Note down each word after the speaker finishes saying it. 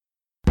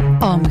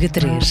Ômega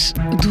 3,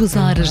 2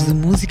 horas de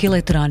música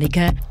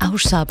eletrónica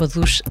aos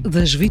sábados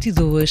das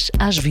 22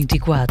 às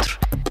 24.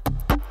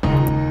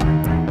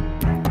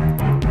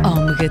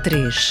 Ômega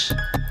 3,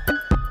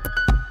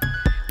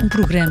 um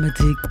programa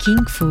de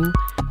Kung Fu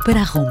para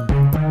a ROM.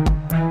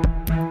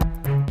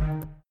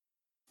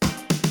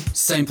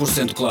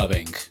 100%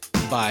 Clubbing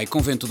by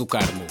Convento do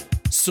Carmo.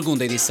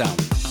 Segunda edição.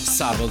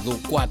 Sábado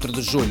 4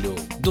 de julho.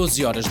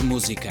 12 horas de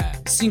música.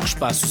 5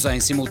 espaços em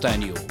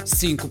simultâneo.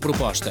 5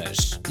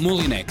 propostas.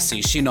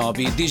 Molinexi,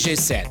 Shinobi, DJ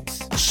Set,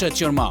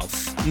 Shut Your Mouth,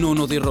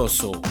 Nuno Di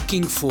Rosso,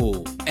 King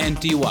Fu,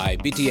 NTY,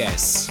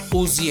 BTS,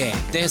 Uzie,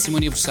 10º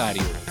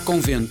aniversário,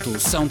 Convento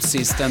Sound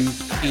System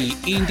e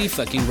Indie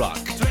Fucking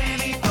Rock.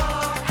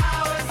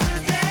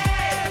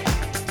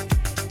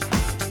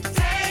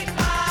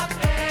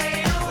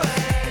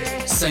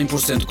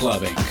 100%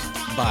 Clubbing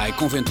by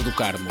Convento do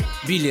Carmo.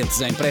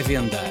 Bilhetes em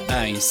pré-venda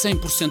em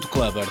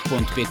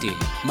 100%clubber.pt.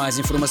 Mais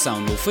informação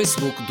no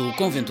Facebook do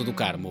Convento do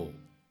Carmo.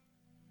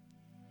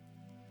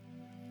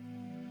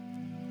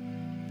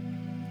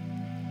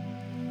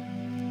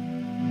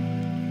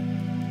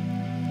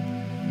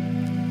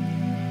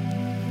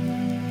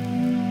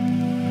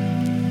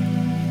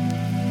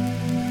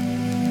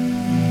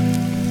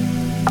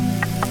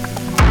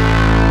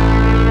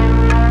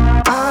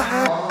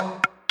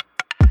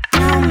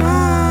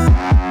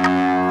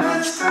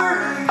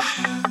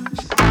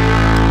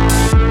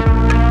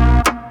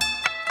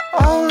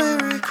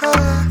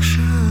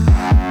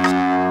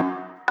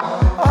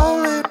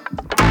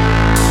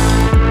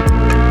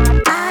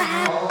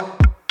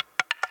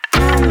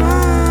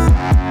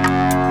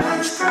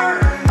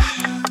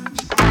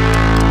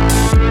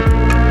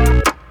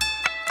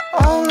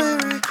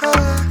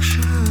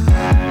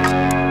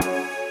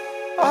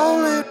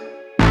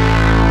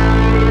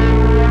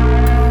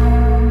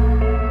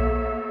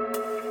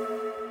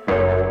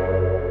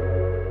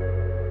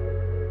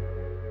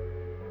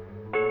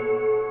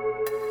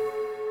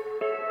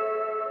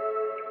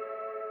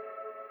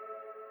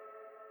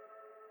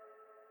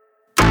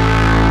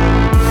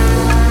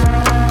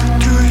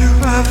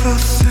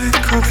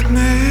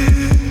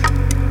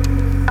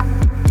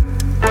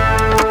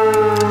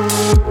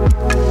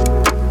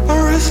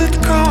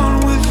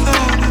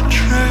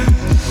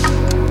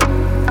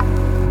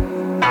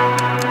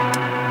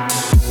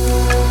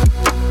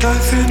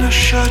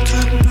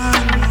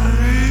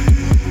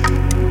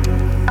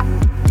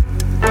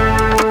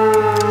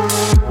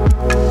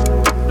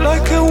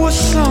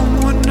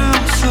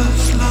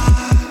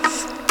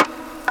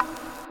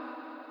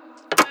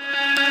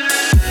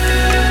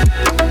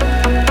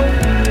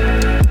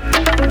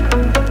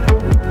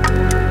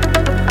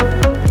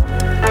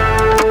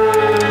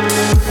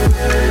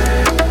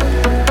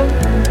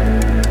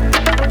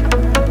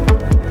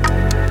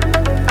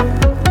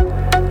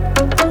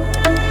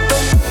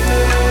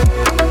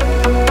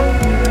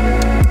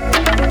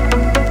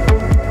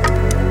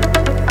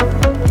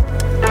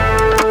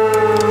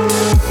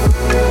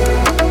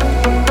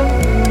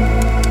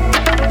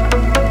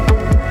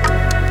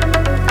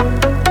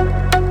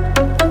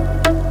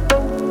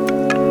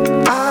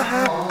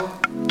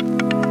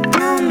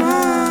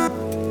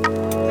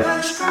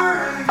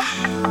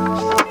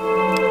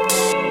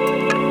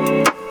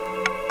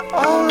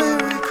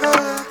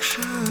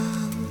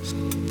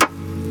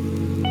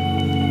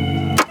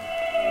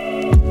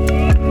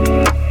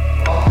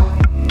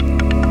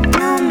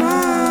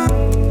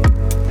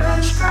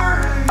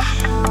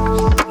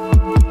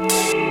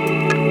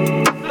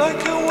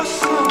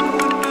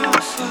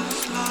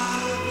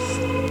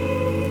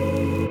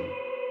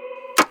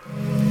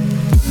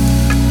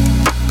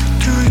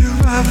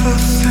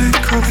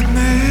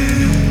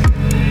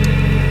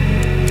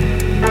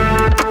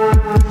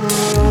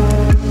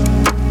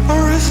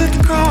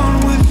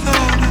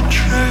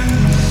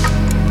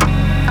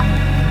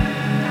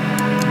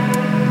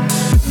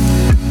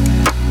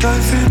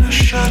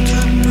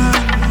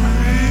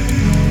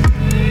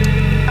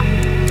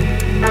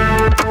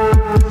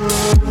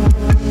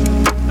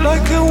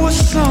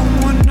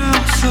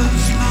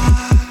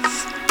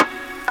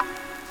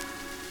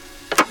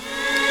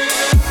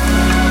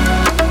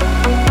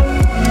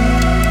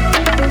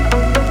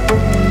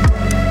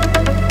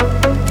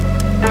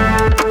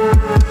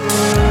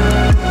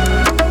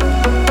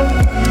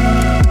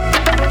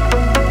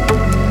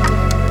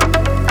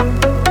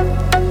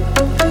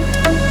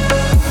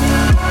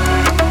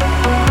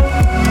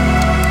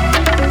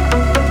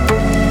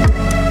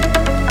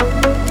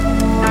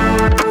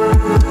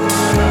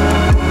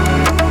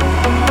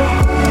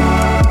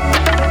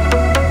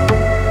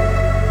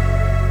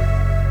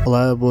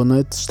 Boa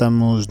noite,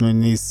 estamos no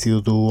início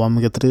do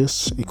Ômega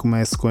 3 e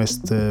começo com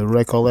este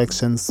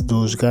Recollections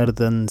dos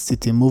Garden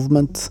City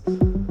Movement,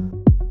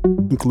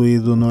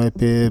 incluído no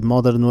EP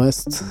Modern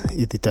West,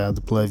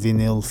 editado pela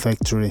Vinyl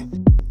Factory.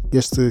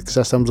 Este que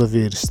já estamos a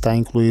ouvir está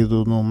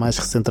incluído no mais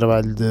recente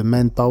trabalho de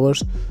Manpower,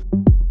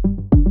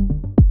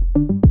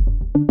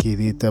 que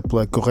edita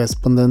pela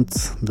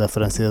correspondente da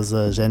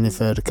francesa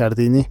Jennifer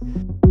Cardini.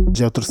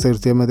 Já é o terceiro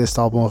tema deste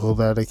álbum a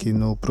rodar aqui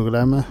no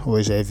programa.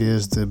 Hoje é a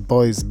vez de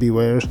Boys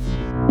Beware,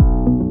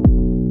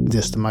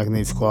 deste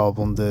magnífico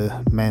álbum de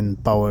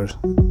Manpower.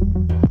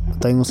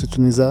 Tenham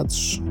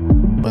sintonizados,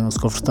 ponham-se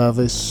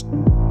confortáveis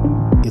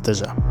e até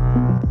já.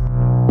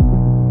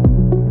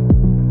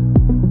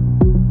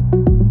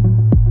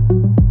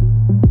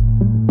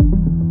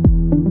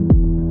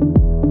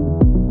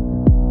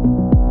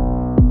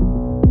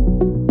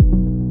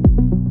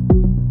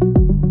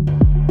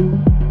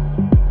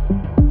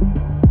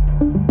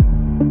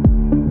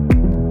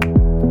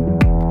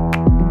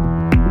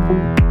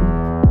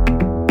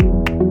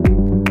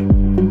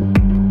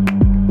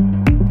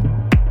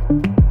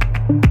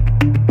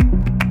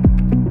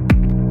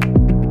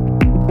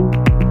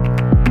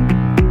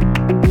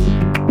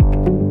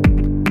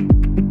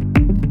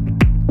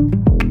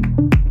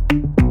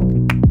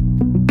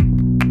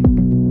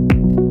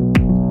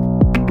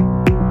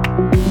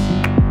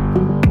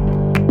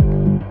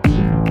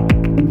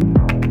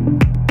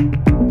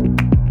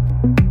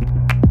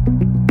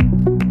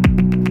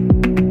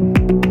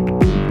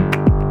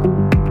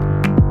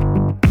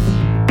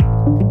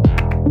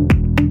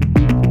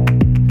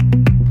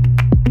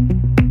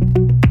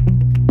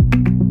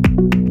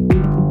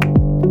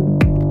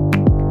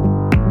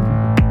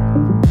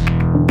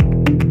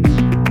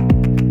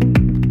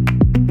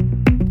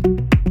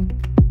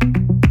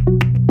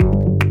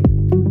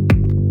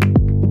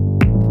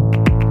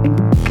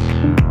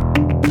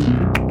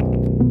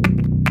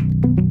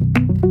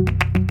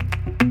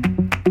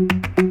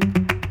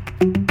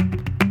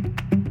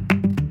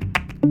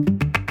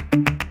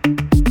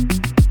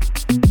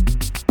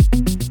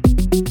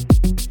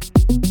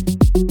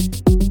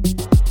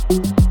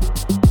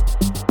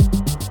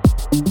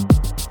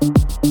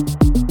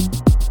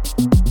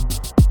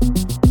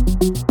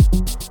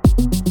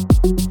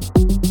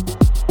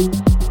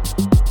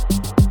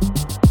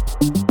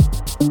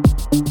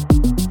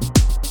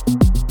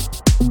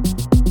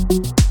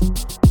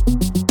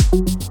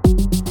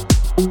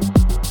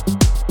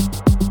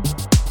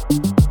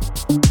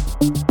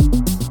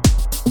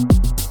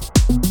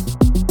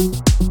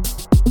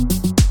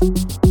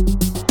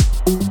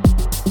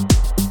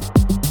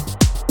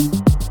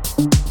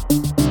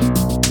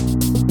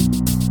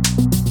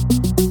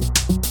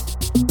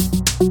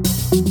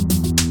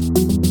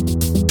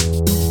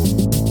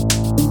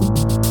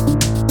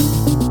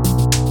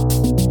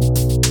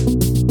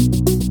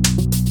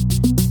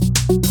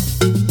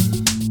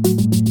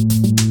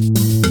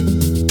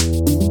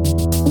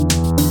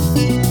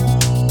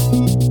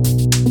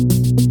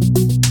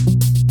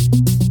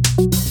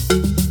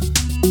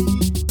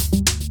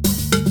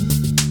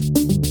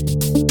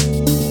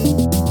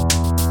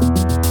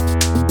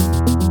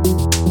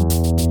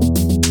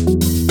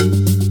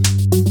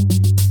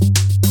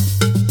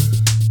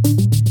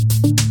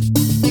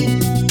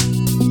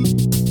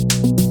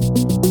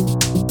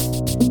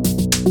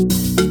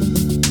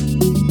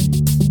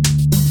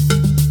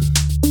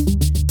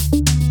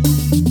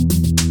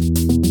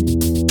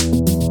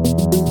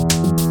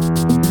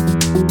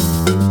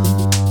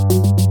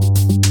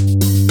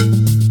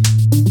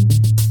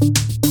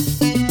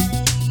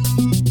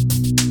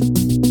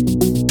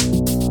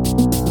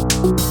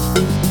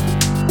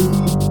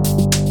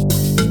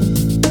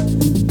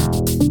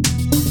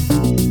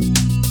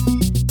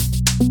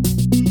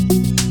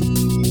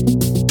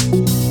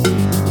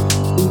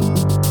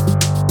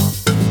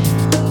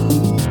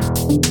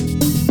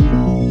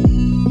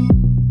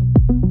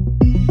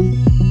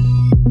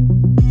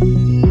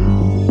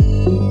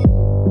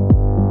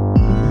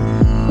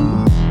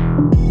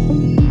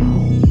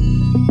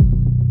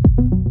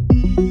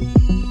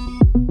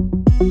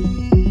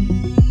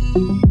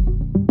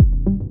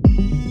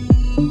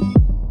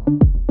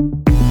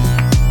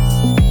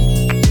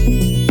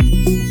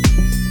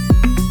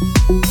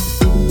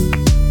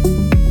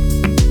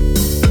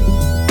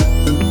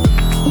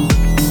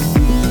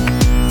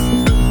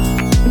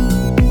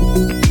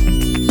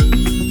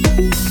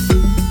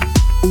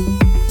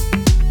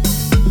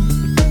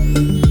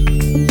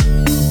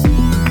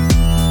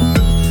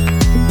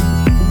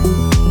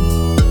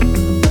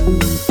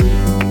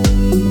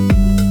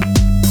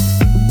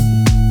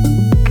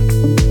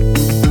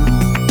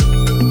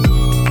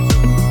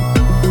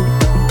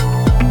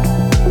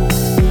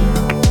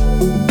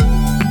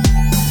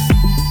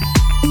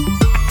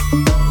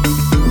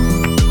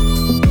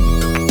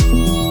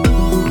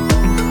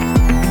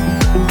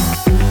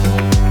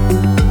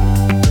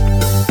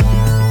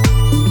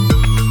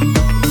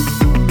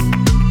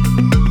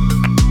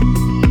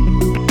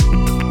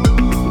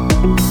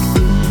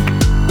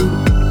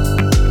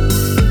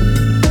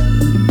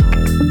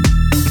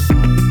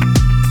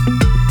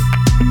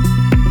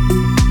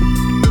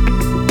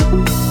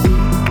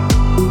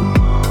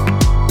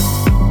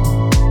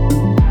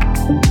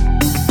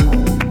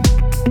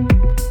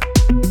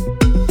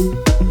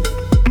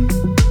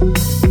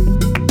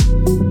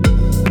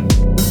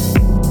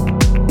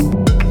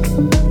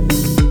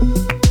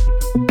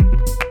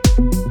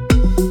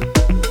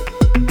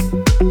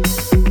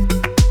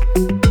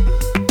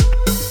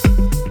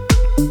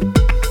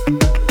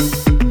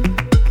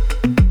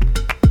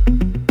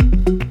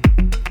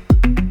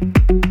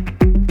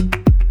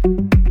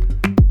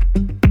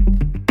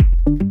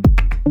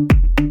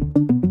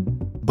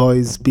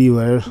 Boys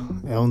Beware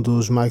é um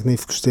dos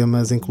magníficos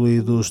temas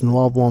incluídos no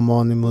álbum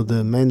homónimo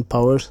de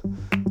Manpower,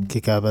 que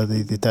acaba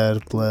de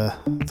editar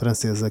pela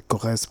francesa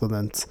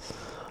Correspondent.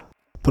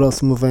 O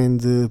próximo vem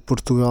de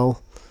Portugal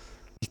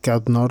e cá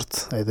do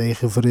Norte, é da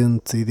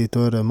irreverente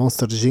editora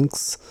Monster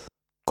Jinx,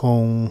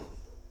 com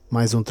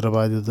mais um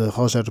trabalho de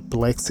Roger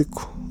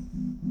Plexico.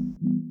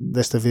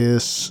 Desta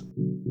vez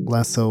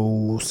lança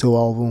o seu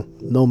álbum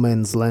No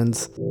Man's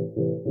Land,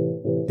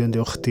 onde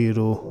eu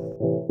retiro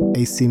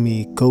AC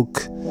Me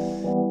Coke,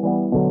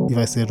 e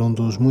vai ser um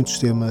dos muitos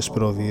temas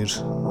para ouvir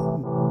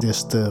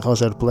deste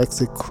Roger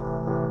Plexico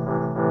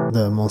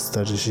da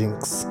Monster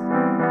Jinx.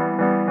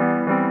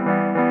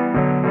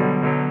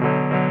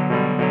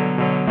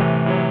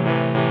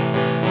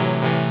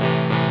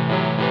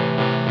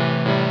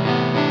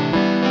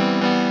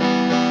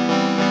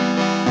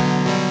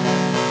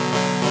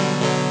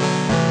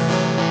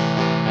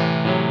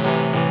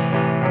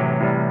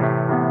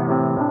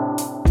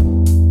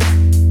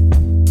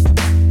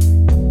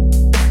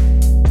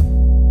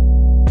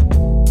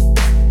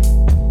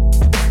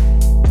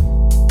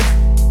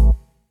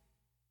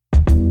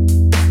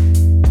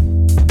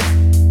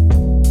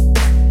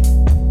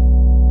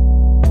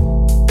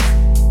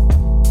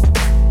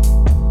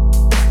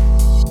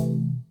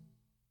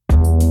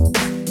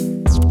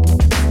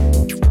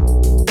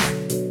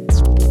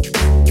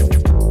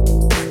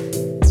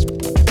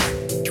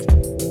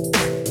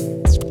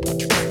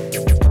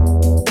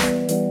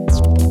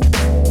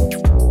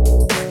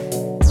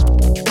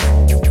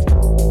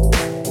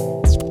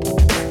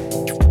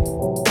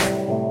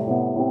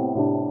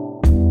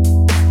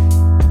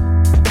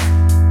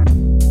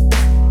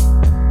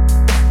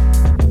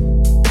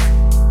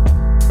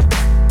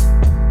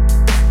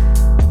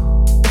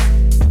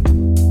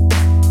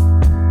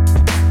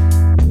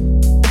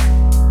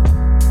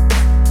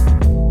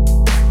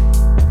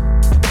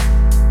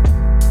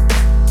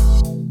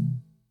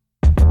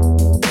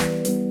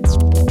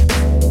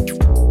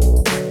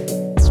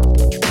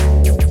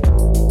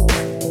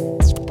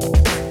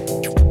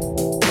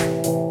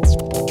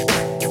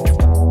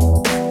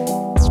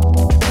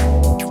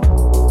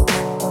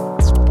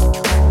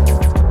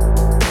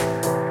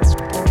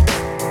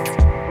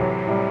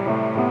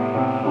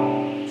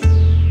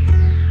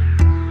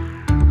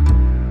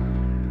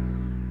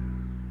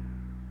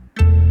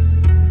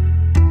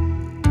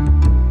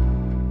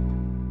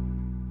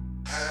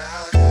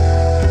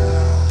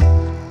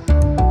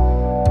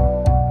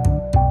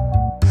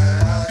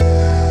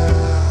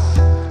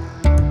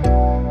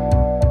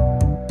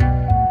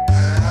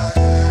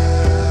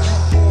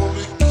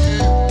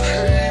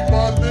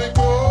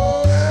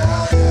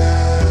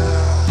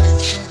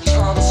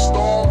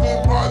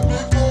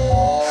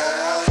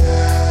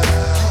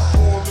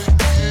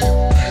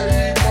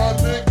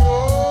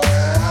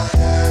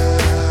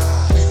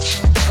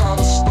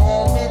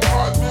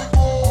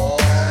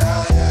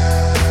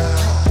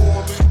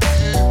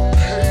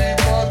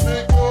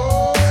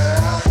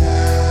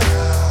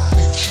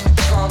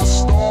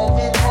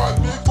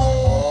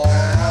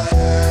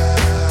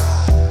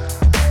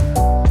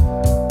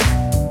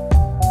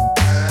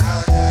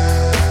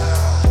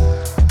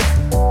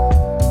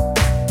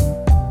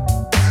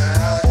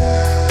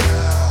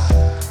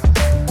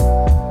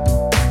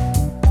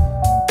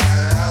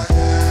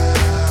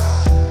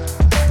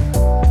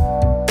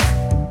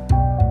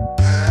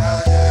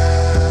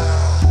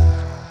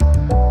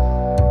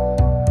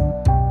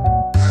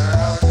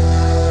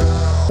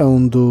 É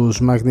um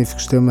dos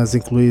magníficos temas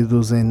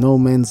incluídos em No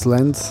Man's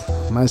Land,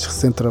 mais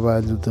recente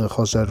trabalho de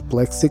Roger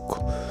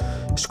Plexico.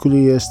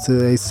 Escolhi este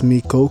Ace Me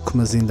Coke,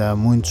 mas ainda há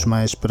muitos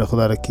mais para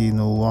rodar aqui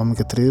no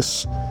Ômega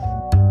 3.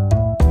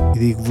 E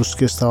digo-vos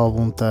que este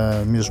álbum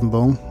está mesmo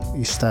bom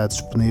e está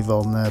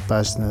disponível na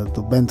página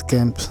do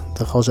Bandcamp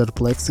de Roger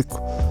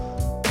Plexico.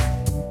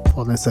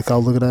 Podem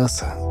sacá-lo de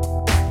graça,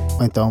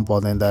 ou então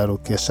podem dar o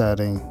que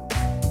acharem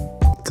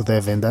que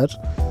devem dar.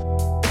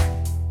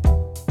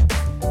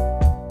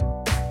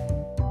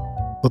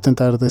 Vou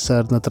tentar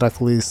deixar na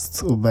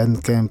tracklist o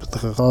Bandcamp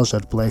de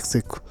Roger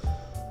Plexico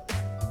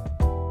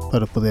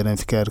para poderem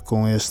ficar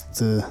com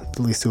este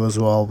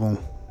delicioso álbum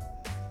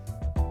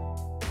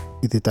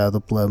editado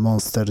pela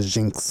Monster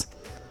Jinx.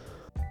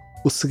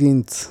 O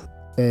seguinte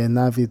é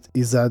Navid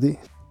Izadi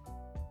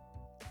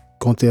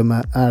com o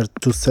tema Hard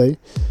to Say.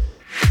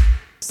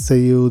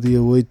 Saiu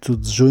dia 8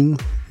 de junho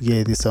e é a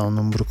edição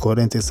número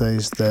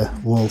 46 da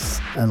Wolf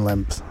and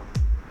Lamp.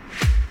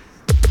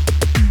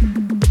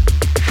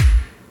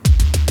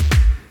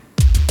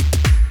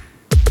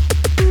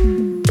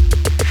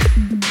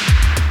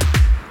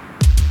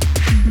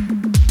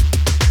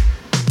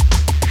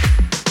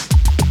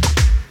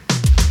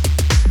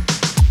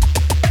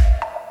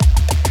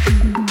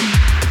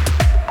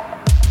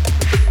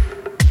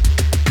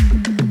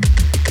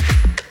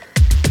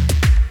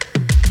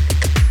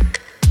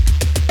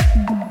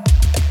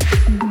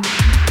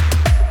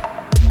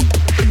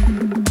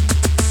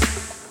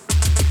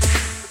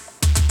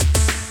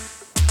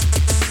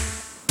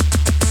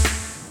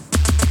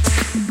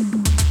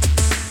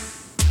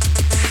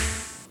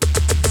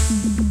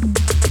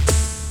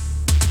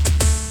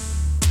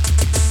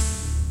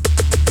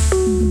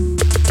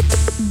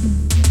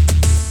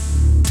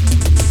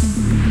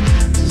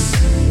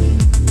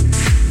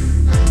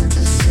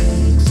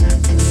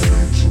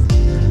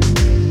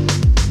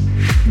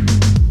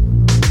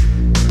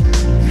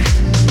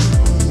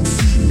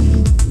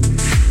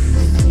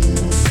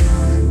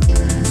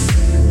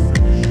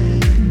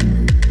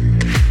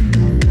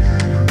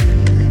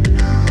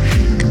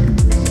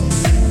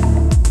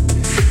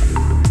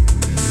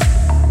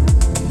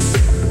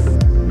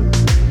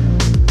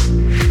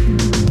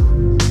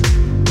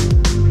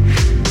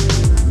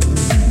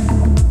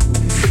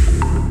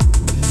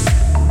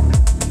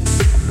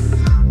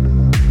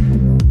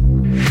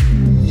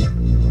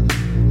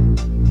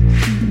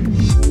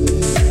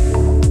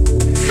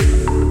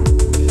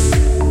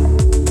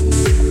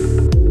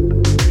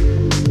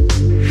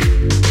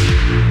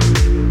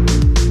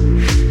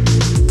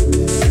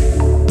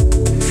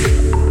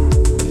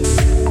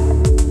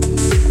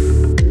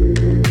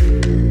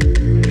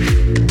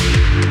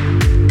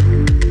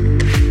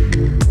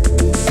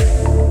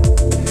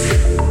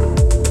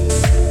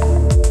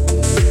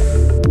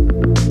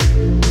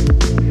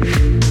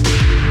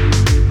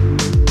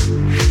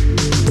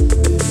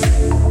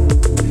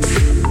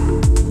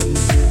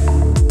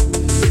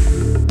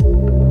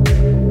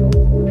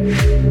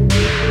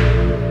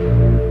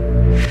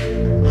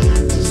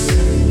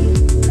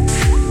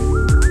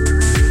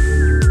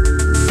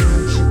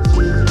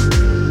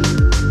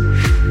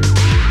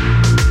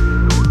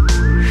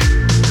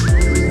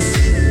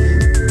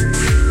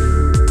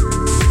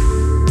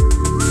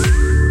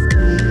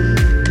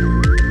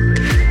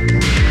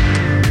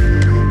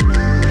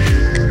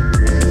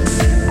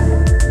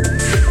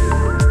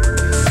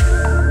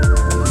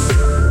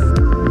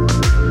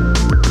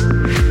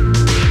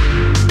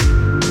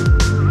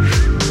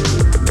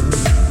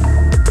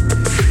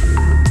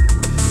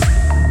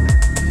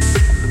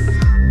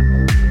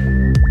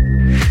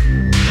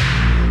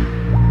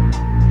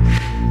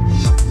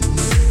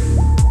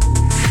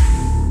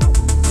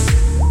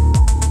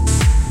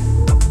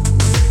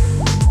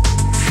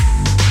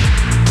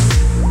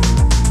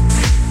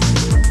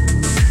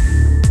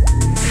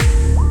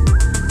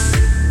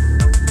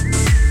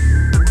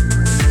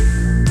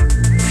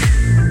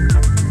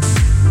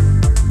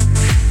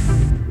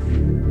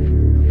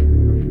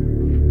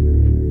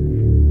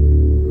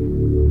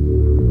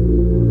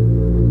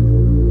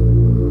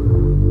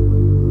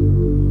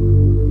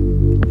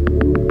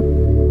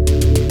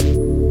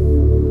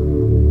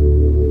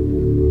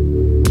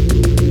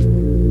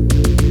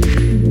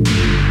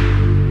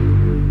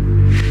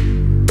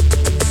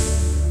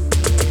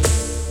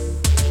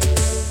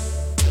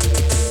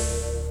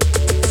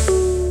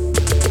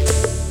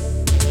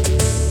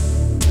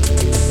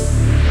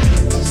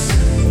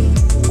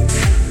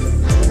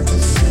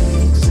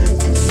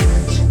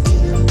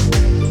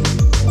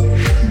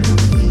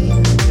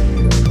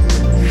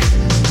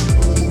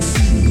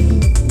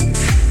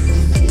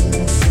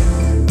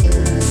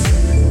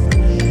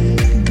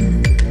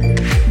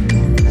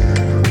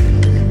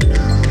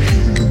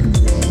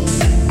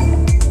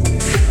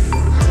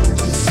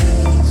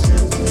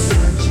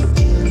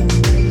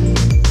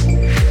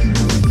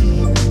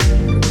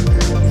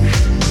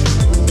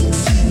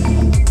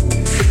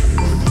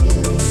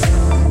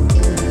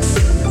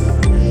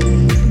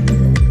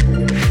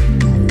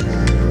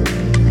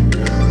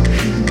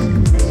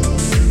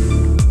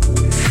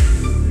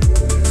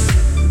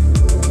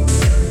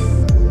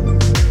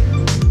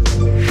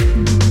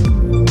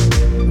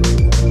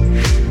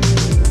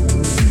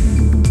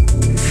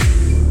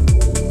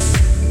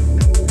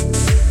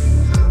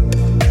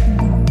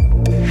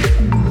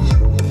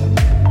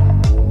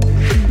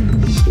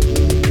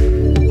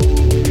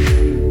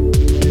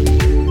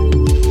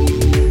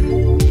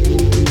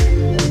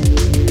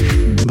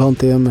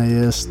 tema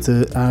é este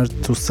Hard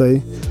to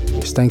Say,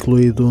 que está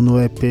incluído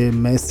no EP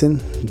Messin,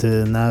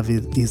 de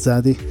Navid e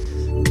Zadi.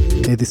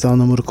 A edição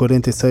número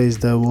 46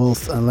 da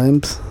Wolf and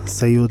Lamb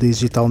saiu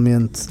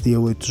digitalmente dia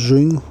 8 de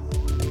junho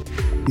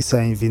e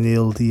sai em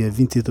vinil dia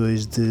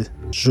 22 de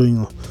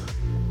junho.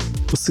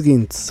 O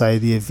seguinte sai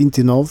dia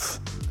 29,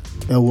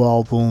 é o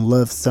álbum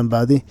Love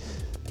Somebody,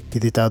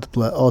 editado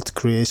pela Hot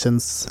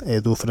Creations,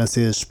 é do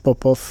francês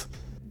Popov,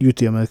 e o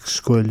tema que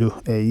escolho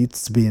é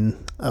It's Been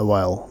a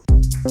While.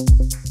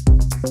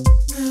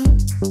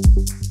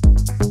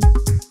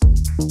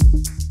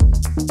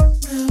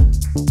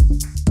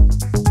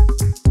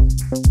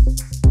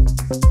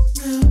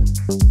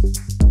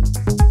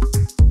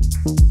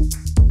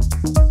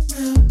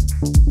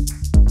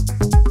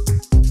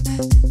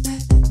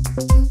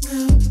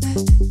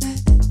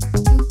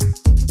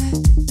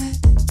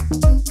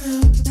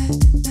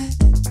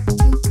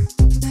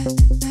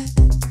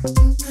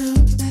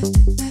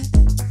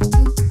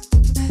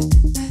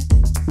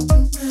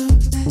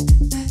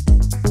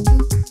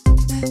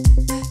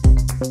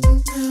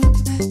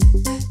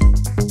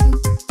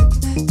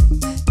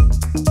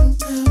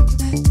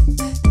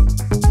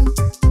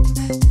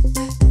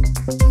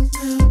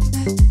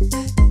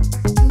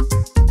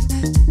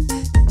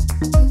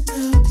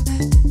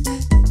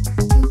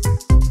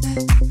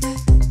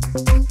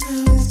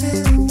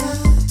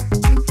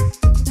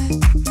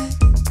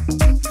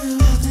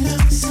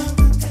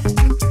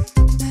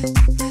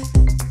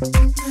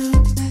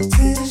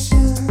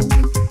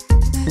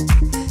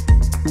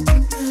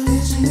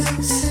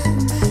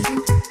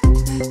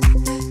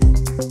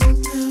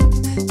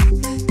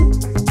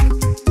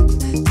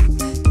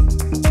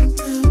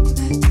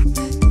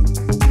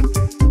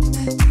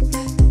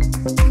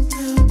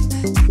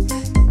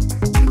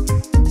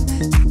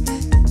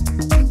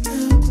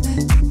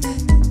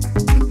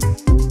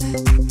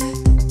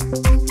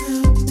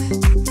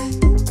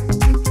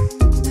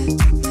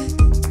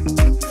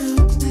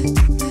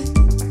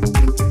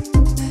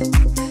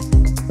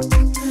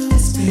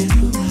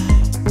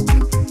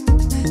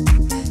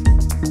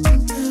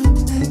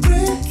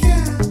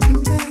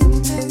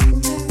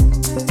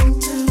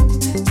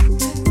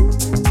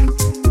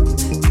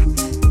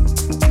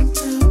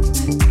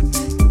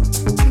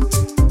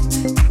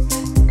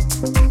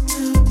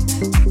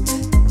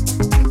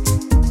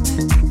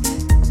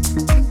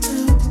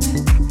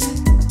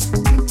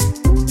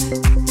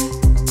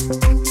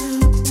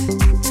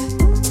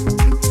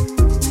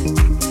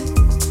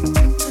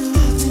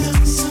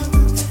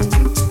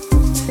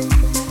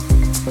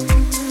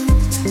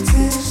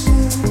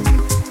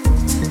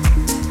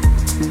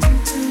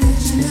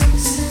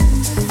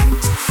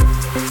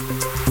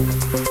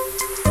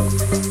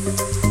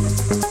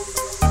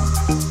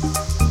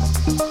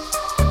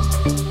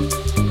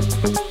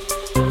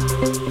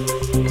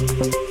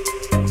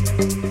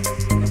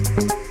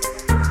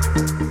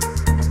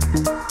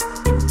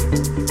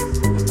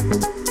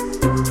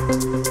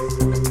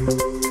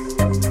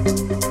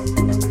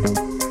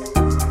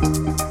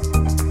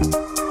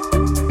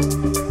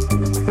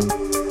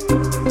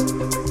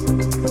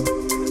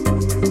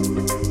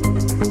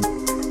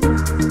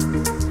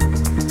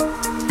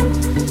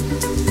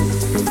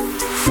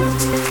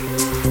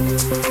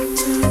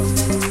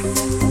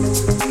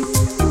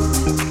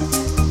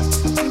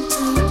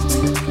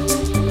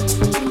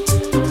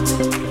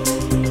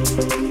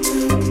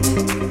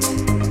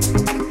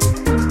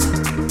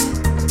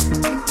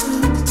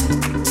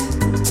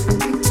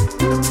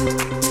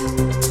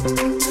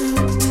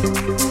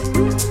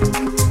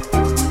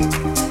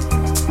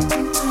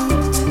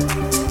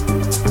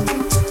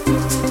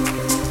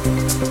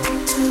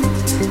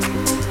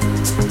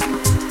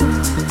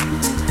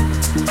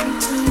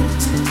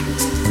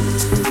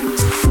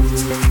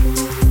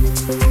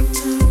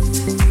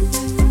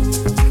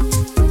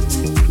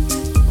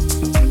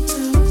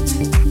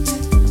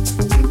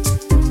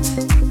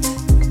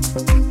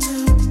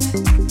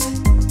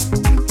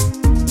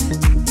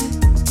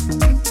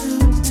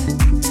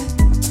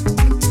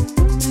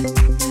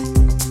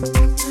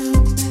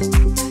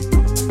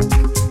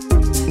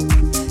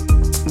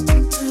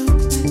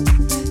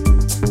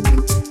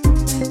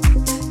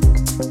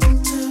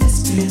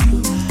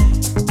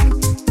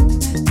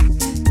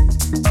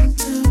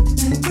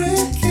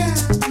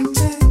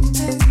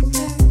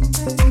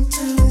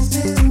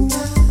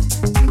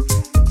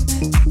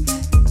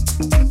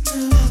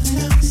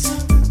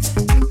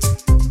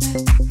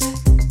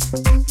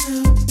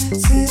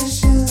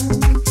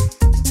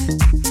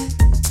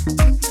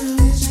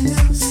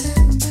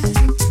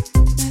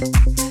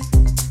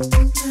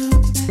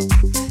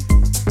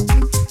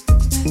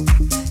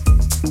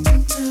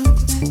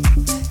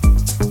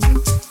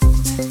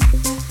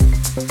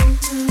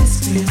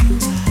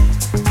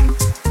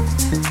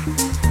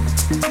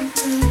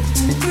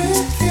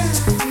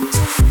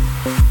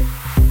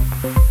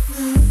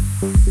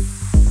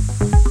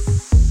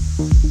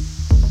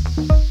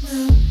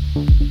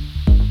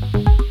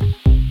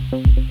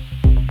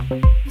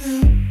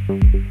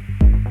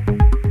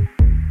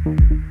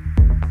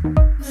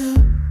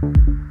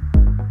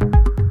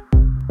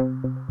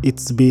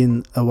 It's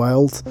Been a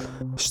While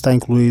está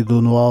incluído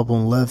no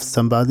álbum Love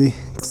Somebody,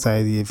 que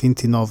sai dia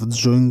 29 de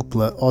junho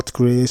pela Hot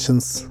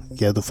Creations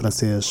e é do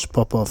francês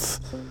Pop-Off.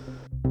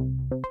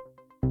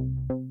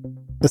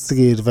 A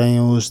seguir vêm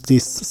os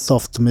This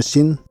Soft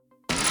Machine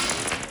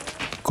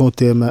com o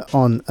tema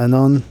On and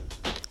On,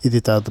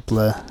 editado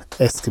pela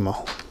Eskimo.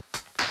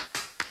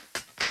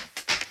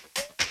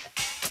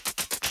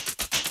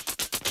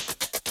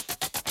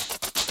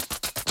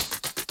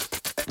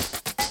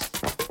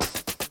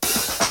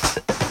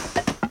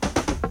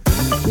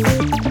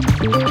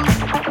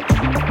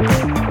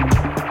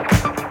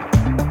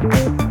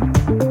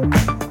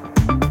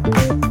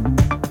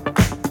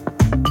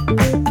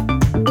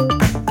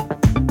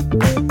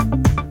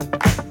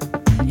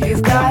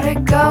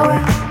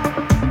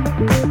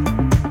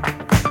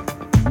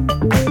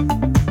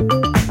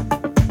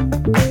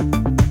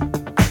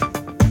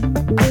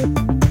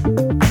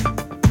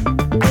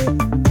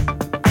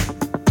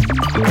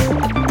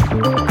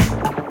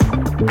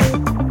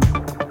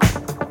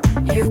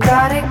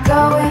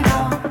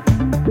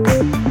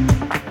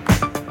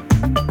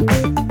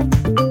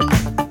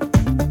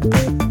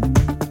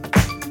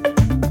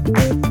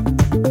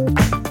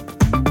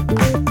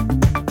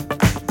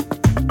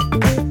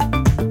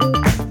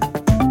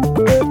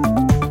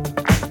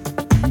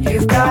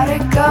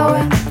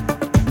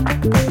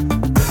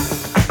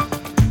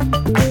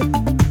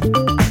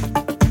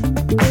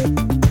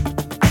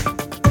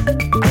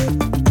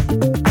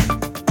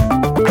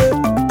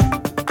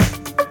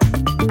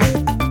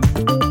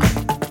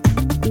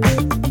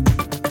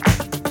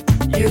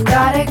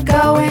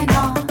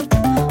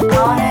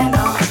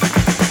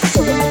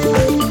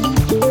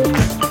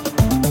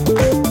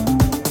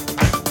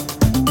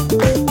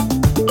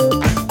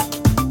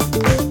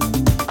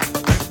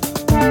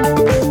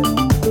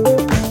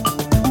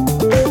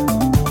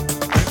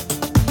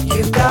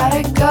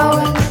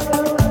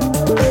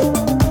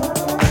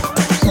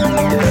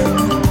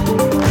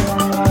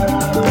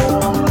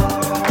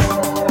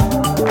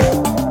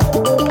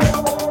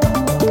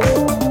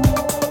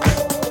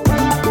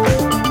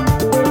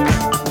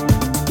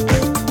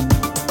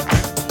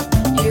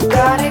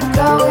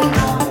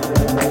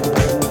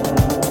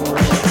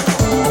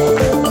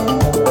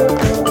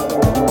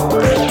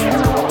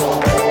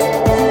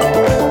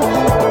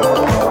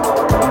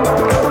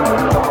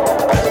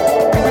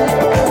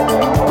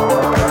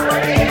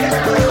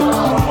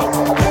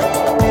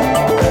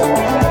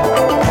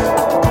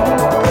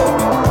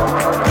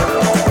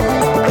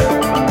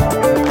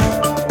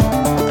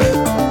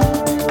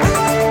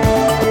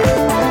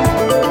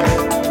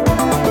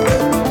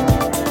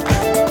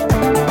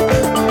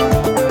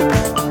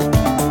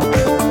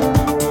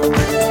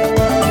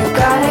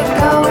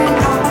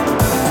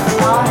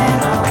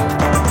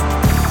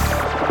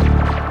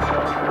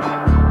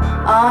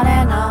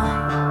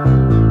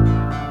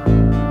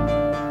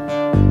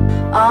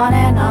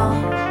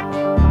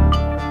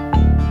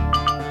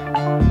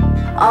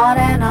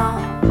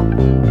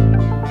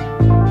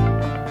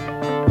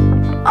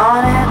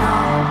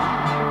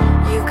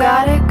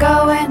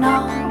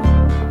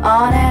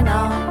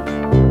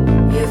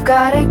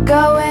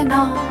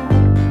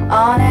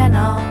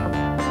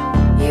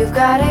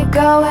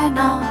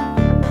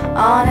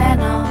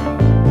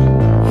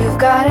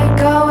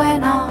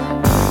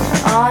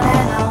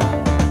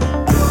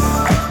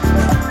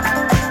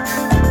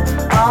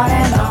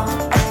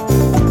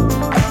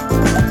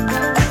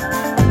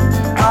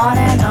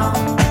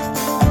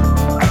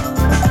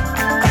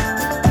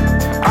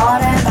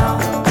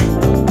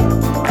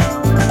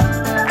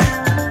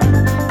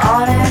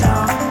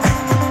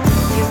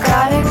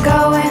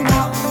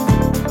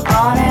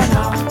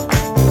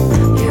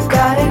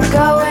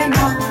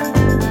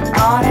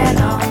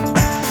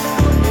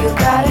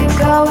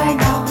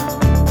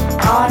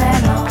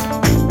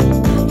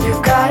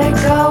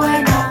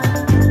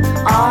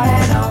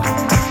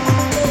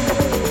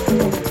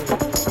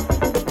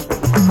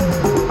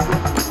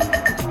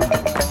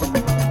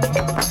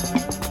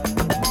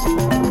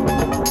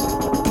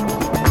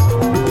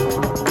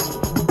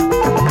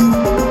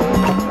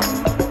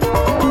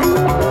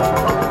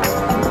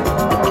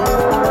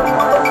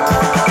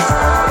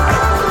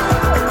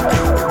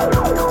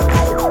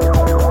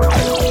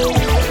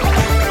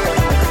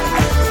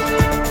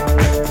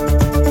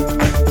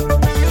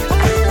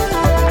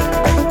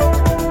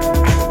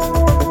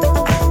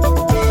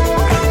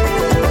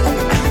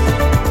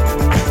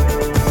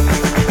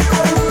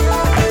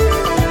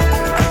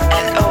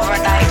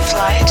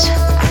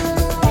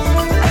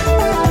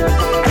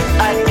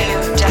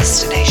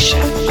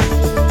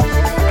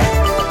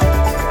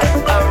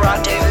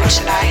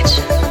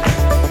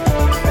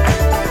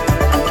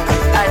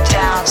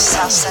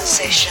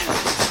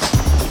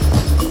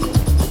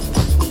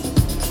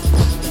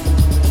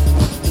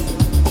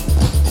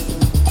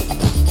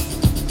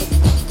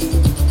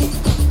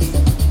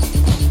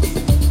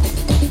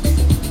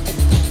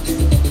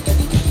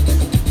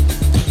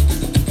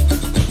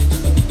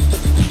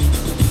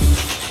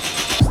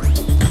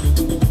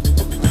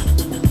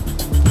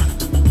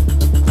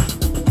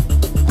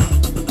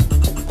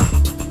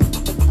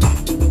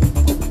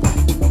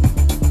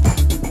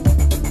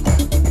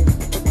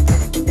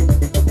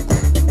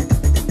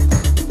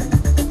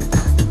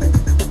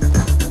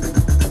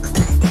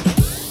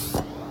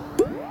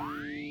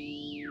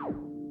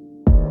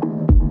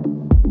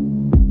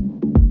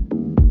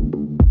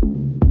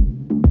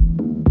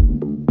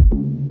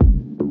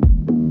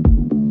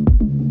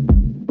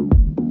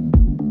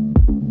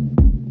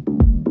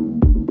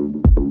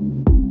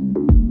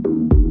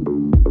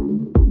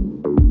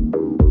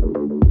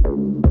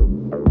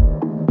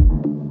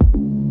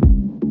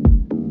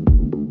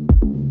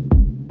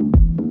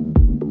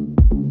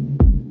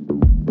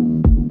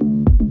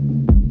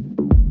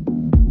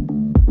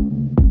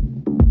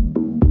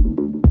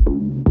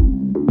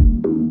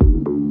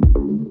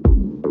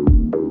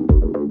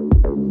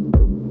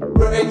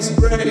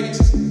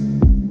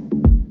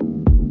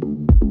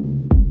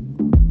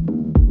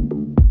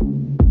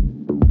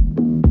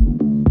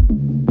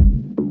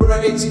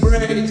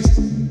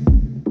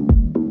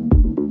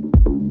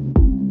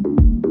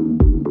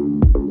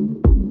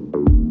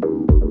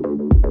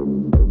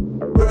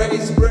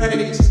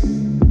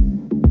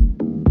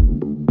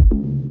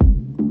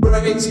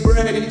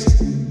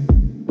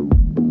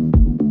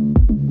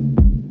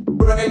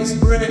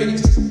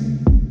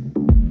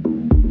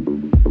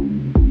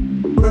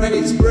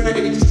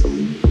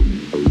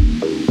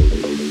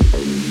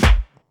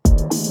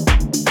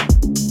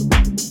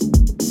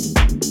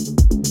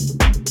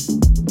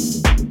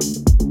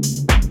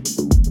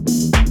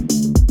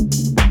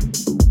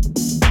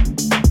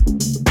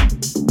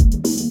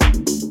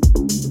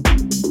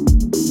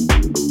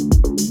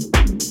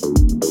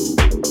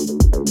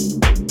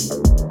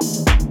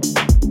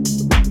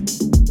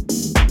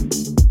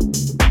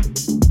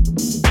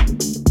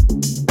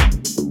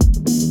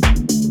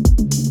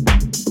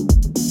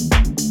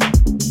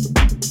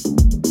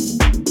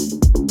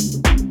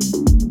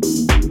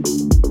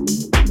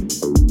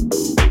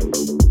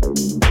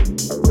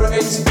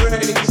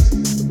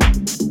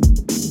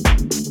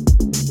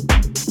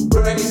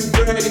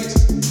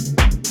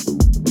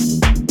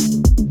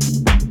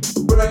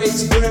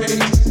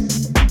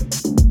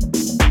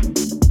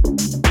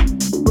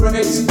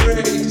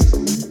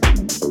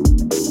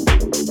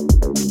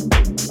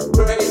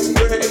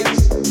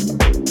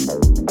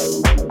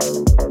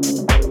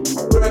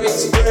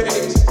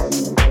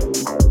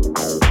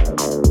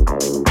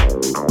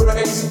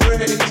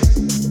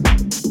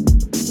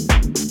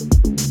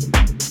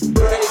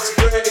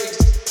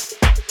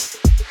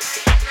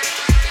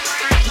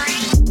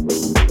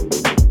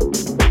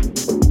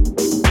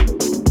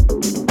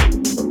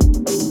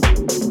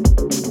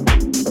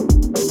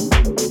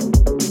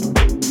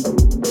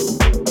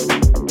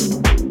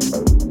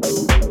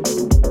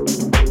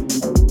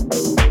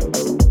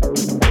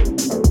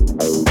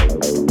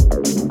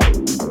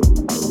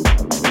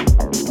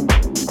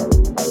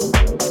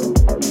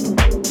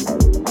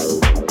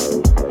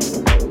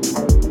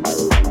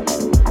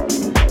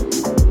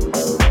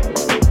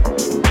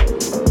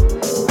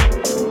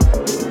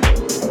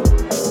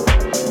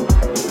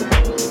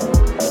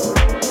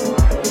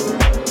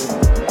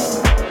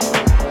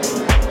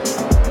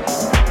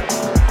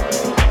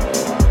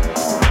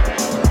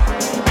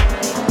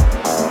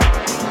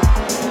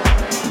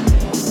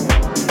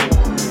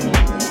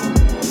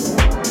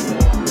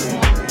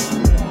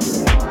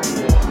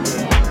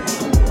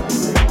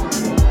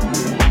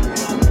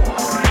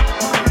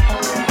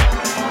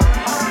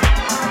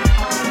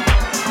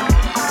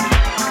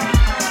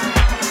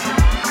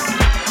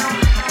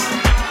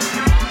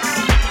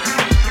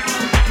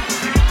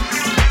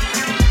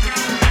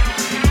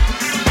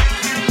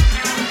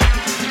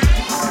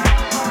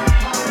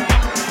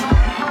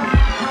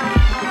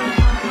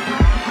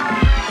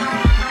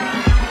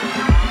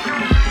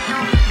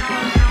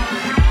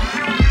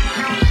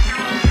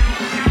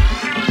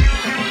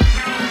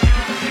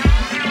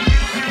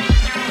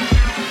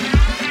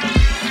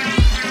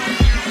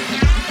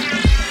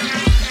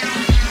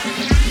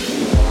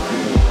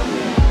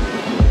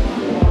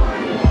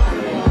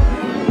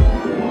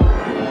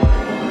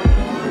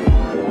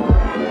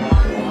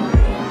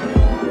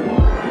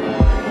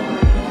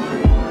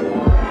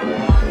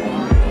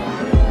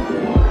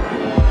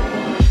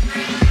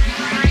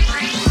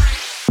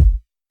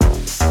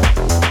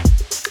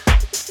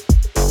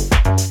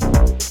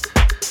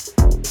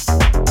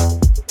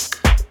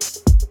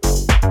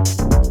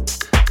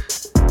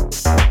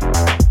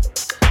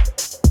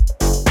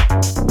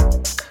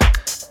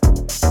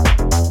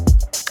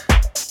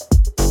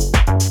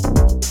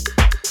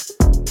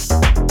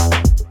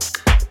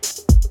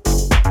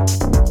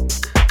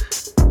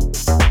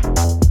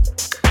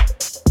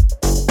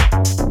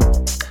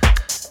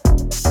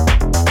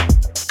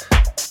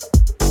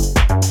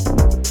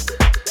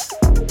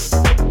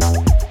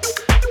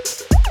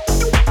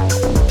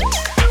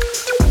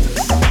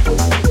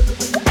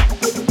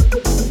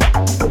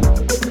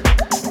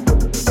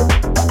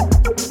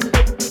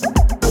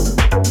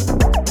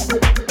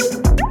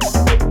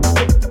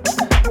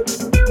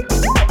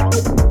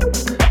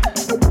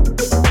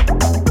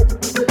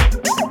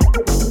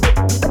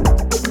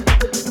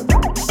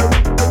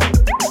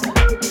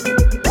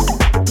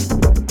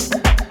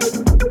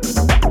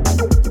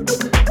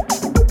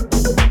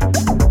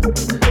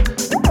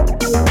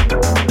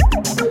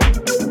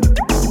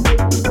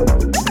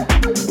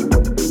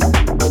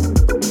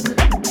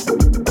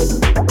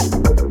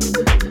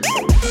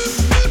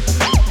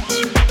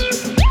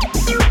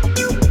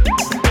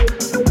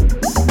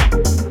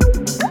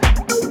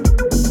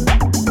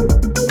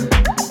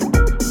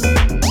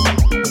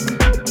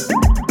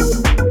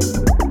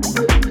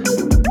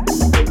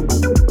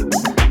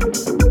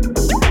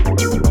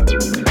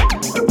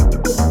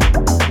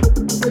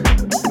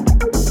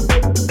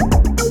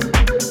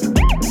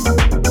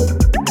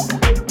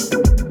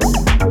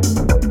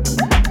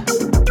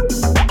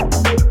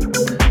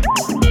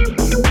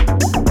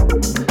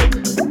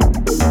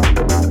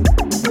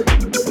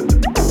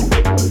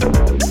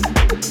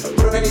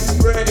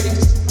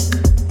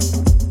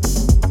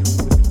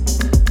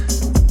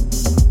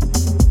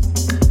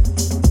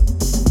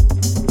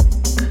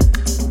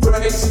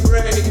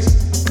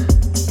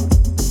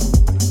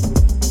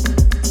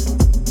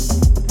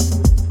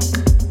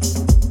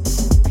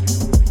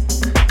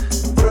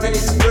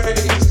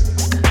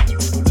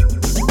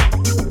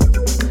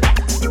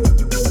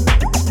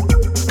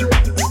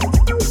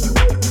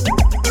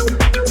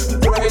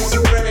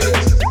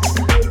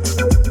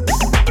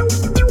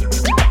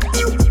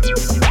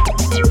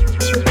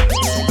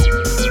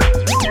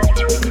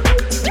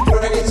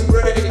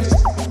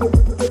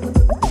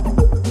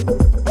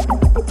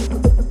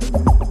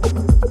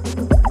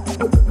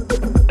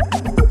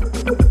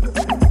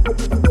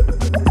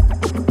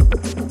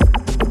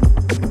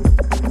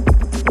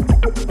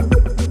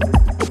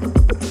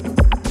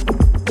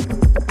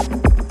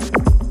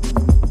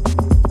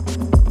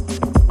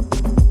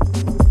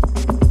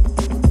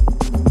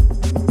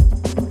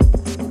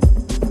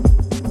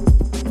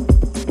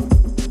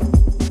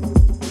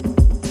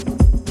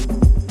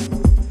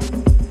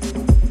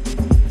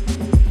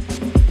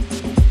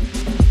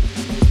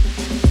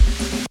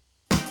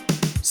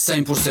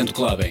 100%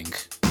 Clubbing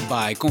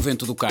by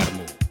Convento do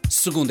Carmo.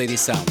 Segunda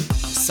edição.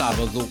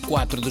 Sábado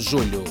 4 de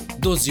julho.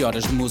 12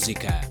 horas de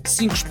música.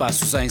 5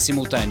 espaços em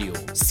simultâneo.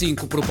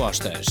 5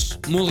 propostas.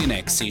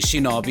 Mulinexi,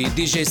 Shinobi,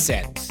 DJ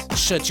Set,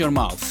 Shut Your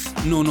Mouth,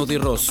 Nuno Di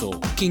Rosso,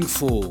 King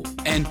Fu,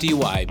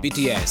 NTY,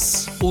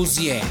 BTS,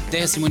 Uzie,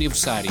 10º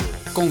aniversário,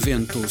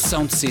 Convento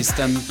Sound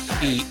System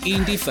e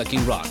Indie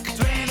Fucking Rock.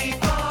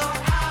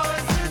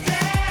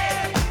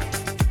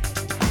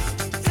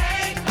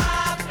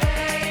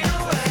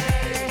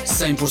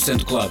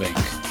 100% Clubbing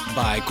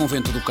by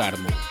Convento do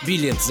Carmo.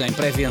 Bilhetes em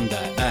pré-venda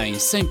em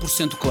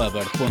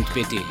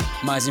 100%clubber.pt.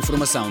 Mais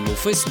informação no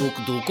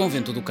Facebook do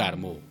Convento do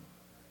Carmo.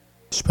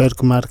 Espero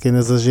que marquem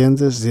nas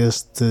agendas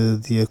este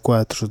dia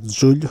 4 de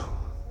julho.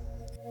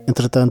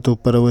 Entretanto,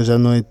 para hoje à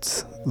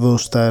noite vou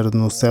estar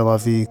no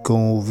Celavi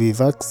com o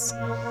Vivax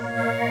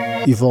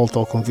e volto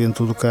ao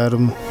Convento do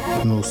Carmo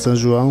no São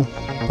João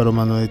para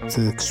uma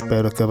noite que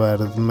espero acabar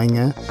de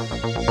manhã,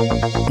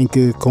 em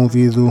que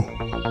convido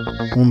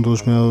um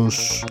dos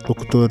meus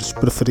locutores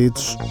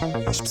preferidos,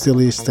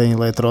 especialista em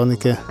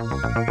eletrónica,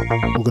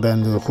 o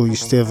grande Rui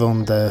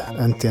Estevão da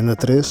Antena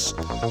 3.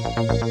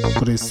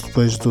 Por isso,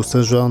 depois do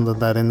São João, de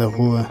andarem na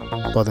rua,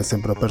 podem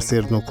sempre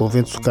aparecer no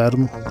Convento do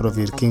Carmo para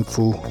ouvir King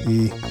Fu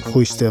e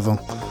Rui Estevão.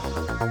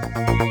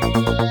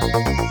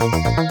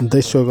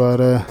 Deixo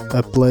agora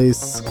a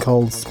Place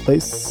Called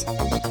Space,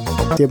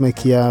 tema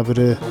que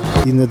abre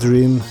In a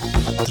Dream,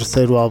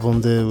 terceiro álbum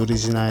de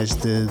originais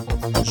de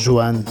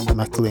Joan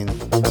McLean.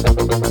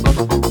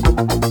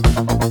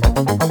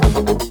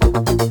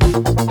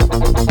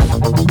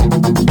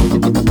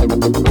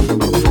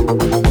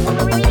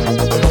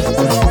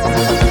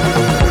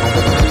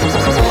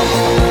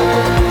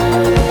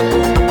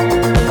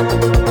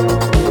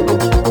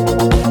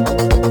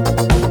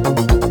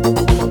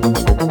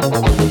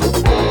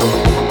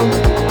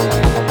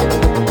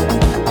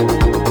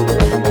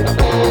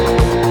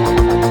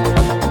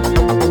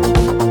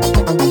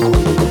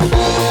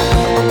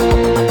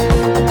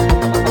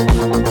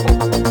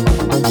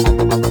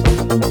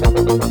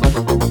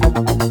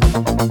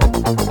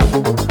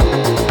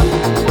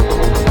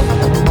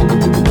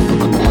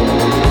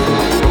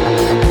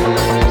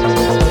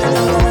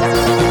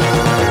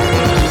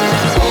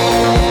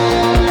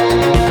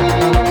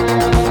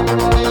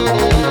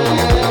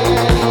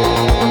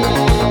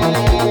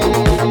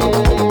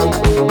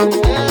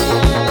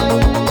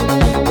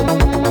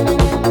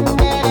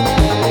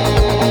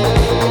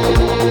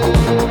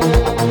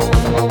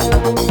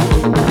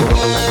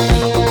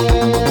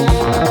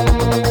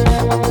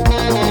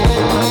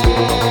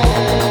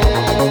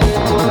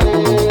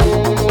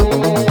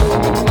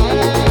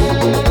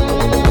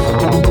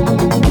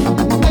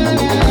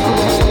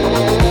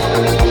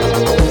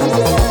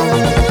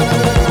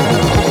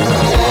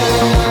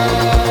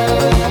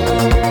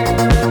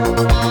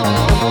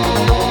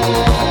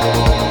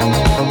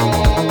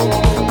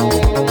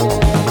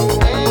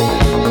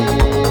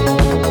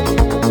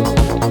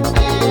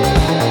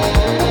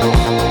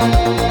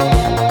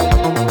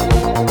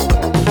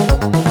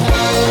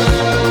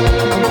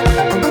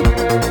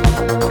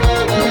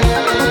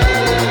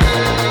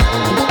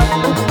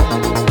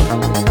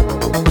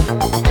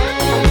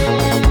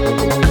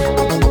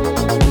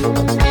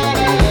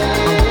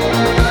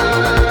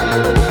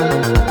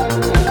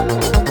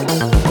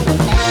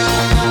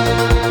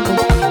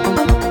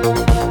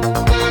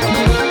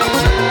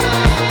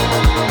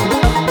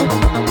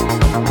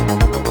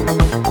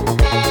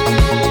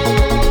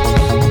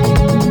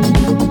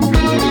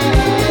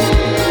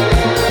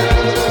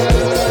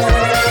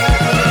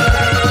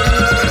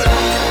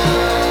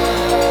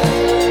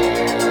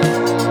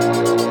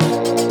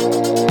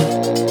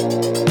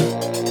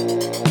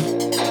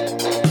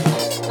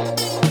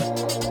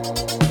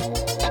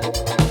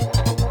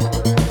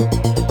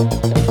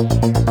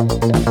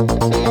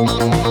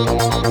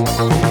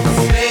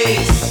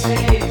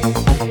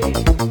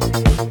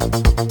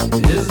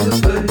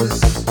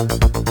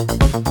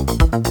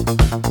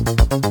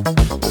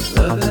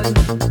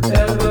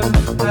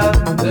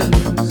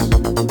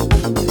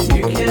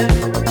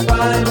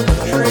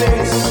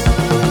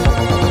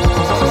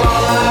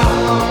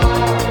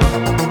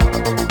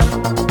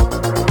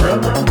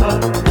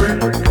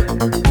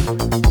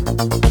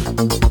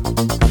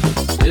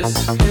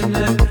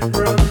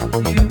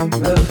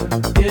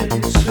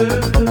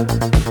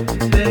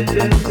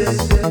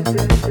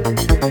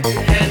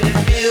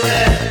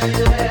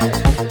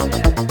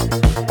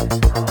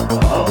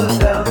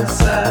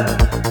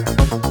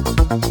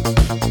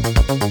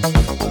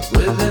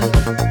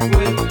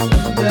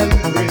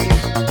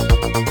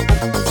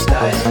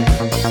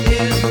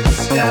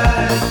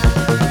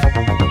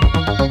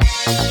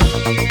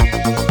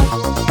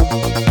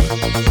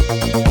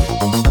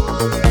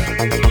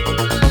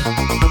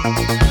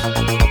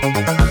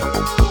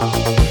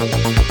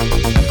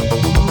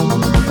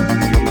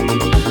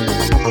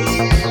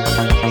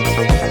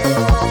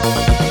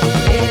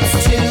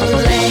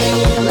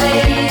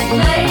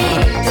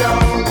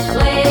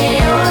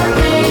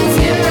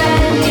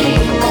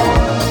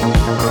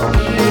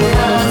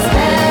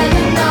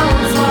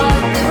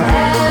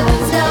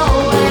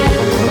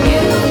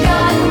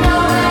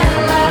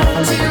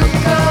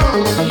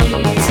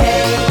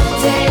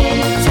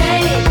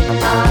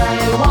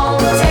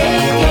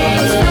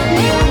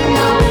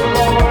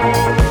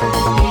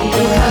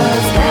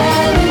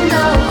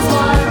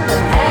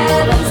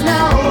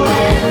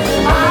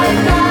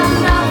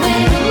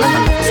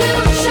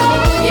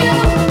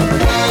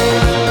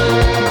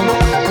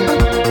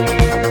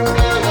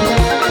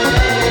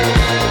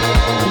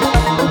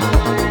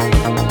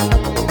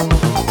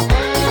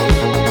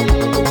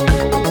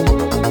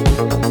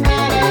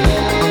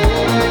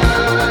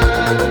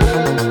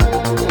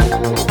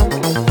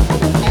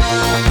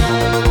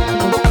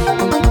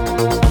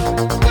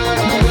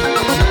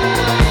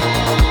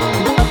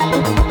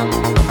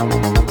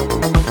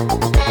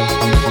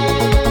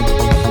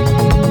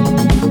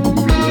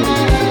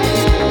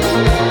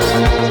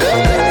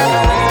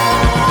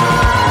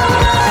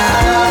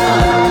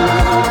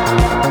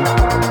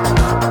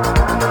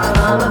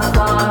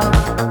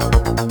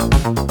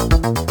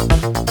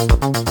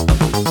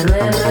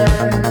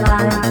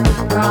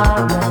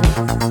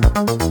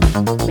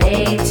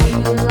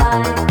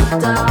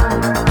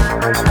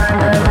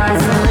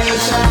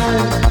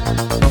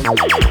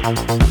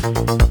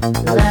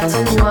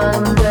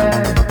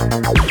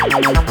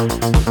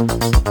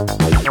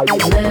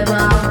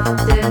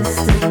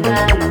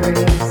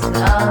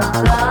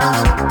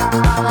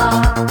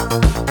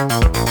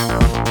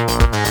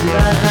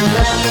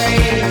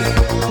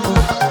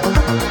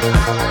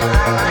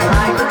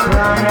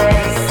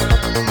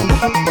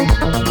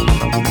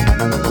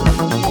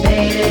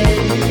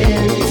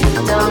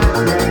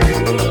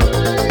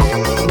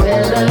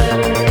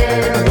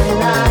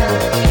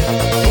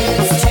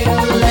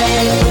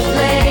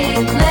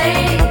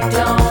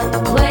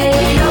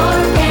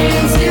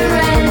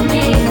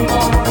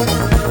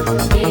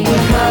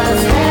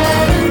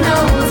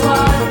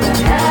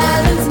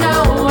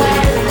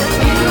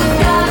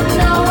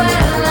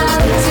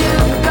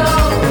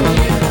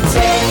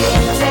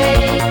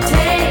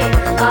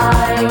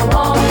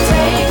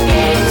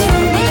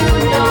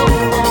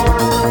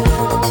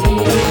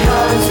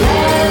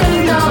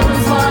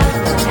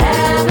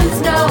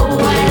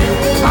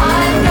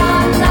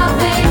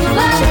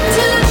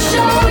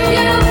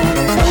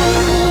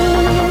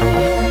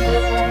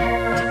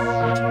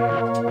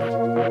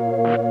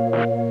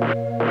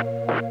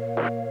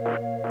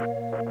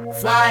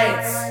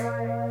 lights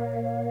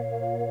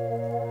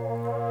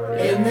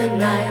in the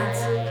night.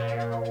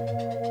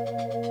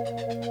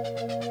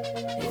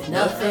 If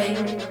nothing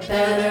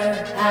better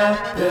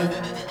happened,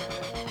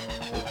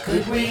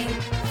 could we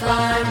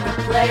find a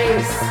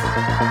place to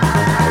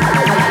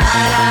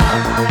hide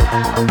out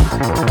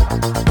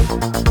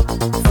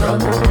from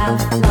the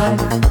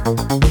half-life?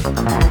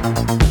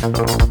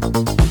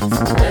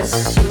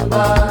 Celestial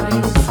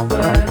bodies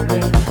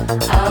burning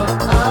out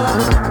of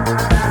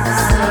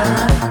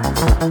sight.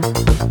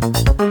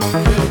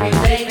 Could we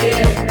make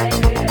it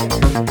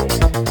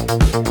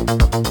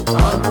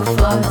on the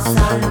far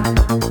side?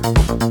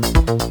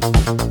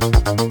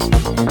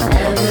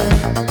 Never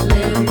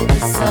live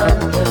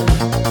asunder.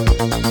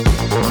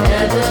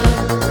 Never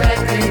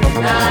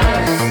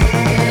recognize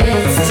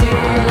it's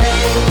too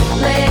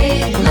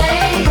late.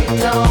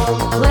 Don't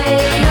play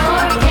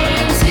your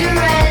games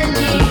here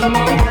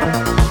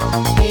anymore.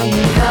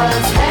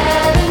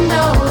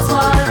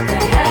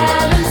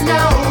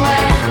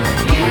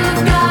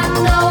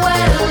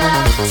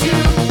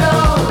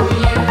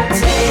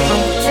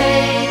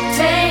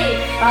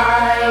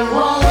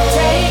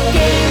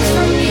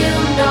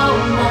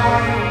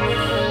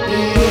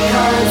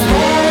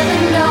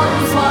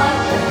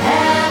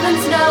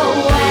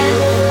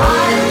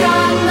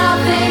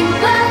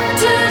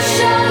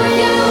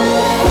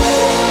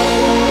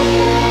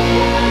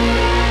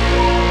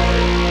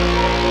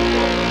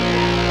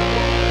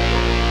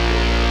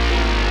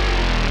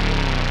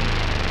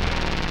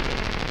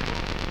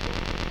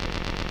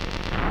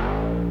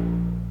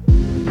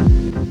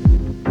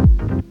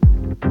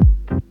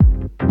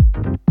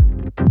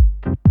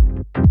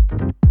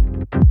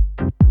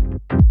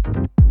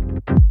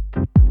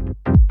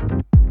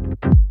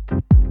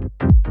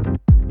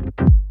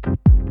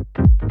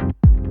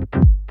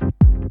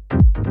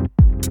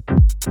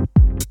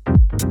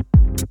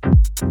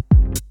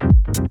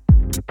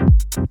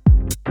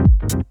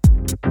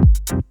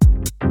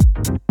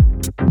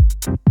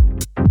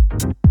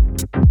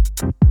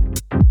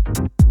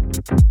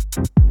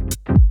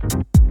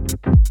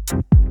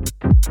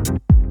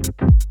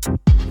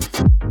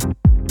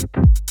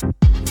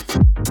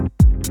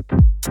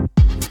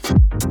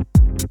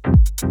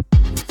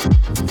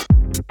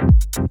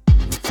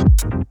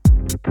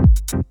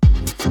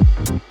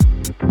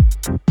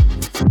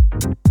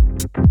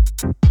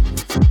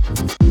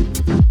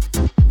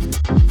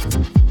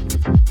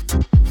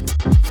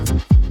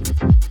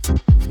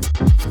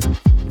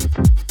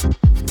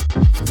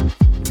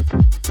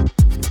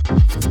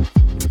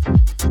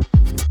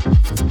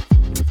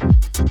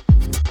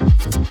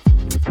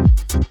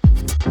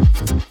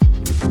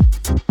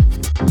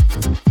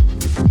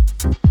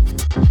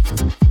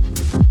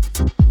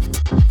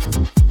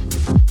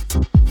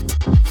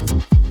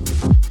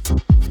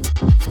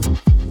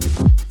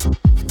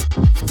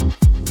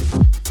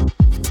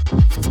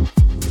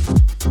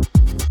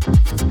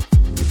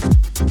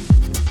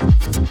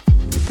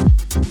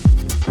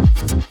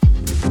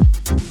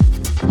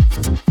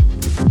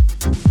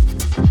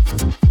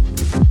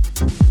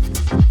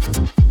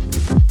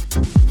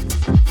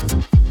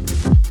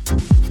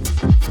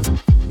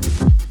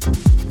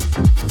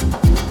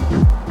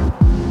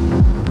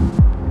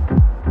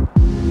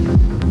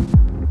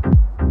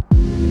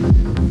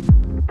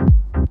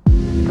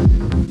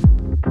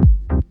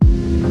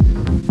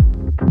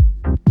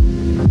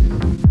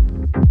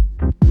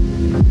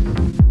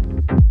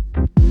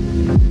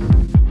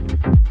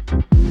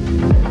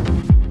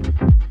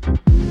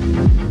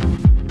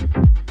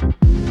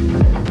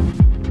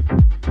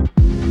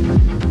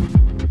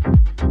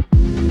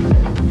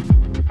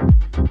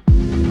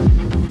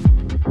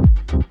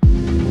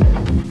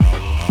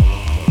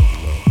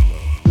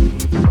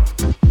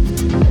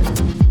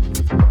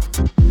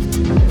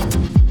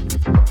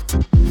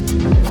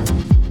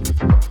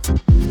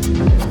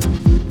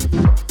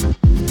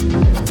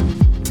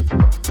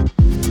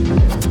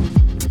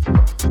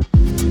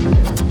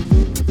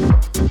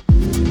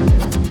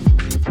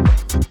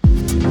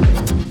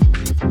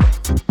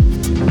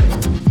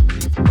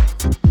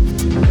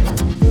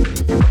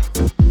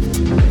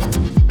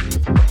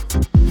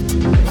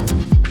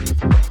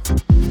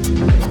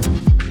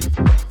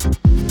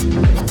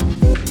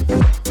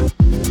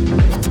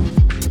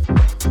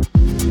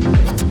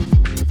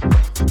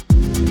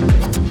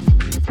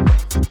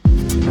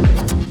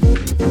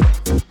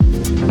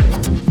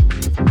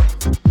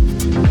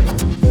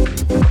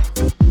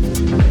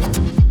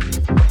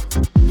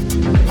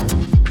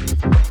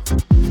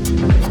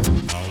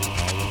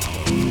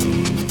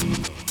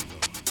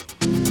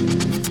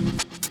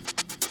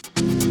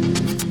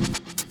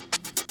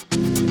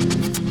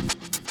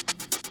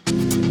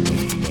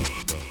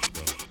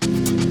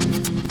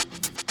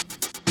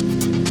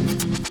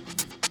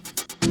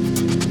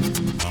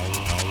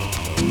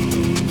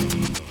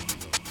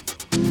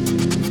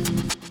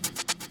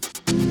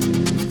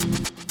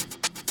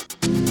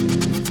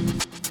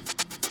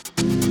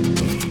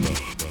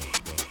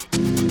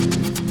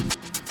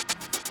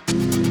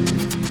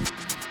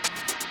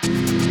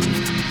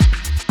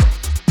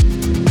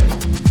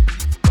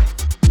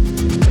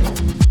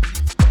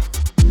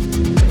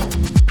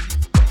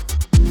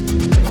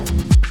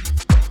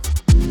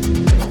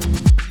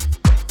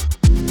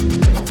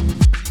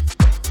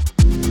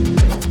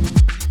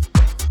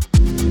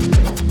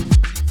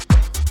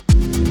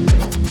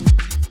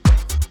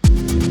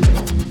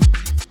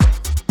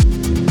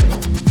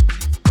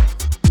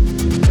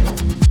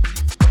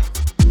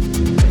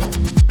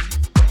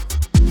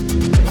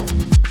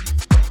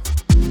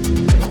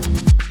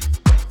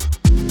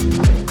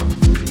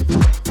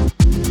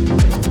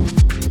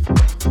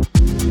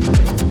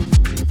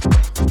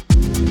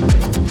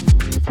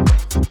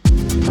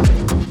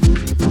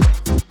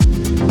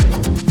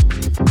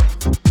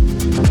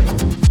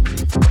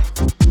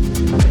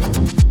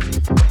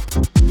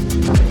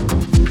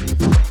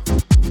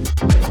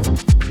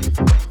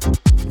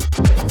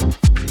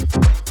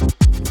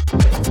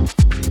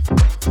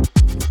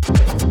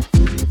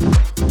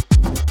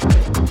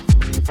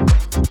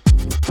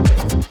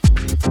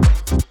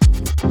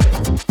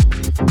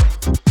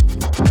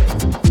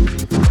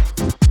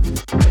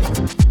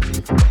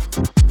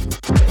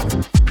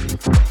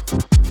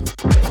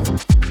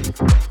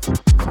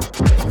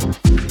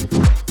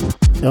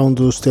 É um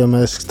dos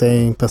temas que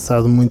tem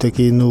passado muito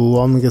aqui no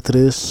Ômega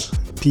 3,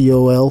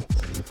 POL,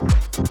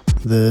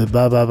 de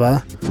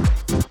Bababa,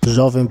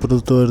 jovem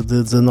produtor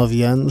de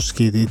 19 anos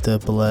que edita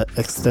pela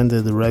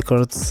Extended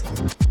Records.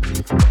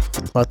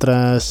 Lá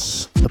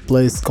atrás, A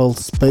Place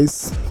Called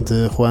Space,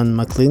 de Juan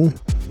McLean.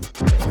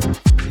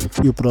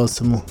 E o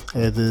próximo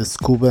é de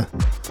Scuba,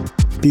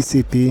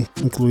 PCP,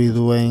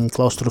 incluído em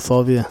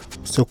Claustrofobia,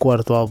 o seu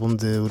quarto álbum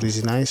de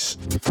originais,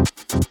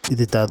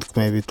 editado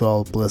como é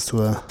habitual pela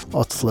sua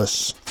Hot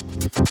Flush.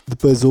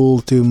 Depois o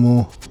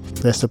último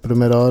desta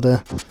primeira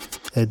hora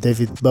é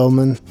David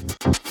Bowman,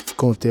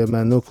 com o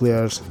tema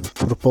Nuclear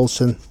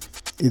Propulsion,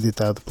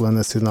 editado pela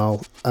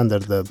nacional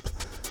Underdub.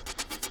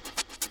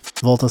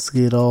 Volto a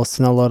seguir ao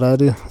sinal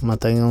horário,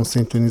 mantenham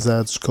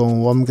sintonizados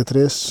com o Ômega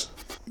 3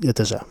 e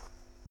até já.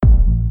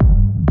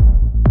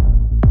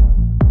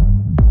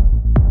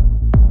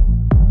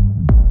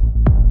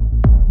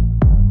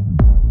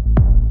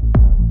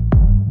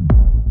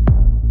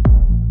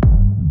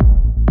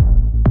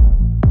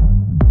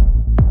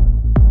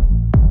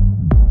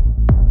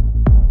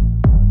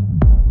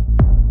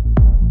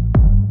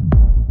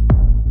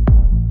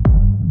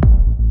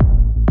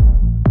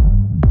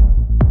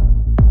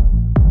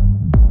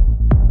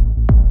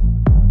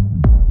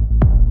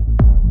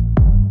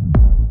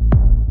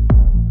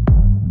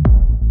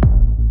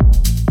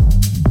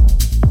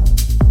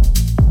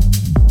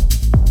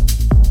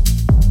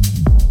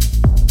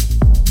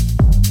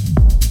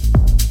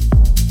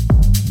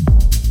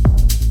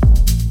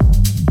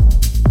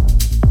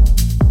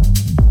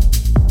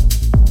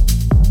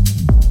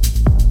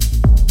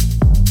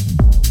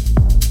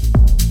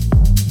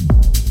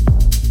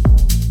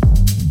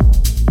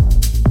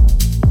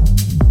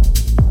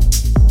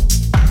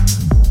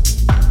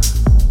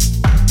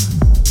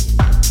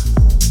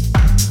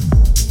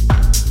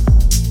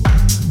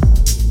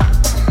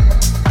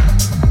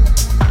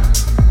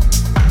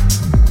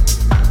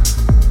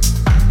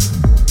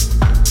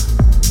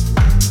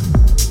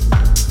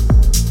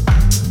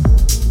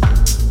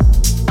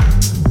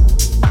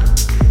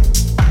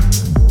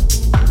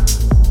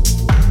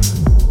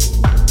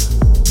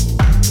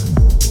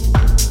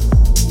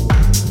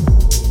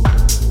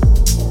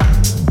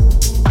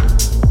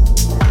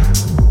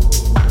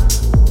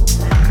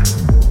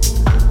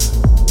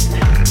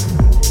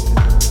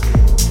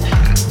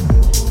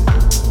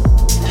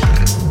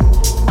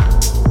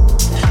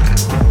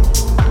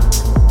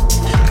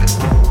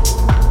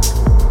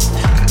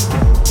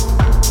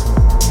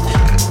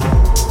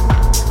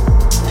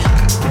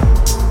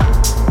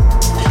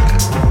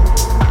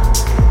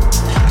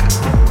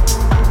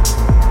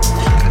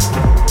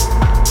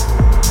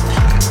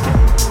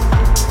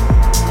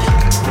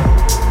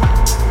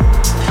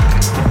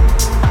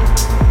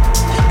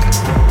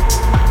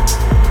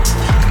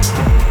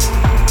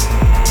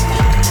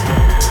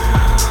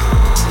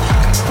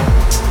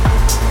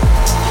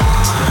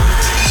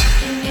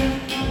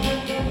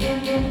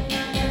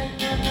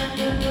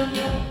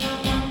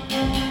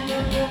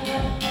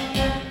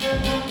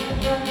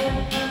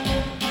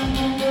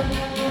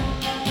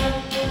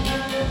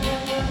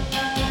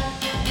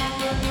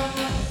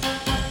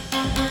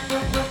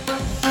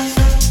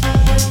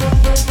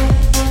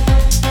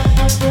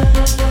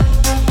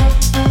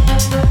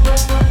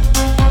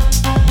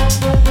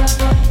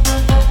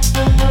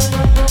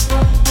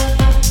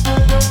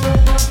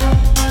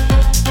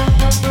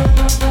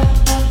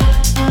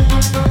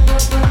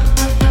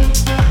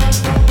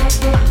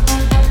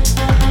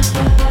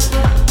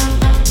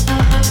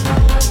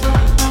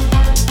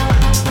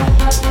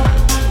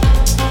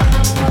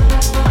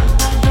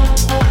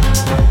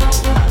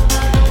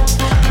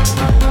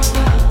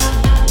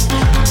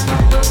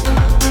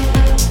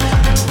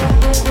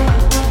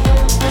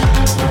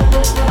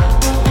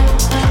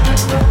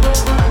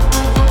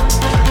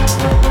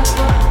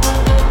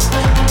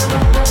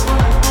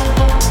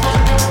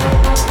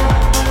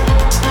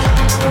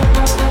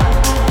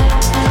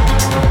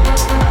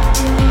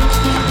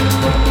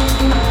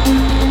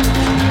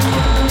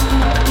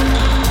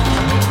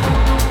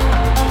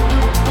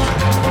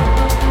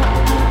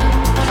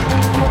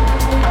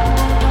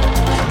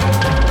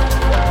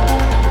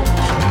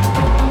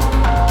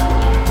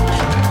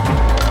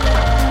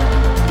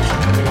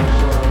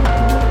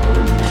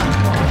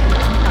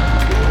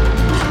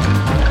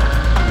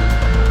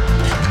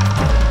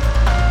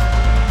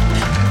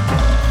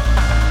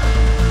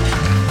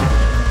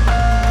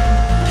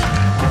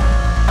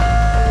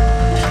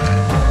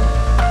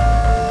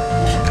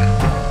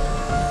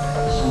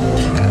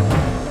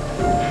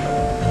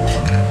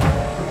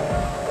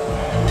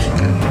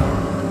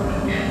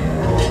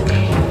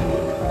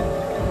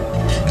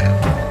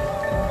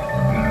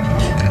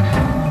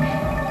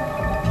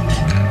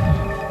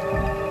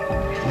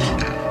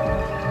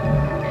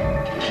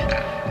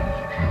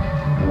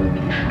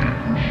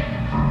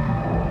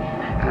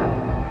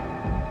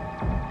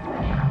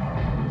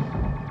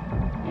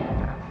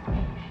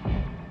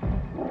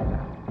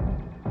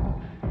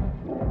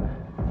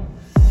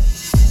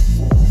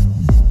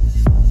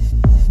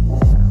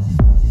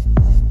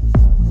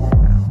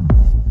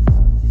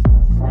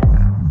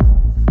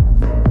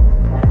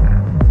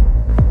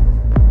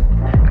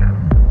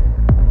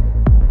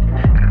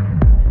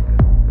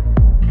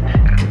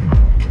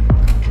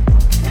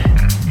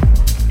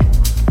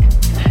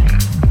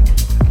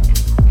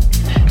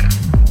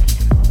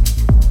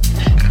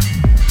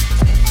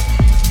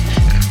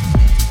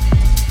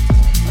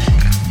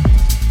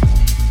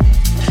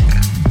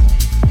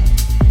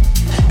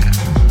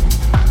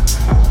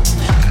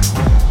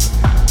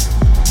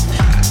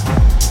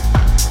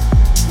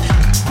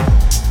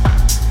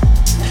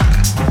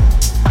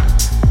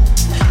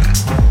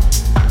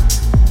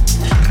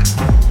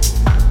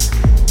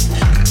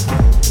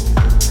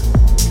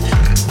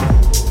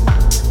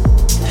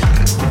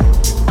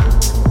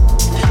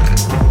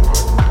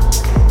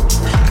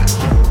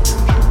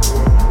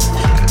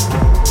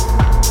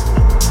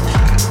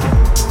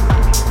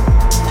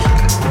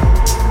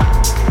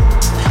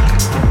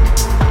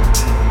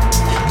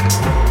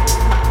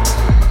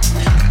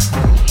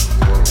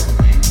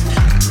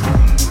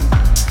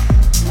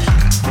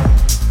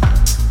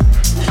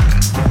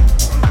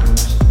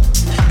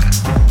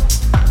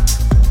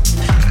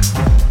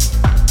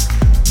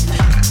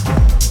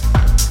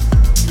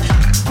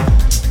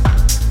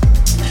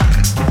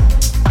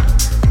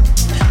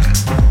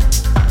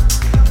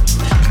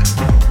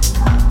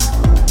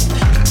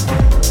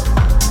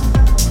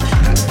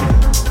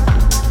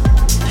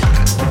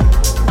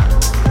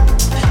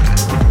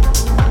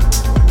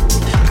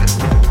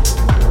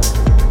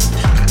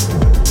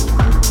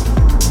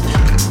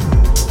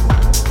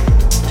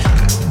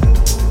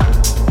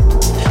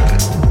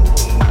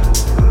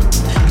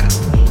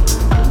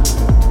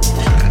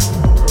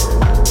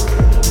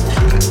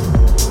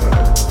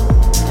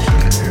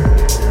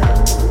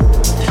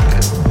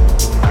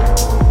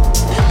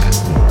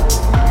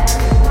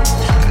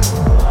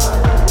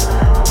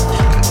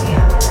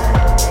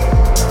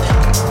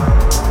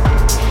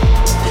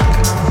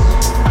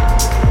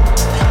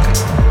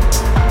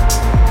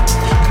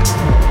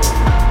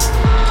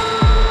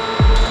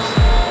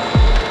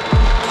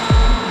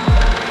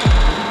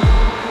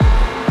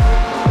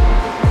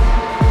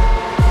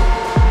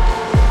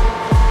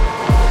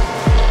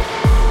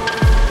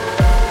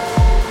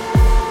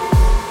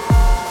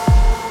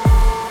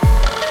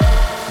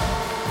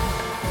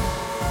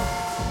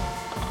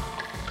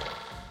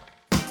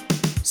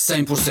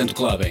 100%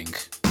 Clubbing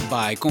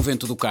by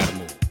Convento do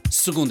Carmo.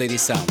 Segunda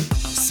edição.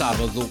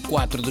 Sábado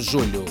 4 de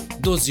julho.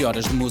 12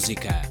 horas de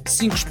música.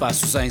 5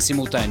 espaços em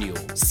simultâneo.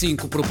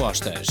 5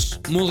 propostas.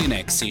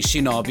 Mulinexi,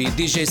 Shinobi,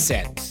 Xizesse,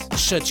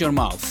 Shut Your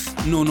Mouth,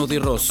 Nuno Di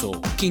Rosso,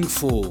 King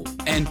Fu,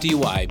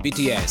 NTY,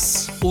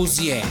 BTS,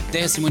 Xizesse,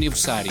 10º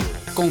aniversário,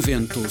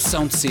 Convento,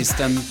 Sound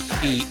System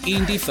e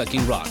Indie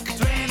Fucking Rock.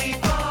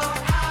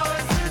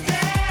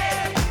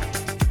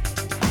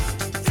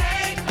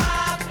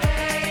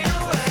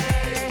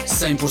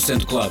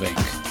 100% Clubbing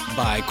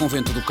by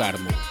Convento do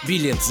Carmo.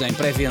 Bilhetes em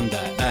pré-venda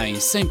em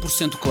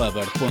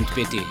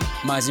 100%clubber.pt.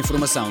 Mais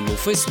informação no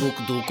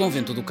Facebook do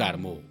Convento do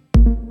Carmo.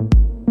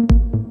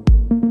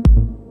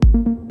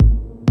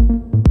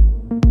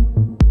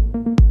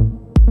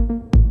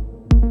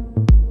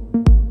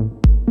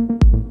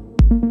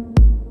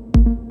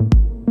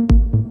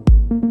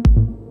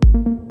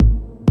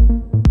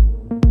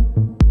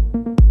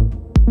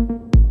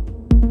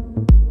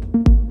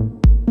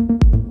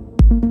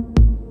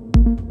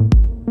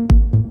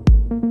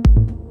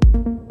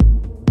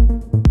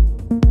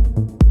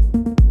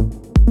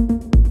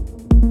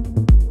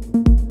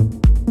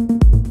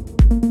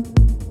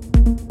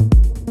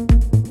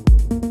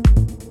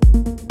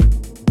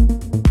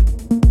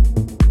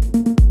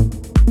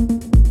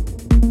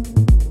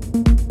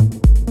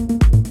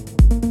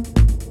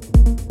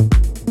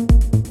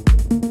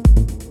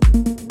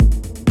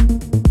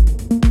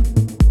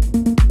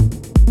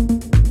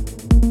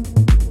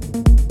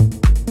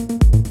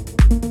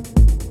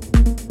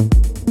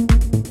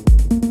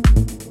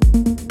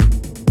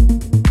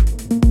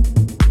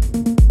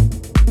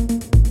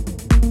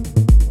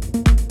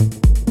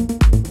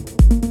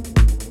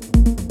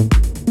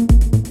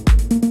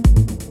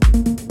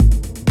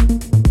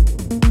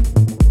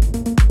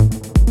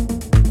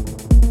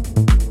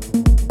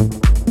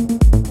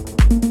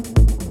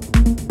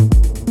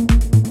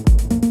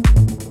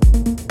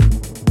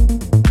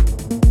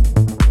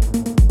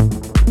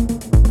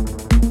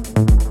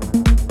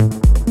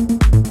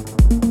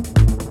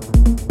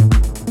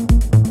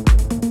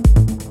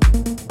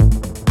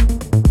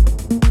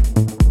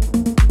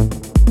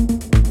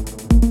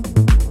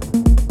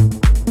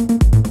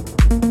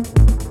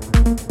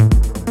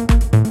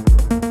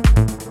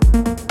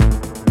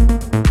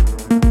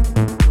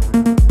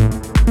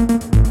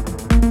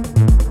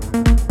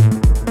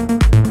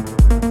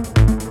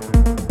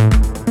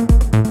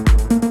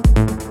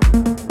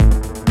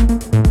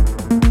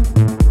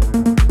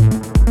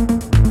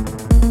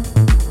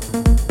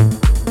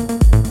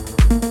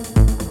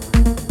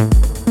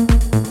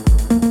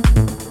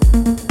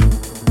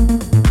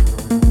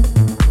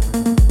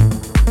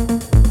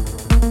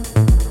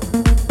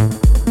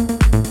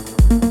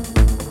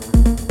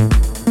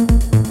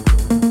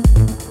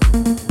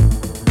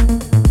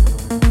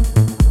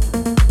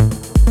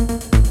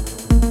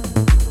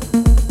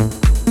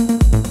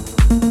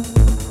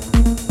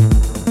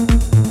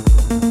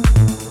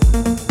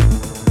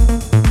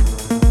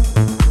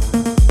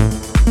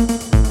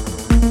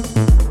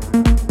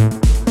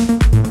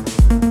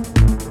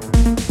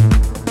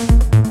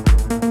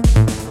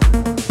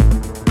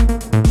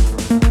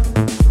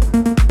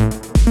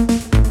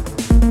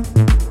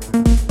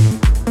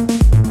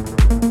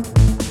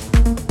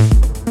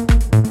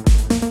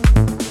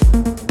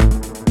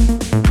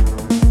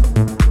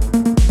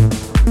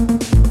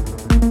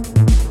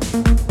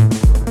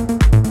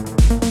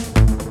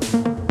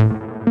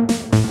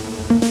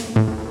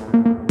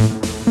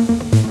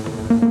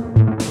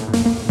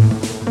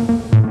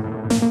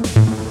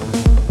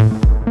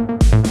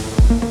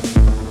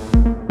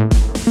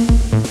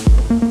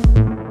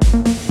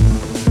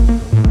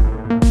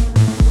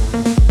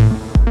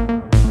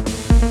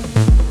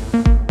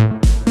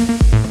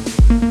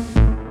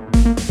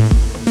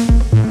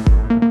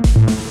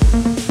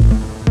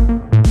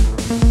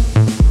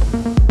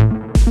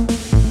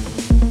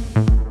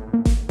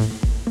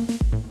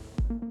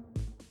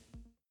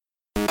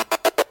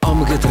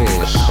 Ômega 3.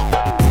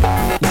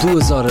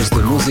 2 horas de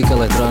música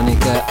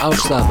eletrónica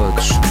aos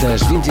sábados,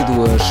 das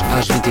 22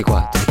 às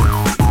 24.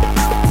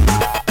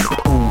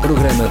 Um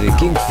programa de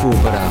King Fu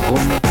para a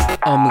Roma,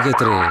 Ômega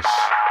 3.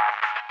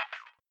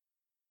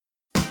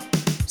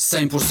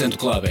 100%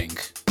 Clubbing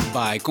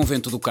by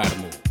Convento do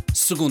Carmo.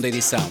 Segunda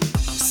edição.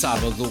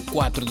 Sábado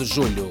 4 de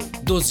julho.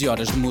 12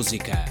 horas de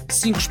música.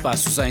 5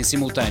 espaços em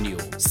simultâneo.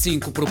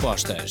 5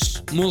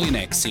 propostas.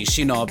 Mulinexi,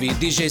 Shinobi,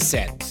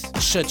 Xizesse,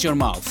 Shut Your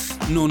Mouth,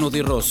 Nuno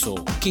Di Rosso,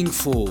 King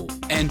Fu,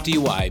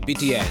 NTY,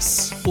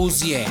 BTS,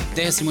 Xizesse,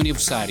 10º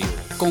aniversário,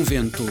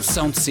 Convento,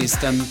 Sound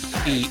System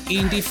e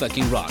Indie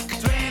Fucking Rock.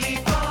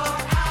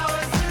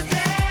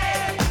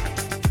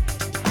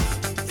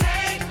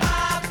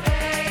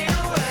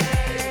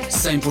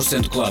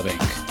 100% Clubbing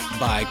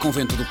by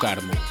Convento do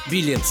Carmo.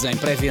 Bilhetes em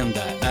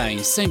pré-venda em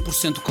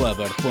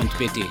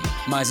 100%clubber.pt.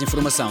 Mais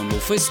informação no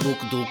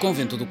Facebook do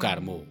Convento do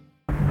Carmo.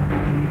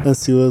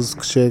 Ansioso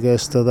que chegue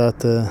esta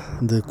data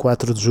de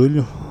 4 de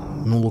julho,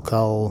 num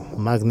local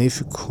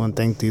magnífico, onde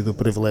tenho tido o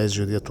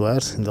privilégio de atuar,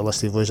 ainda lá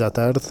estive hoje à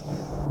tarde.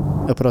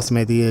 A próxima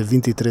é dia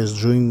 23 de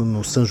junho,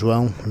 no São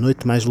João,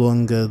 noite mais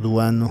longa do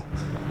ano,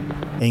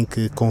 em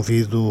que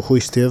convido o Rui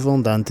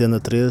Estevão, da Antena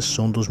 3,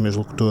 um dos meus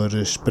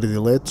locutores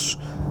prediletos,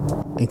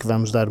 em que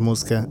vamos dar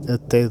música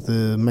até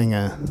de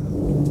manhã.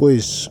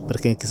 Hoje, para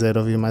quem quiser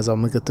ouvir mais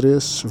Ômega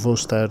 3, vou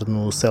estar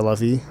no C'est La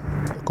Vie,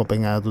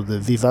 acompanhado de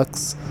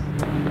Vivax,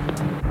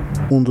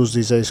 um dos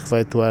DJs que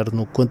vai atuar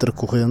no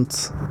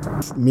Contracorrente,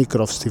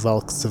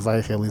 microfestival que se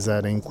vai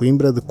realizar em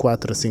Coimbra, de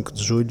 4 a 5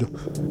 de julho.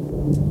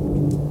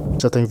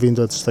 Já tenho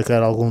vindo a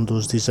destacar algum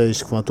dos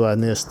DJs que vão atuar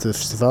neste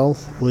festival.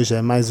 Hoje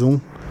é mais um,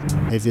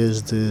 em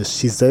vez de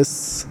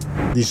Xizesse,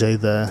 DJ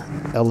da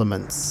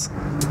Elements.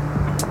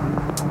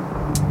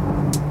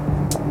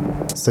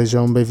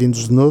 Sejam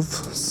bem-vindos de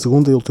novo,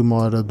 segunda e última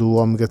hora do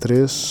Ômega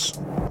 3.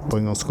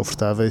 Ponham-se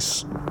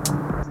confortáveis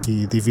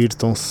e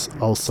divirtam-se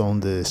ao som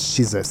de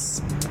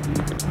Xizesse.